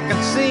I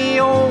could see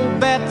old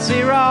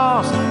Betsy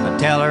Ross, I'd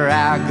tell her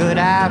how good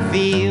I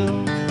feel.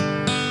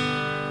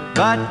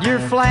 But your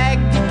flag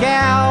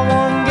decal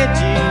won't get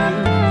you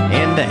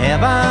into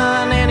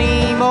heaven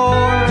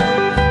anymore.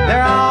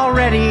 They're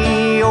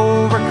already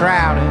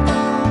overcrowded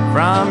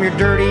from your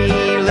dirty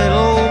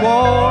little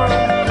war.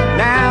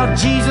 Now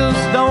Jesus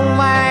don't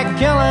like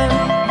killing,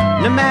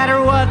 no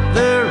matter what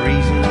the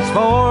reason's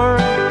for.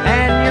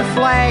 And your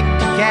flag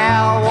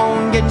decal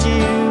won't get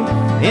you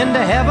into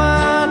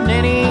heaven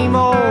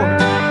anymore.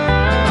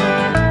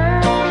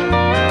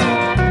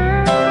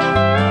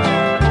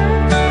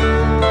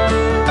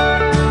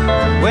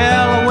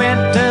 Well, I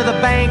went to the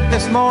bank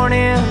this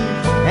morning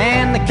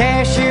and the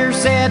cashier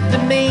said to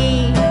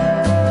me,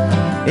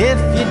 if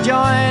you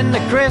join the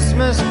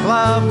Christmas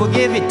club, we'll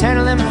give you 10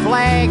 of them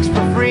flags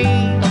for free.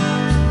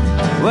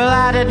 Well,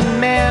 I didn't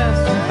mess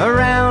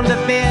around a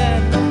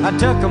bit. I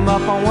took him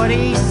up on what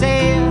he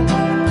said,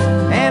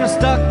 and I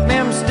stuck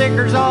them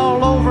stickers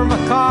all over my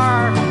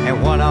car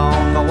and one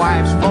on my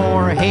wife's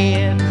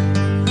forehead.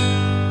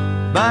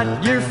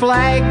 But your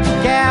flag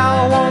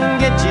decal won't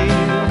get you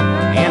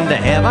into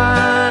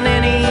heaven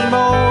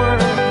anymore.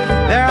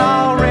 They're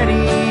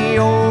already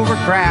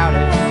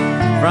overcrowded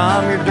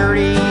from your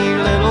dirty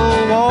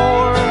little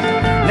war.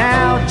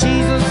 Now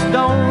Jesus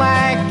don't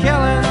like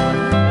killing,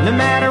 no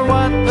matter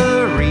what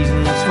the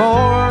reason's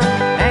for.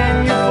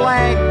 And your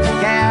flag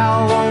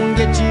decal won't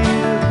get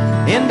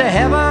you into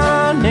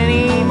heaven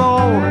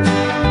anymore.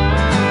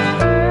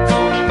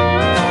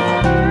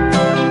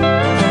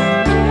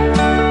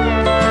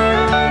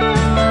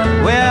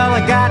 Well,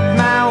 I got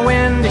my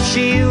window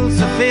shields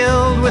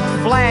filled with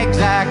flags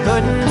I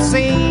couldn't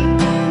see,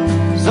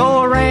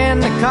 so I ran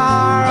the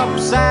car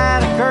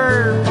upside a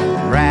curb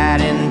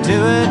right into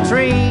a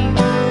tree.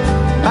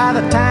 By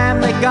the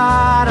time they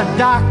got a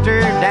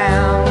doctor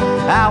down,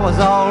 I was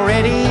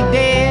already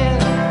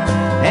dead.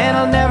 And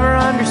I'll never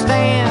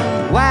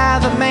understand why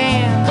the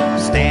man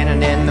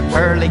standing in the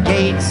pearly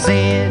gate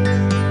said,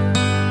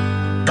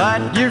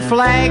 but your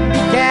flag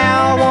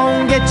decal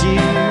won't get you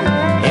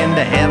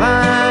into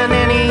heaven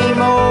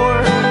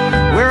anymore.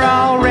 We're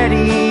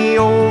already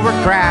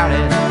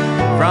overcrowded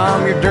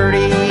from your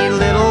dirty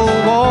little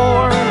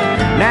war.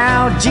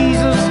 Now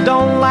Jesus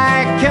don't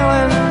like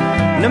killing,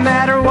 no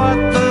matter what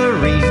the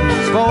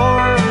reason's for.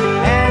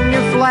 And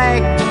your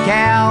flag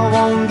decal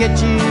won't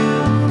get you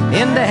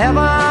into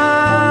heaven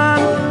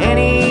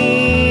anymore.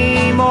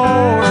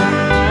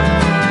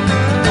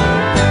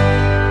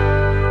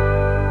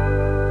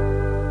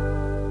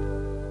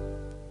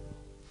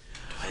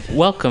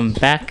 Welcome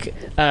back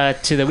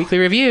to the Weekly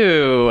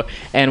Review,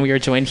 and we are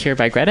joined here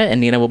by Greta, and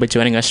Nina will be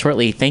joining us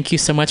shortly. Thank you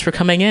so much for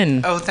coming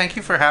in. Oh, thank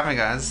you for having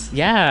us.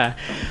 Yeah.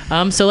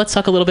 So let's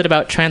talk a little bit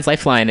about Trans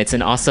Lifeline. It's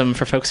an awesome,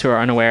 for folks who are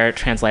unaware,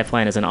 Trans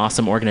Lifeline is an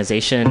awesome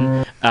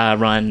organization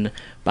run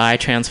by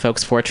trans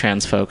folks for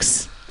trans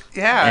folks.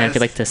 Yeah. And if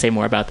you'd like to say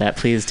more about that,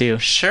 please do.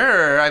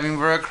 Sure. I mean,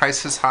 we're a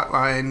crisis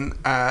hotline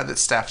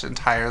that's staffed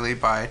entirely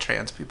by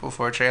trans people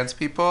for trans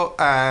people.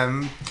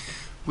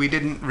 We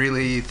didn't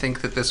really think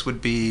that this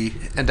would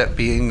end up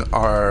being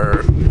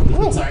our...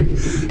 Oh, sorry.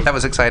 That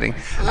was exciting.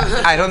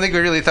 I don't think we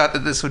really thought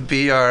that this would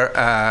be our...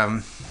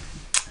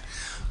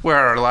 where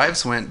our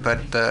lives went,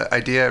 but the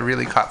idea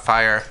really caught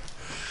fire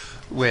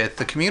with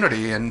the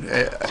community, and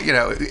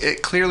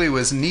it clearly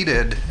was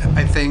needed.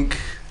 I think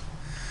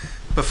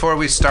before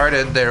we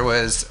started, there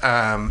was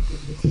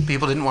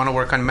people didn't want to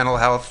work on mental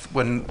health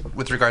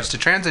with regards to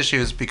trans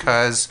issues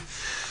because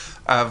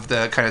of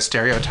the kind of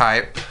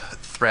stereotype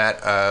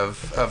threat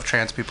of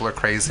trans people are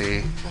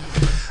crazy.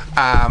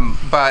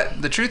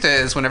 But the truth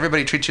is, when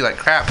everybody treats you like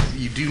crap,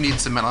 you do need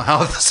some mental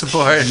health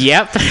support.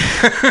 Yep.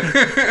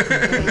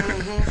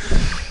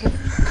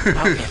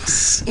 Oh,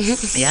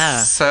 yes.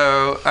 Yeah.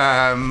 So,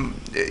 I'm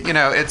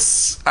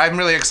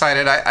really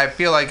excited. I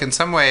feel like in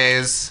some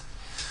ways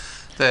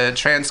the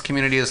trans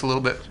community is a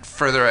little bit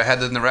further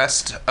ahead than the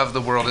rest of the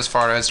world as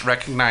far as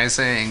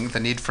recognizing the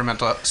need for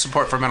mental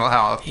support for mental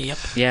health. Yep.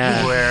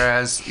 Yeah.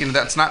 Whereas,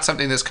 that's not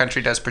something this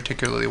country does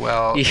particularly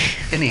well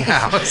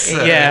anyhow.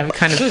 So. Yeah,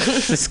 kind of.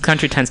 This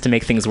country tends to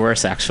make things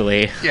worse,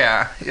 actually.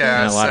 Yeah. In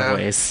a lot of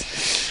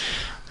ways.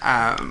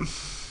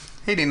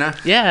 Hey, Dina.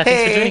 Yeah,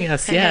 thanks for joining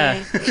us.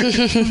 Yeah.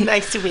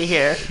 Nice to be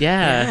here.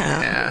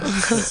 Yeah.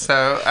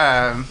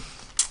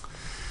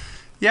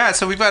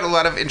 So we've got a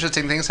lot of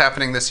interesting things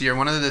happening this year.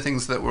 One of the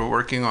things that we're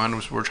working on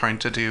was we're trying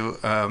to do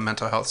a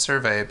mental health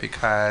survey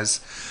because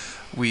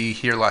we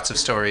hear lots of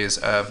stories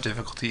of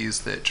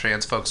difficulties that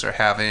trans folks are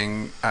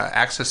having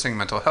accessing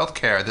mental health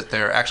care, that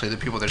they're actually the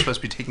people that are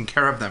supposed to be taking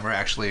care of them are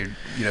actually,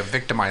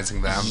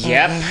 victimizing them.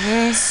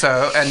 Yep.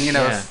 So, and,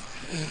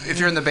 if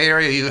you're in the Bay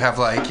Area, you have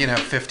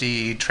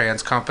 50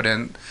 trans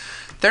competent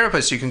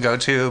therapists you can go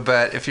to,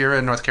 but if you're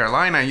in North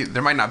Carolina,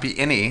 there might not be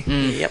any.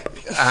 Yep.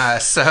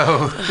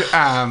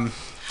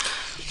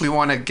 We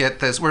want to get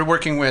this. We're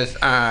working with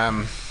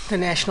the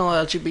National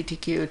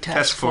LGBTQ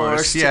Task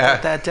Force to yeah.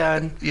 get that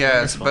done.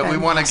 Yes, but we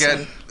want to awesome.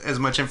 get as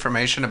much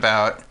information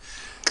about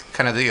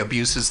kind of the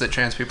abuses that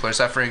trans people are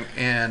suffering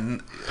in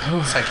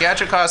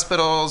psychiatric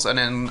hospitals and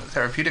in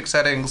therapeutic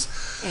settings,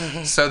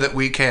 so that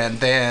we can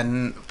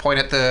then point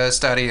at the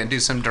study and do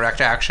some direct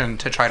action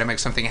to try to make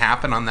something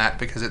happen on that,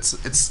 because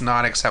it's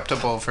not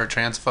acceptable for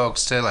trans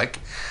folks to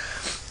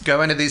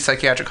go into these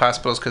psychiatric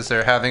hospitals because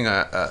they're having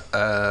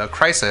a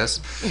crisis,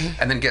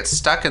 and then get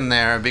stuck in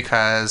there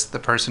because the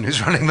person who's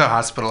running the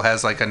hospital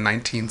has a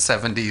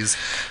 1970s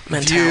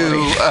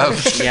view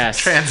of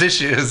trans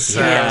issues. So,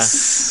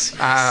 yes.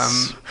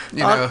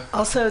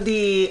 Also,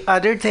 the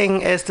other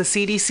thing is the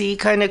CDC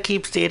kind of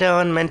keeps data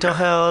on mental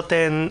health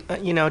and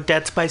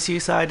deaths by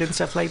suicide and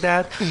stuff like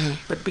that.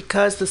 But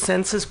because the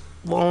census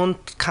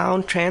won't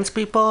count trans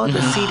people, the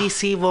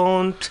CDC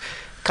won't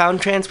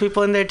count trans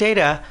people in their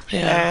data.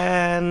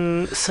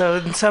 And so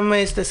in some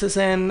ways this is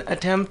an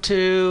attempt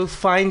to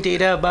find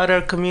data about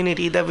our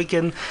community that we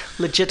can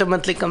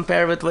legitimately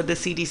compare with what the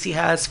CDC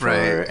has for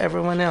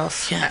everyone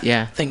else.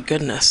 Yeah. Thank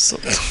goodness.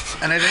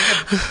 And I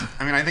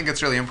think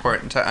it's really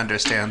important to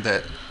understand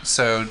that,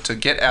 so to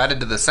get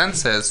added to the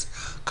census,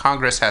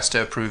 Congress has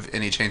to approve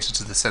any changes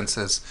to the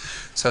census.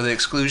 So the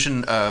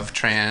exclusion of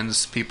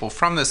trans people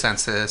from the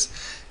census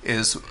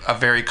is a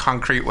very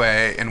concrete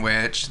way in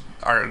which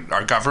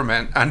our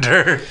government,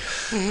 under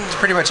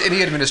pretty much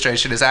any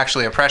administration, is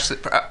actually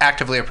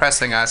actively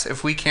oppressing us.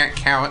 If we can't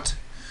count,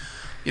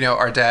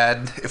 our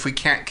dead, if we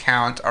can't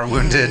count our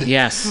wounded,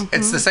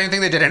 it's the same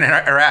thing they did in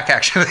Iraq.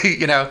 Actually,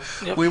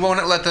 we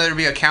won't let there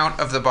be a count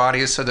of the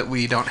bodies so that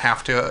we don't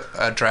have to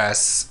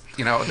address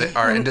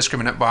our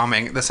indiscriminate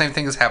bombing. The same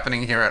thing is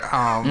happening here at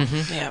home.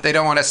 They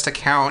don't want us to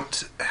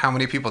count how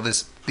many people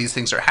these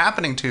things are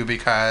happening to,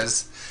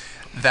 because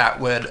that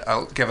would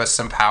give us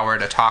some power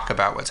to talk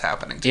about what's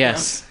happening to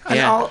us.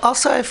 And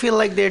also, I feel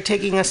like they're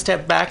taking a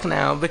step back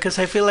now, because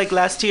I feel like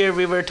last year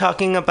we were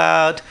talking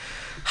about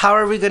how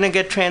are we going to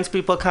get trans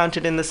people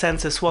counted in the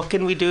census? What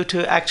can we do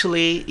to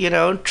actually,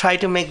 try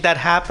to make that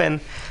happen?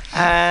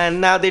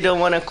 And now they don't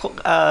want to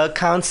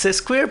count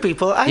cis queer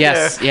people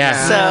either.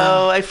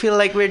 So I feel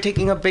like we're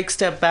taking a big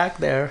step back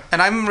there.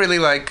 And I'm really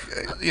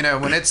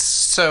when it's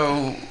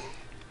so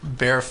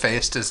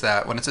barefaced as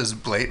that, when it's as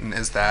blatant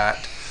as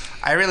that,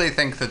 I really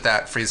think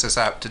that frees us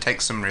up to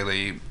take some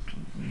really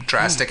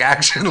drastic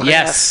action.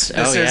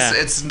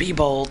 It's be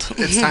bold.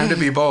 It's time to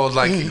be bold.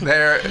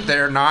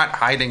 They're not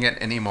hiding it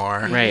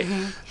anymore. Right.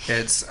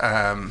 It's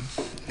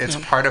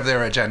part of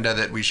their agenda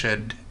that we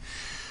should.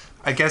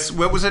 I guess,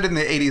 what was it in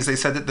the 80s? They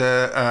said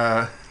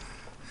that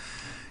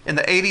in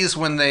the 80s,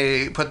 when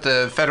they put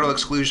the federal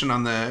exclusion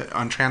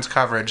on trans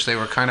coverage, they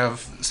were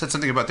said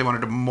something about they wanted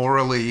to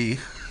morally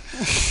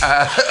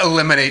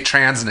eliminate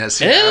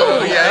transness. I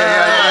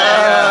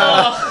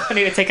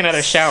need to take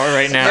another shower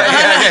right now.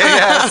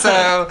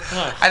 So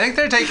I think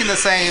they're taking the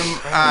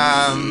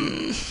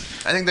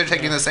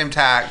same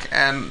tack,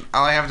 and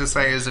all I have to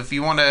say is, if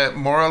you want to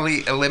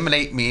morally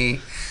eliminate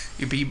me,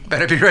 you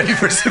better be ready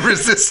for some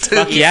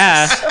resistance.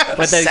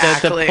 But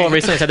the poll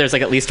recently said there's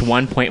at least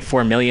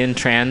 1.4 million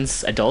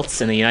trans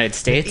adults in the United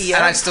States.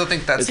 And I still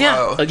think that's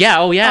low.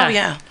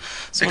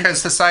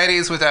 Because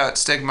societies without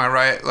stigma,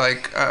 right?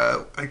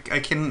 I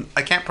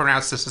can't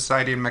pronounce the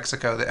society in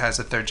Mexico that has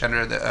a third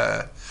gender,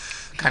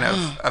 kind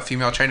of a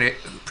female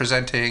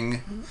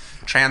presenting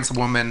trans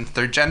woman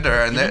third gender,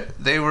 and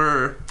they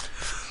were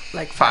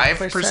like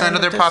 5%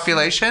 of their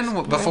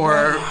population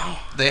before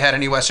they had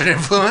any Western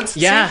influence.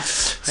 Yeah.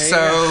 So,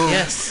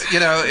 yes.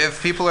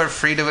 if people are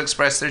free to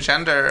express their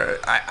gender,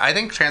 I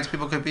think trans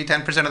people could be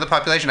 10% of the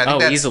population. I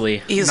think that's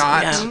easily.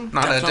 not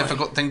Definitely. a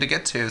difficult thing to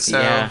get to. So.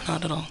 Yeah.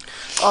 Not at all.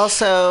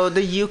 Also,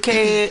 the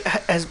UK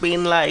has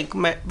been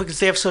because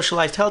they have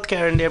socialized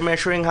healthcare and they're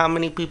measuring how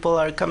many people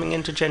are coming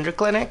into gender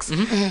clinics,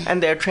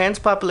 and their trans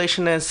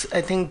population is,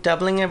 I think,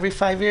 doubling every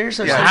 5 years.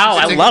 Or something. Wow,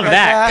 I love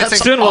that.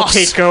 Soon we'll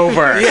take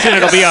over. Soon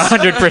it'll be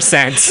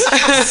 100%.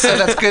 So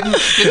that's good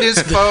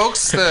news,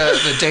 folks.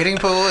 The dating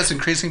pool is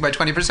increasing by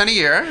 20% a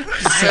year.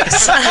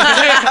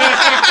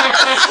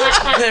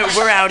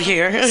 We're out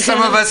here.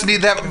 Some of us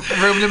need that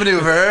room to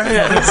maneuver.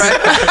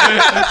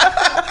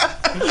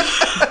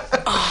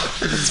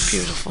 That's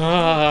beautiful.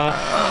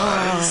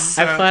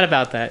 I've thought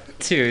about that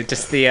too.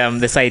 Just the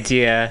this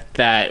idea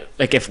that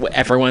like if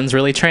everyone's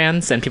really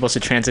trans, then people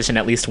should transition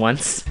at least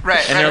once in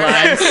their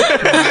lives.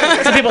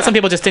 Some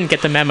people just didn't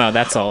get the memo.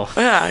 That's all.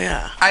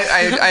 Yeah.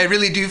 I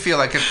really do feel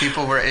like if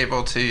people were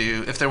able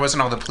to, if there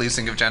wasn't all the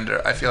policing of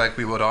gender, I feel like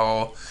we would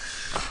all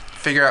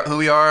figure out who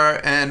we are,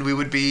 and we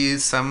would be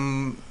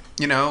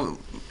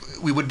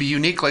we would be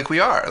unique like we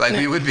are. Like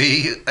we would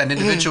be an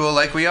individual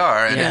like we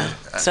are. And,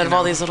 Instead of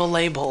all these little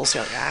labels,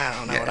 you're like, I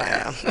don't know what I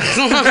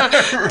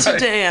am.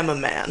 Today I'm a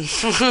man.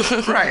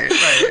 Right.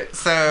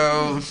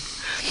 So,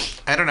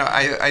 I don't know.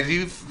 I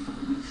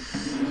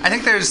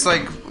think there's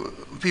like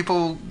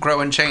people grow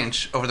and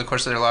change over the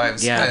course of their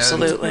lives. Yeah,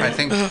 absolutely. I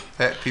think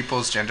that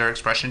people's gender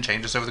expression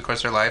changes over the course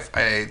of their life.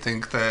 I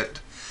think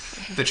that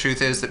the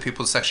truth is that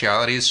people's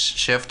sexualities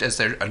shift as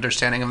their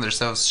understanding of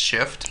themselves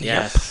shift.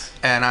 Yes.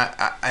 And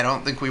I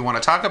don't think we want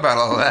to talk about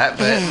all of that,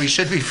 but we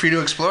should be free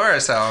to explore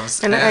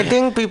ourselves. And I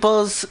think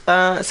people's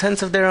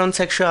sense of their own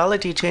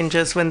sexuality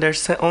changes when their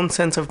own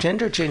sense of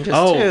gender changes too.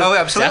 Oh,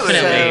 absolutely.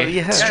 Definitely.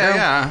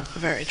 Yeah.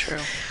 Very true.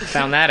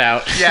 Found that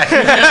out. Yeah.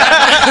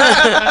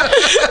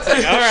 It's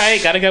like, all right,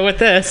 gotta go with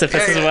this. If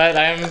this is what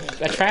I'm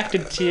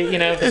attracted to,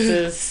 this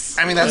is.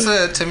 I mean,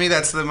 to me,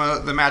 that's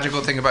the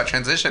magical thing about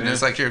transition.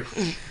 Is like you're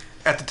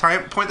at the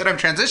point that I'm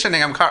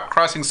transitioning, I'm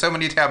crossing so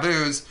many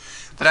taboos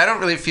that I don't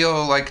really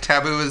feel like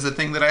taboo is the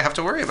thing that I have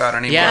to worry about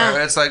anymore.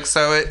 Yeah. It's like,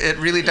 so it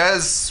really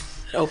does.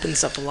 It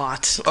opens up a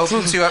lot.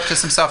 Opens you up to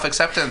some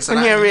self-acceptance.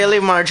 When you're really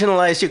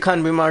marginalized, you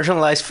can't be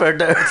marginalized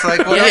further. It's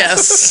like, what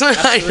else?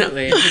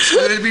 Absolutely.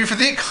 Excluded me from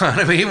the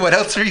economy. What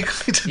else are you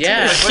going to do?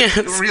 Like,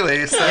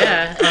 really? So,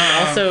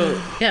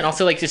 and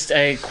also like just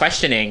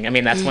questioning. I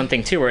mean, that's one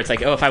thing too, where it's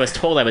like, oh, if I was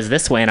told I was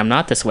this way and I'm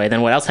not this way,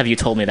 then what else have you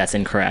told me that's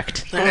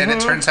incorrect? And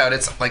it turns out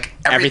it's like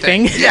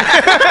everything.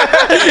 Yeah.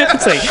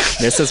 It's like,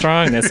 this is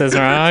wrong,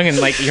 and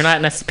like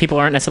people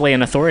aren't necessarily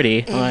an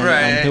authority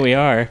on who we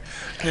are.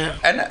 Yeah.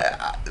 And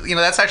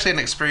that's actually an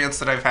experience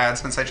that I've had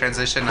since I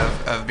transitioned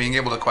of being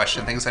able to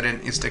question things I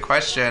didn't used to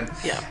question.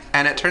 Yeah.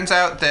 And it turns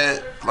out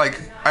that like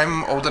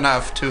I'm old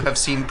enough to have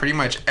seen pretty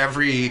much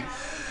every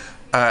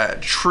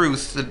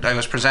truth that I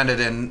was presented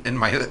in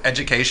my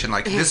education.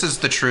 Like this is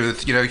the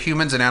truth.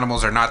 Humans and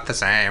animals are not the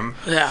same.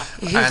 Yeah.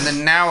 And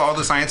then now all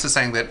the science is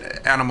saying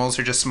that animals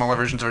are just smaller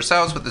versions of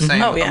ourselves with the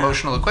same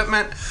emotional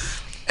equipment.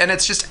 And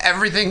it's just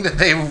everything that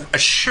they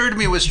assured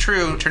me was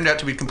true turned out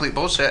to be complete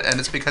bullshit, and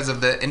it's because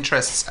of the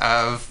interests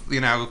of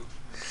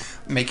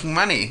making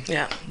money.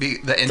 Yeah. The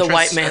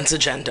white man's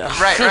agenda.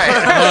 Right.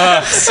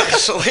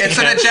 It's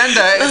an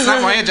agenda. It's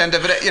not my agenda,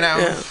 but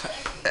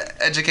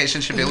education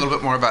should be a little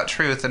bit more about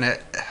truth, and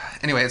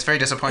anyway, it's very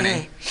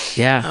disappointing.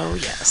 Yeah. Oh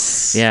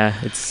yes. Yeah,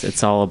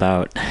 it's all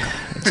about.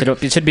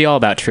 It should be all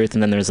about truth,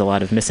 and then there's a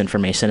lot of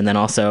misinformation, and then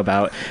also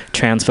about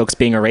trans folks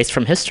being erased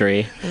from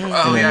history.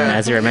 Oh,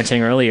 as you were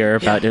mentioning earlier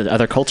about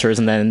other cultures,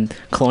 and then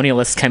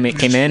colonialists came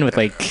in with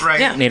like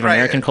Native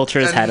American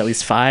cultures had at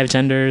least 5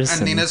 genders.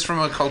 And Nina's from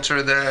a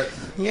culture that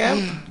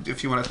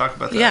if you want to talk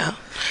about that. Yeah.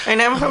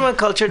 And I'm from a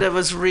culture that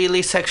was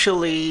really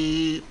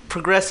sexually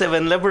progressive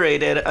and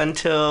liberated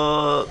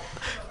until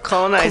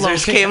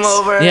colonizers came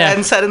over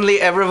and suddenly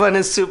everyone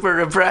is super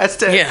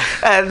repressed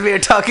and we're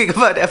talking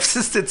about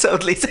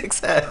abstinence-only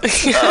sex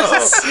acts.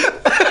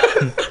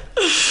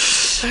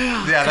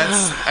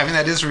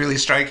 That is really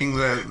striking.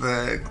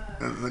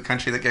 The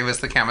country that gave us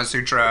the Kama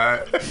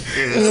Sutra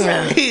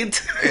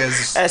is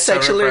as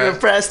sexually so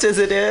repressed as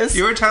it is.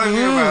 You were telling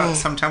me about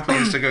some temple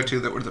you used to go to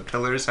that where the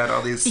pillars had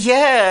all these.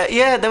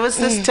 Yeah. There was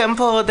this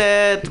temple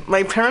that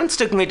my parents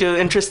took me to.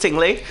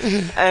 Interestingly,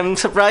 I'm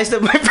surprised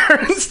that my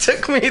parents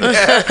took me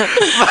there,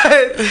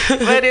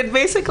 but it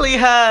basically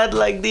had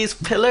like these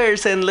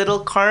pillars and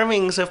little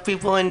carvings of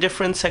people in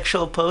different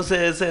sexual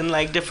poses and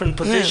like different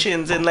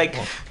positions, and like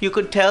you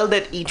could tell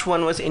that each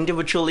one was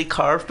individually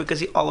carved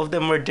because all of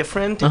them were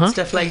different.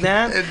 Stuff like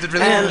that.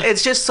 And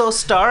it's just so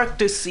stark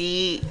to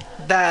see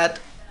that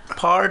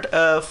part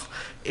of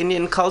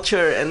Indian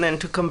culture and then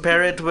to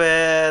compare it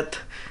with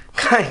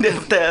kind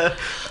of the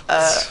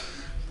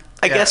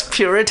I guess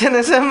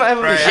Puritanism.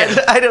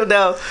 I don't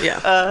know.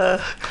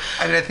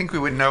 I think we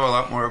would know a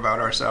lot more about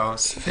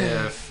ourselves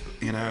if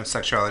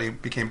sexuality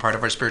became part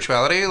of our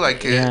spirituality.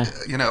 Like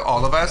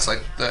all of us,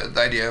 like the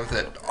idea of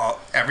that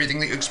everything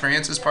that you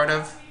experience is part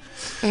of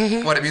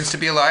what it means to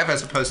be alive,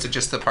 as opposed to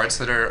just the parts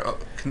that are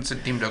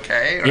deemed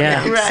okay. Right?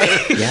 Yeah.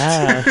 Right.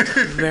 Yeah.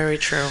 Very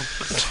true.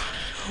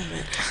 Oh,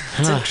 man.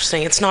 It's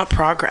interesting. It's not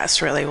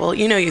progress, really. Well,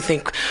 you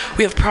think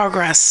we have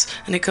progress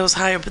and it goes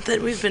higher, but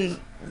then we've been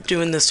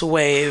doing this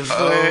wave.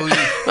 I'm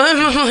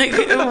like,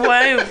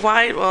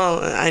 why? Well,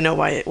 I know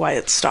why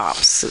it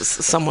stops.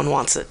 Someone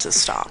wants it to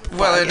stop.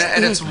 Well,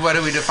 and it's what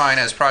do we define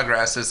as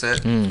progress? Is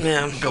it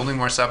building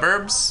more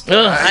suburbs?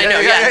 I know.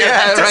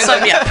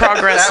 Yeah.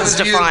 Progress is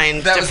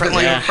defined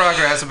differently. That was the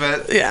progress,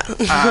 but yeah.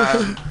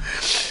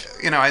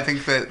 I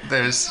think that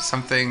there's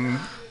something.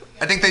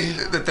 I think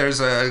that there's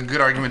a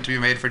good argument to be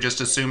made for just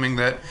assuming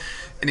that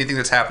anything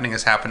that's happening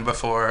has happened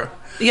before.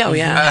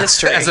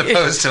 History. As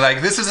opposed to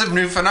this is a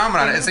new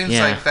phenomenon. It seems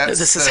like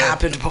this has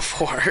happened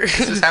before.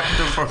 This has happened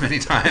before many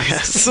times.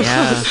 Yes.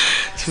 Yeah.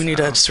 We need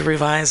to just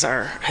revise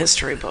our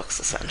history books,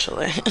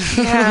 essentially.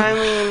 Yeah, I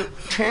mean,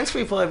 trans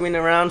people have been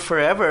around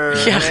forever.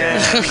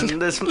 Yeah. And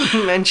there's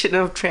mention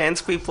of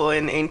trans people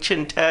in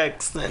ancient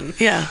texts and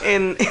Yeah.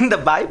 in the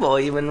Bible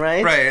even,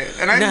 right? Right.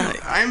 And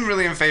I'm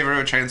really in favor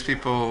of trans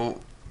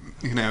people,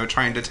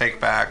 trying to take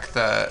back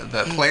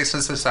the place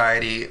in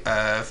society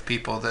of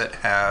people that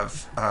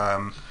have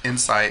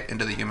insight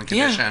into the human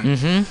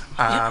condition.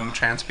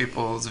 Trans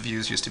people's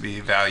views used to be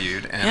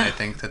valued, and I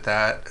think that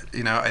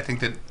I think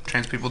that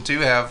trans people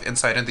do have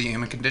insight into the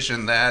human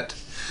condition that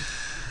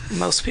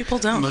most people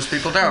don't.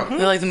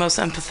 They're like the most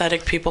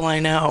empathetic people I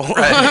know.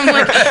 Right. I'm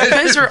like, you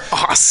guys are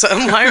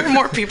awesome. Why are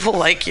more people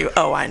like you?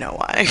 Oh, I know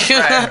why.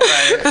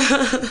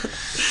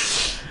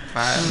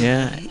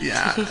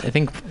 Yeah. I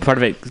think part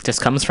of it just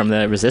comes from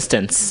the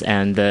resistance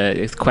and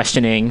the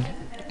questioning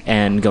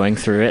and going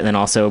through it, and then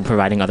also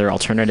providing other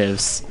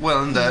alternatives.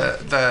 Well, and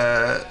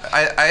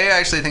I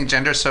actually think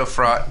gender's so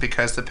fraught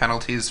because the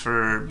penalties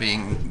for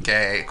being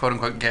gay, quote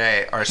unquote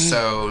gay, are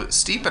so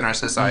steep in our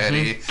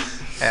society,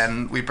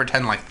 and we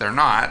pretend like they're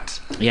not.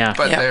 Yeah.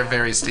 But they're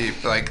very steep.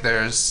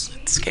 It's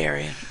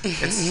scary.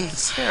 It's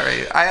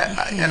scary.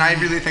 I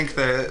really think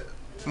that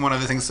one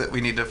of the things that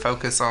we need to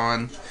focus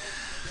on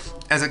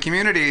as a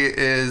community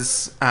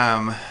is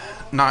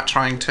not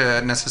trying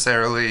to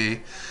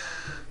necessarily,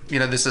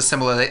 this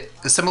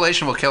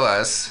assimilation will kill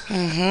us,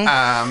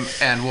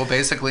 and we'll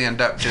basically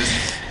end up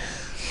just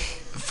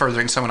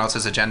furthering someone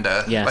else's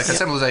agenda. Yes.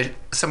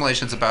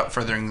 Assimilation's about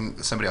furthering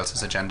somebody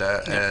else's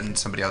agenda and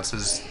somebody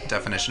else's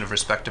definition of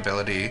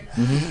respectability,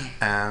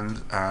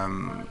 and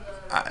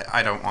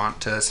I don't want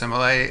to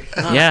assimilate.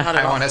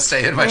 I want to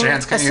stay in my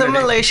trans community.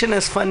 Assimilation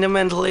is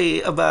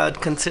fundamentally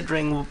about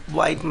considering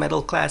white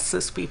middle class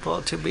cis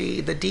people to be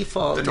the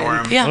default, the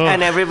norm,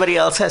 and everybody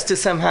else has to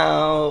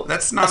somehow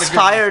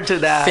aspire to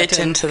that, fit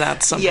into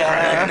that somehow.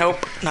 Yeah. Like,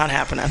 nope, not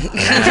happening. None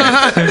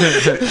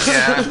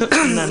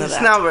of that.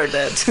 It's not worth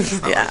it.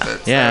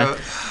 So,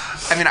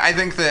 I mean, I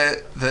think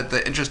that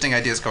the interesting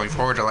ideas going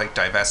forward are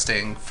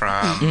divesting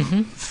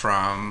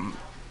from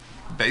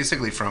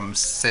basically from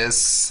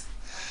cis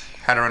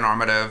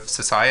heteronormative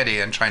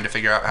society and trying to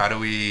figure out how do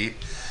we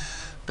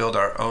build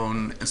our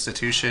own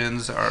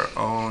institutions, our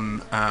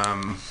own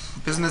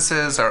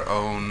businesses, our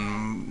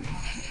own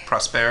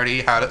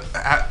prosperity. How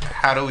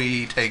do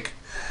we take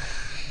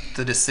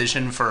the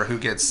decision for who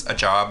gets a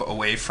job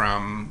away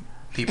from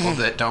people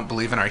that don't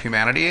believe in our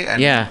humanity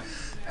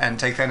and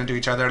take that into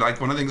each other?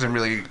 One of the things I'm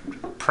really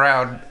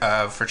proud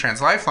of for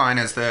Trans Lifeline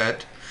is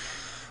that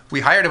we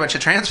hired a bunch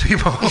of trans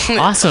people.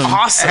 Awesome.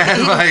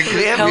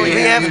 And we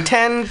have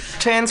 10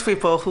 trans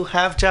people who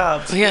have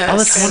jobs. Yes. Oh,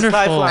 that's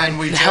wonderful. And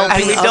we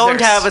don't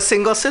have a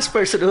single cis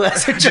person who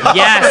has a job.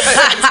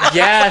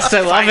 Yes, I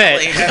love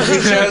it.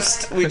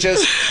 And we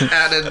just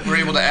we're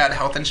able to add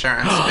health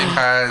insurance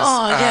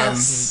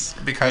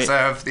because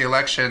of the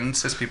election,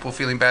 cis people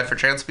feeling bad for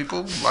trans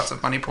people, lots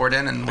of money poured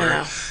in, and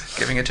we're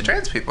giving it to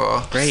trans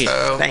people. Great.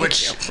 So,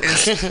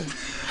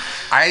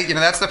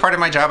 that's the part of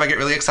my job I get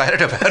really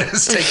excited about,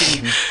 is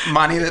taking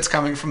money that's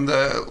coming from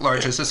the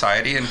larger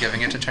society and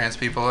giving it to trans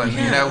people. And,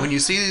 when you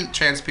see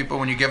trans people,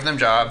 when you give them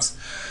jobs,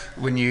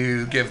 when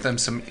you give them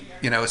some,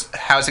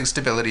 housing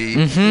stability,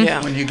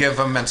 when you give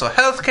them mental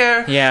health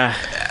care,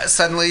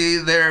 suddenly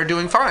they're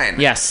doing fine.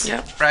 Yes.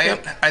 Right?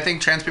 Yep. I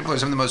think trans people are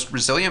some of the most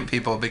resilient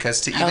people, because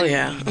to even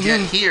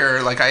get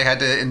here, I had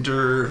to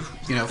endure,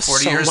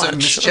 40 years of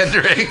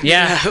misgendering.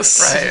 Yes.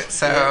 Right?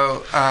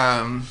 So,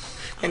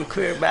 And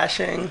queer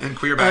bashing. I've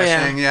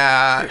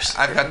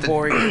got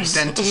the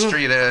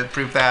dentistry to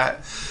prove that.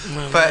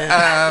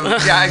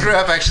 I grew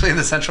up actually in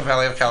the Central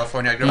Valley of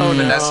California. I grew up in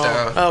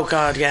Modesto. Oh,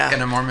 God,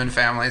 in a Mormon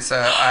family, so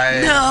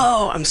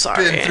I'm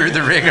sorry. Been through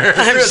the ringer.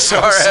 I'm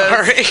so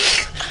sorry.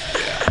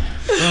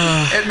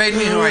 It made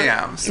me who I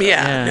am. So.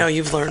 No,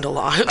 you've learned a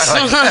lot.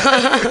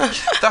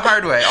 The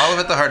hard way, all of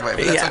it the hard way,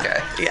 but that's okay.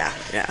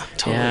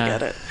 Totally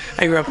get it.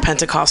 I grew up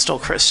Pentecostal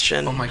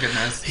Christian. Oh my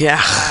goodness. Yeah.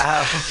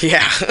 Wow.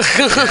 Yeah.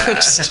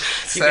 So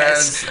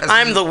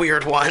I'm the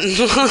weird one.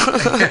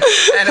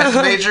 And as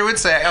Major would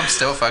say, I'm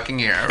still fucking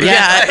here. Right?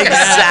 Yeah,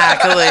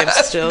 exactly. I'm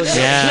still here.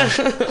 Yeah.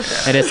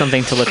 It is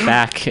something to look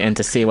back and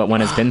to see what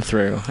one has been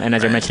through. And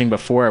as you're mentioning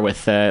before,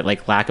 with the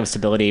lack of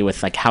stability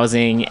with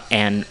housing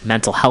and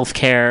mental health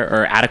care,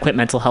 or adequate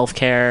mental health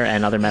care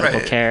and other medical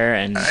care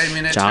and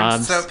it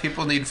jobs. turns out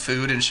people need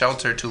food and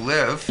shelter to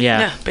live.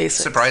 Yeah,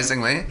 basic.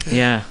 Surprisingly.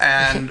 Yeah.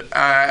 And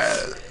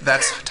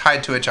that's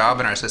tied to a job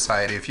in our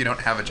society. If you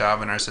don't have a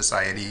job in our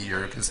society,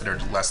 you're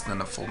considered less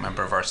than a full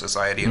member of our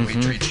society, and we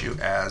treat you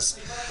as,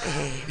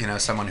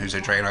 someone who's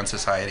a drain on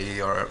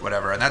society or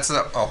whatever. And that's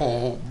a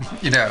whole,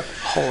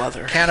 whole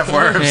other can of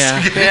worms.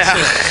 Yeah.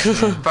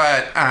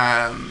 But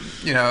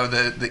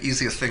the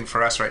easiest thing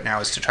for us right now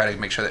is to try to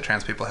make sure that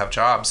trans people have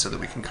jobs so that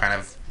we can kind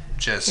of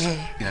just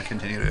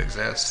continue to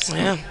exist. So.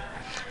 Yeah.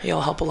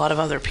 You'll help a lot of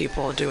other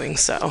people doing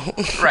so.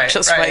 Right.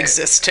 Just by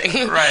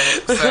existing.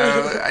 Right.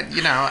 So,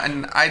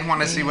 and I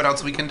want to see what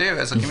else we can do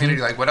as a community.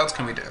 Like, what else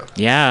can we do?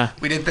 Yeah.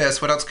 We did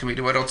this. What else can we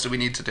do? What else do we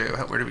need to do?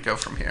 Where do we go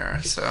from here?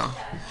 So.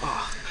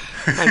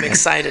 I'm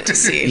excited to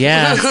see.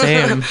 Yeah,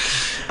 same.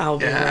 I'll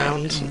be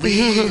around.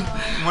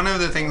 One of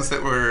the things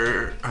that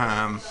we're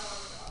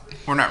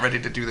not ready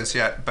to do this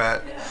yet,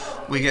 but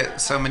we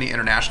get so many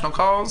international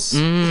calls,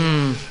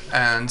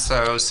 and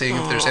so seeing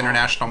if there's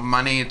international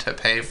money to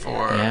pay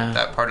for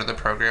that part of the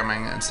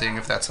programming, and seeing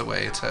if that's a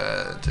way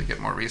to get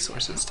more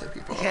resources to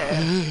people.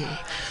 Yeah.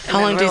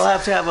 How long we'll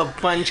have to have a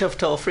bunch of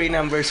toll-free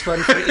numbers,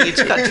 one for each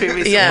country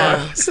we support.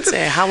 Yeah.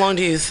 Say, how long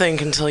do you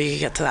think until you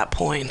get to that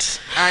point?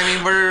 I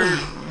mean,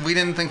 we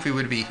didn't think we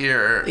would be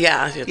here.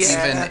 Yeah,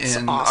 even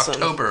in awesome.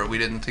 October, we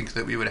didn't think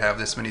that we would have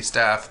this many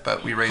staff,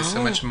 but we raised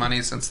so much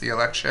money since the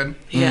election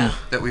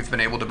that we've been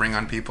able to bring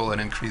on people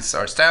and increase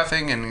our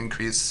staffing and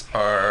increase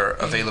our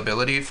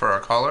availability for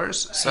our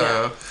callers.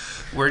 So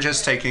we're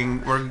just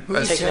taking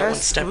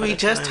we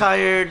just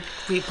hired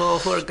people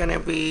who are going to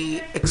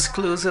be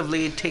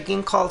exclusively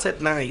taking calls at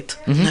night.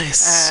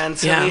 Nice. And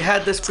so we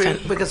had this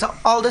because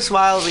all this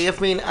while we have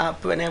been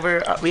up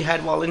whenever we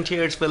had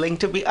volunteers willing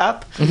to be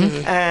up,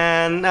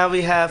 and now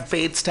we have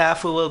paid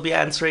staff who will be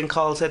answering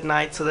calls at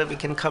night so that we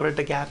can cover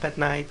the gap at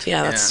night.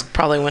 Yeah, that's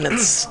probably when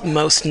it's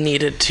most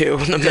needed too,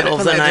 in the middle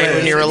of the night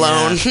when you're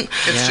alone.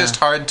 It's just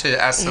hard to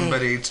ask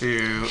somebody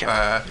to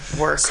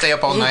stay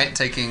up all night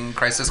taking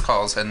crisis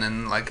calls and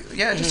then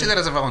just do that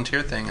as a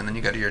volunteer thing, and then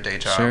you go to your day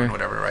job and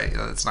whatever, right?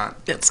 It's not.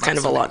 It's kind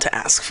of a lot to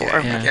ask for.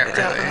 Really.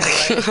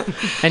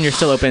 And you're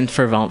still open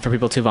for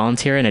people to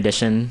volunteer in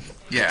addition.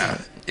 Yeah.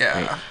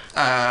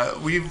 Right.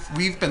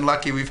 We've been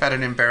lucky. We've had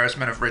an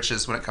embarrassment of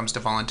riches when it comes to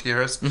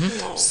volunteers.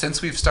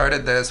 Since we've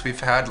started this,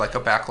 we've had a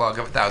backlog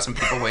of 1,000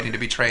 people waiting to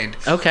be trained.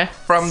 Okay.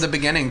 From the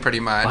beginning,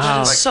 pretty much.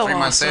 Wow. So 3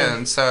 months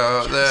awesome. in.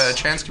 So the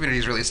trans community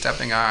is really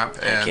stepping up,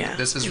 and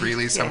this is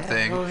really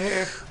something.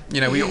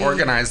 We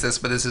organized this,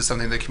 but this is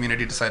something the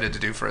community decided to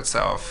do for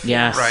itself.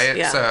 Yes. Right?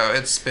 Yeah. So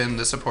it's been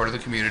the support of the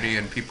community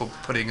and people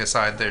putting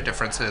aside their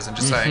differences and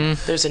just saying,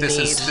 There's a need.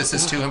 This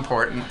is too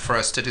important for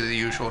us to do the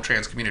usual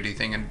trans community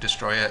thing and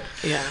destroy it.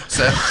 Yeah.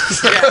 So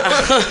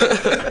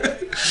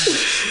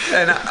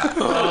and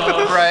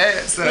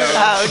right? So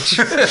ouch.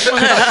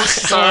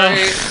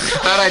 Sorry.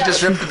 Thought I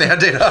just ripped the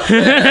Band-Aid off.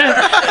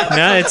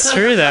 No, it's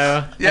true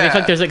though. Yeah.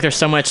 I feel like there's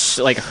so much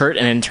hurt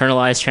and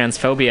internalized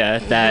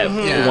transphobia that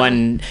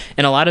one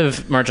in a lot of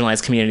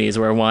marginalized communities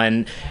where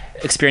one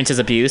experiences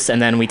abuse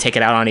and then we take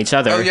it out on each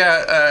other. Oh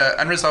yeah,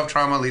 unresolved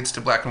trauma leads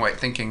to black and white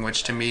thinking,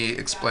 which to me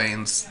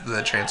explains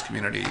the trans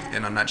community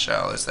in a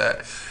nutshell, is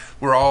that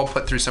we're all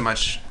put through so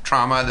much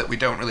trauma that we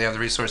don't really have the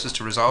resources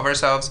to resolve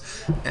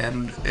ourselves,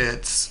 and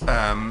it's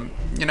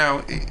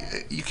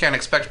you can't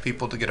expect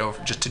people to get over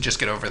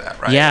that,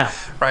 right? Yeah.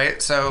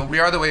 Right. So we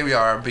are the way we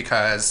are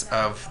because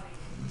of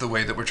the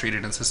way that we're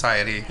treated in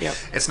society. Yep.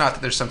 It's not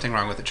that there's something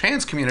wrong with the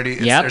trans community.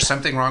 It's Yep. there's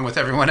something wrong with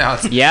everyone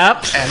else.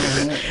 Yep.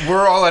 And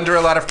we're all under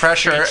a lot of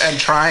pressure and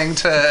trying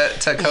to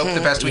cope the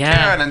best we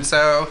can. And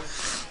so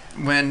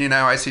when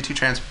I see two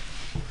trans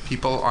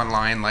people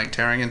online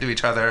tearing into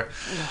each other,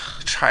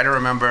 try to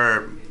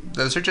remember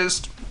they're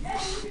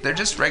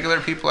just regular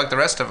people like the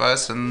rest of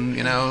us, and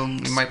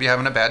you might be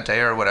having a bad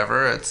day or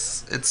whatever.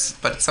 It's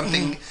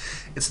something.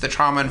 It's the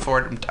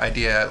trauma-informed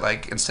idea,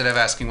 instead of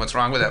asking what's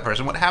wrong with that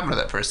person, what happened to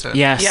that person?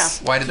 Yes. Yeah.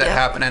 Why did that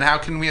happen? And how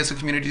can we as a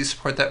community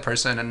support that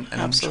person and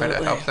try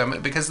to help them?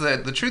 Because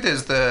the truth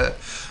is the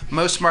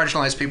most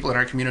marginalized people in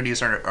our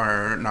communities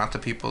are not the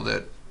people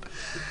that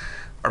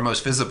are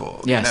most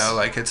visible. Yes.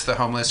 It's the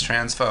homeless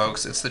trans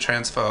folks, it's the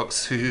trans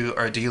folks who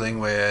are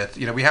dealing with,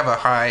 we have a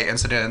high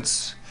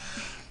incidence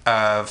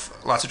of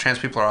lots of trans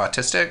people are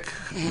autistic,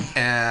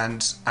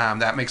 and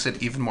that makes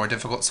it even more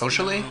difficult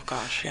socially. Oh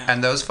gosh, yeah.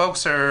 And those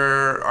folks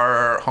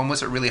are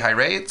homeless at really high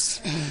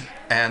rates,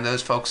 and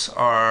those folks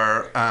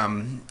are,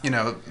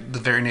 the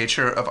very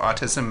nature of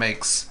autism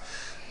makes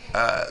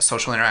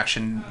social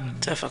interaction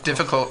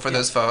difficult for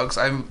those folks.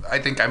 I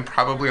think I'm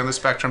probably on the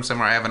spectrum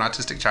somewhere. I have an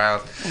autistic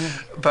child,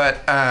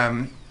 but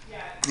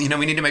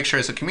we need to make sure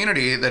as a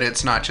community that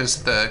it's not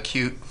just the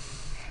cute,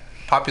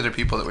 popular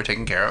people that we're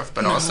taking care of,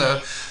 but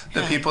also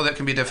the people that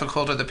can be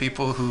difficult, or the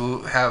people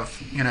who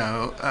have,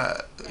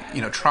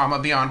 trauma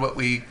beyond what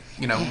we,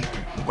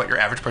 what your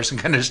average person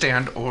can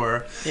understand,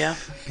 or,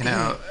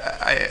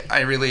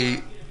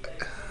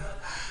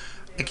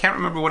 I can't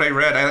remember what I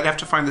read. I'd have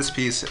to find this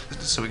piece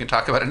so we can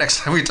talk about it next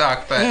time we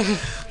talk. But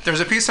there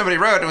was a piece somebody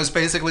wrote, and it was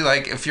basically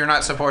like, if you're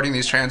not supporting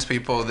these trans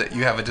people that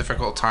you have a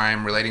difficult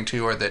time relating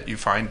to, or that you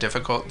find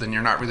difficult, then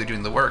you're not really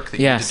doing the work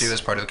that you need to do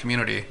as part of the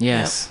community.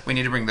 Yes. We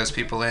need to bring those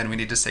people in. We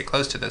need to stay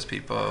close to those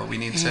people. We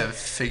need to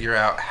figure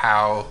out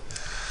how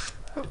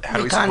do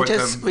we support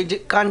them. We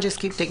can't just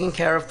keep taking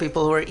care of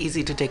people who are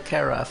easy to take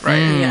care of.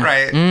 Right,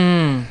 right.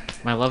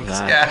 I love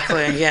that.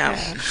 Yeah.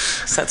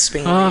 That's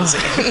being easy.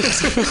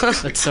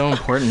 That's so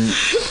important.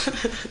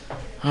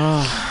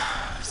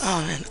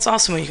 Oh man, it's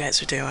awesome what you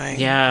guys are doing.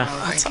 Yeah.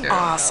 That's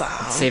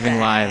awesome. Saving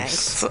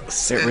lives.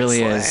 It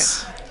really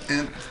is.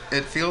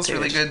 It feels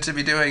really good to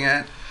be doing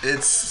it.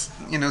 It's,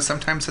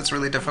 sometimes it's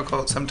really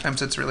difficult.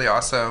 Sometimes it's really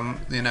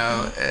awesome.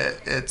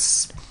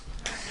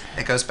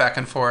 It goes back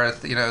and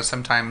forth.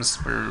 Sometimes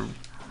we're,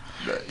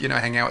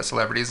 hanging out with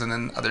celebrities, and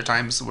then other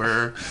times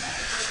we're,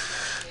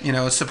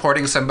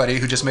 supporting somebody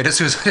who just made a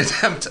suicide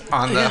attempt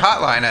on the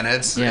hotline, and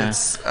it's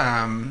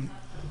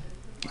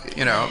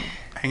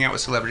hanging out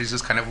with celebrities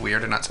is kind of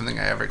weird and not something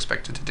I ever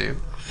expected to do.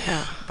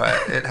 Yeah.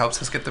 But it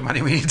helps us get the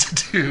money we need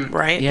to do.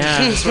 Right.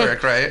 Yeah. This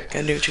work, right?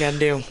 Gotta do what you gotta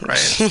do.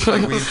 Right.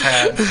 Like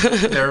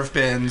there have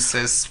been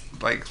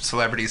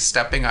celebrities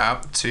stepping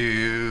up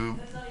to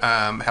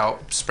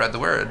help spread the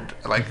word.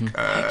 Like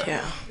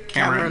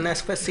Cameron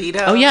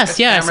Esposito. Oh yes,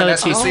 I saw that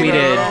she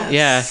tweeted.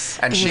 Yeah,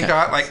 and she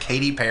got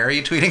Katy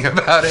Perry tweeting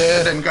about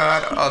it, and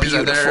got all these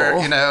other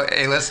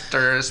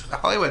A-listers,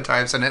 Hollywood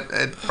types, and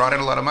it brought in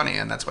a lot of money,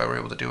 and that's why we're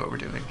able to do what we're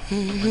doing.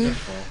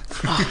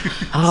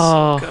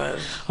 So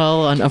good.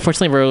 Well,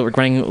 unfortunately, we're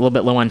running a little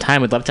bit low on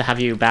time. We'd love to have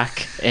you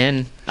back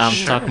in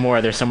to talk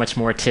more. There's so much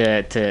more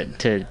to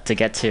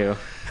get to.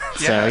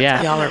 So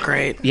y'all are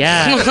great.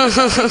 Yeah. Thank you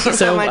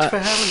so much for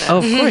having us. Oh,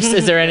 of course.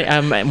 Is there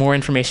any more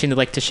information you'd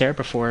like to share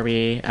before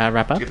we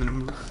wrap up?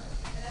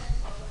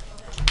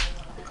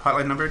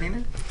 Hotline number,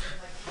 Nina?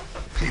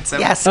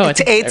 Yes,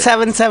 it's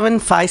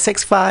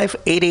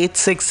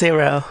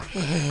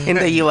 877-565-8860 in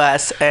the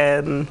U.S.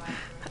 and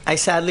I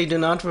sadly do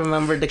not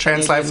remember the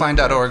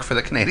Translifeline.org for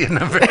the Canadian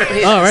number.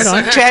 Oh, right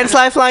on.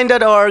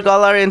 Translifeline.org.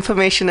 All our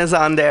information is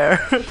on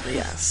there.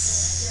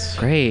 Yes.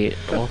 Great.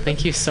 Well,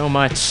 thank you so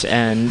much,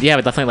 and we'd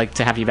definitely like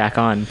to have you back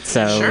on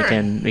so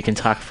we can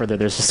talk further.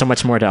 There's just so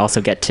much more to also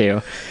get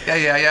to.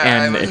 Yeah.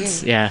 And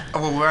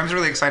Well, I'm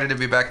really excited to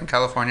be back in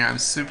California. I'm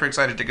super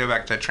excited to go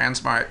back to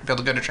Transmart. Be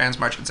able to go to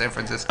Transmart in San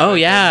Francisco. Oh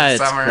yeah,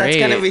 it's summer. great.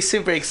 That's gonna be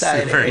super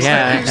exciting.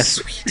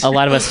 A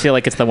lot of us feel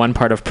like it's the one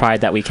part of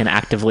Pride that we can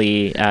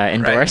actively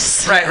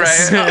endorse, right,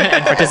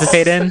 and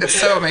participate in. It's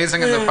so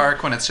amazing in the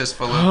park when it's just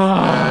full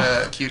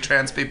of cute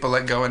trans people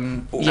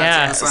going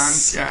dance to the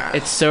song. Yeah,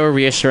 it's so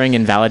reassuring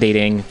and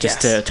validating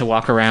just to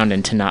walk around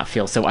and to not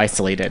feel so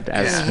isolated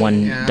as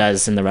one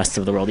does in the rest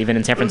of the world, even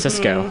in San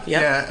Francisco.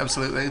 Yeah,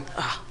 absolutely.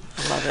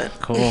 I love it.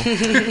 Cool.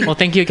 Well,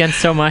 thank you again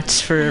so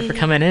much for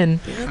coming in.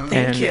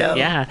 Thank you.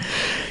 Yeah.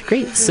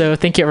 Great. So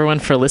thank you everyone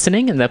for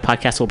listening, and the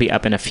podcast will be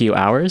up in a few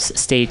hours.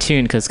 Stay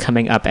tuned because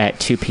coming up at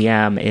 2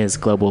 p.m. is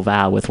Global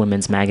Val with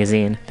Women's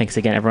Magazine. Thanks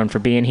again everyone for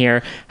being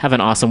here. Have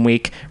an awesome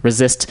week.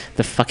 Resist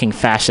the fucking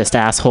fascist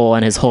asshole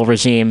and his whole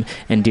regime,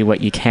 and do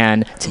what you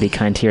can to be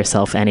kind to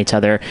yourself and each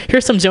other.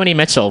 Here's some Joni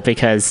Mitchell,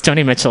 because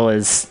Joni Mitchell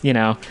is,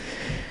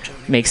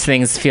 makes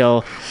things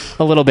feel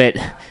a little bit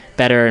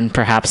better and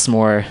perhaps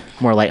more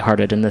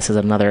lighthearted, and this is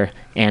another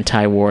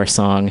anti-war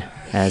song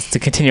as to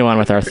continue on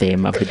with our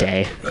theme of the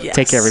day. Yes.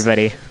 Take care,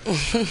 everybody.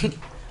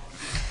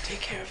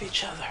 Take care of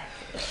each other.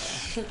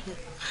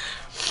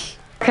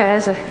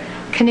 As a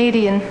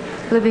Canadian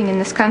living in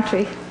this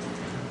country,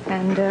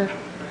 and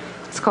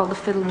it's called The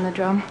Fiddle and the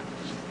Drum.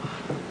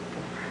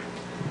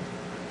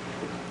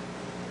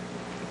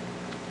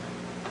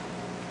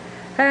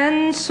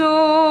 And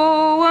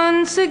so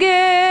once again,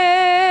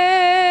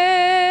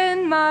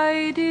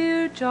 my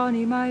dear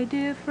Johnny, my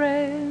dear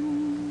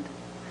friend,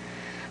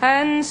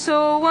 and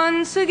so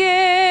once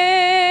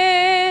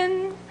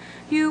again,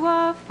 you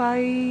are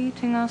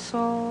fighting us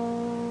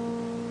all.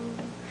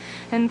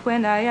 And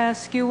when I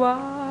ask you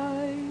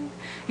why,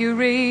 you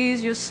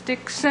raise your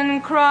sticks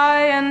and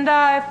cry, and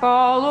I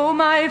follow,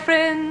 my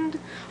friend.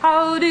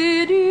 How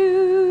did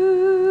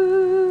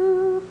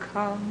you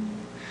come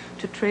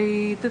to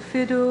trade the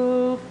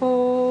fiddle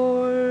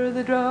for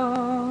the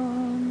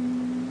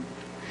drum?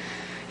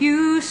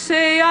 You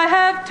say I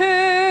have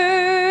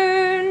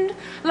turned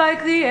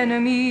like the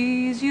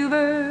enemies you've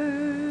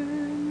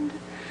earned,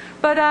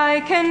 but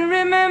I can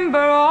remember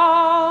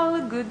all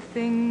the good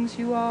things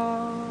you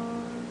are.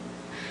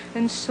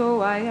 And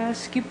so I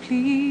ask you,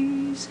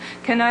 please,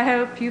 can I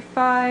help you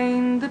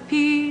find the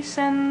peace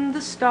and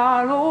the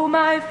star? Oh,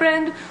 my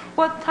friend,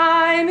 what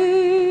time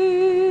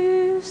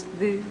is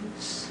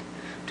this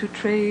to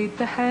trade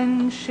the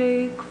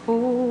handshake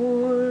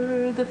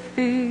for the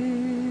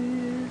fiddle?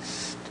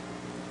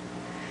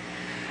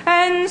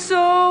 And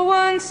so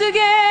once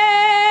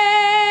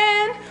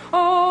again,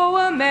 oh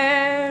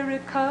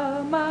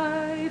America,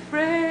 my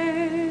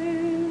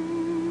friend.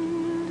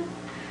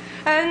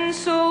 And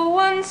so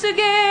once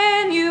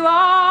again you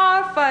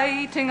are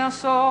fighting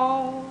us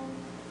all.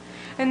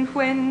 And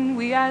when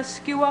we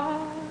ask you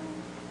why,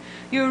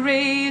 you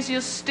raise your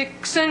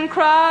sticks and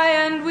cry,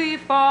 and we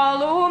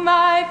follow,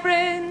 my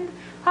friend.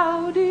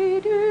 How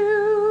did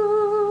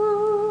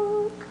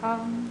you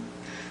come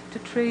to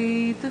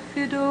trade the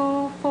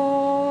fiddle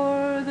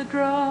for the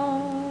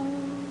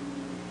drum?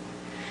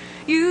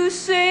 You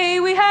say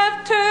we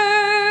have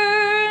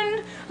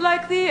turned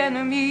like the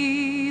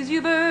enemies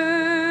you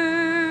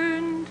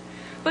burned,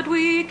 but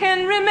we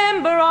can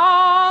remember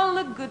all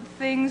the good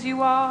things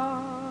you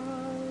are.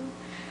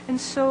 And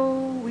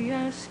so we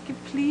ask you,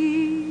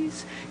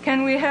 please,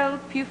 can we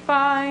help you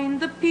find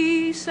the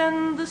peace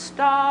and the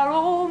star?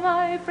 Oh,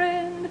 my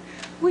friend,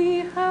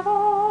 we have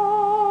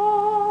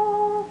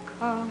all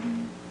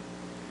come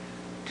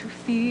to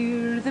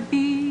fear the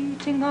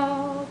beating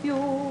of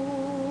your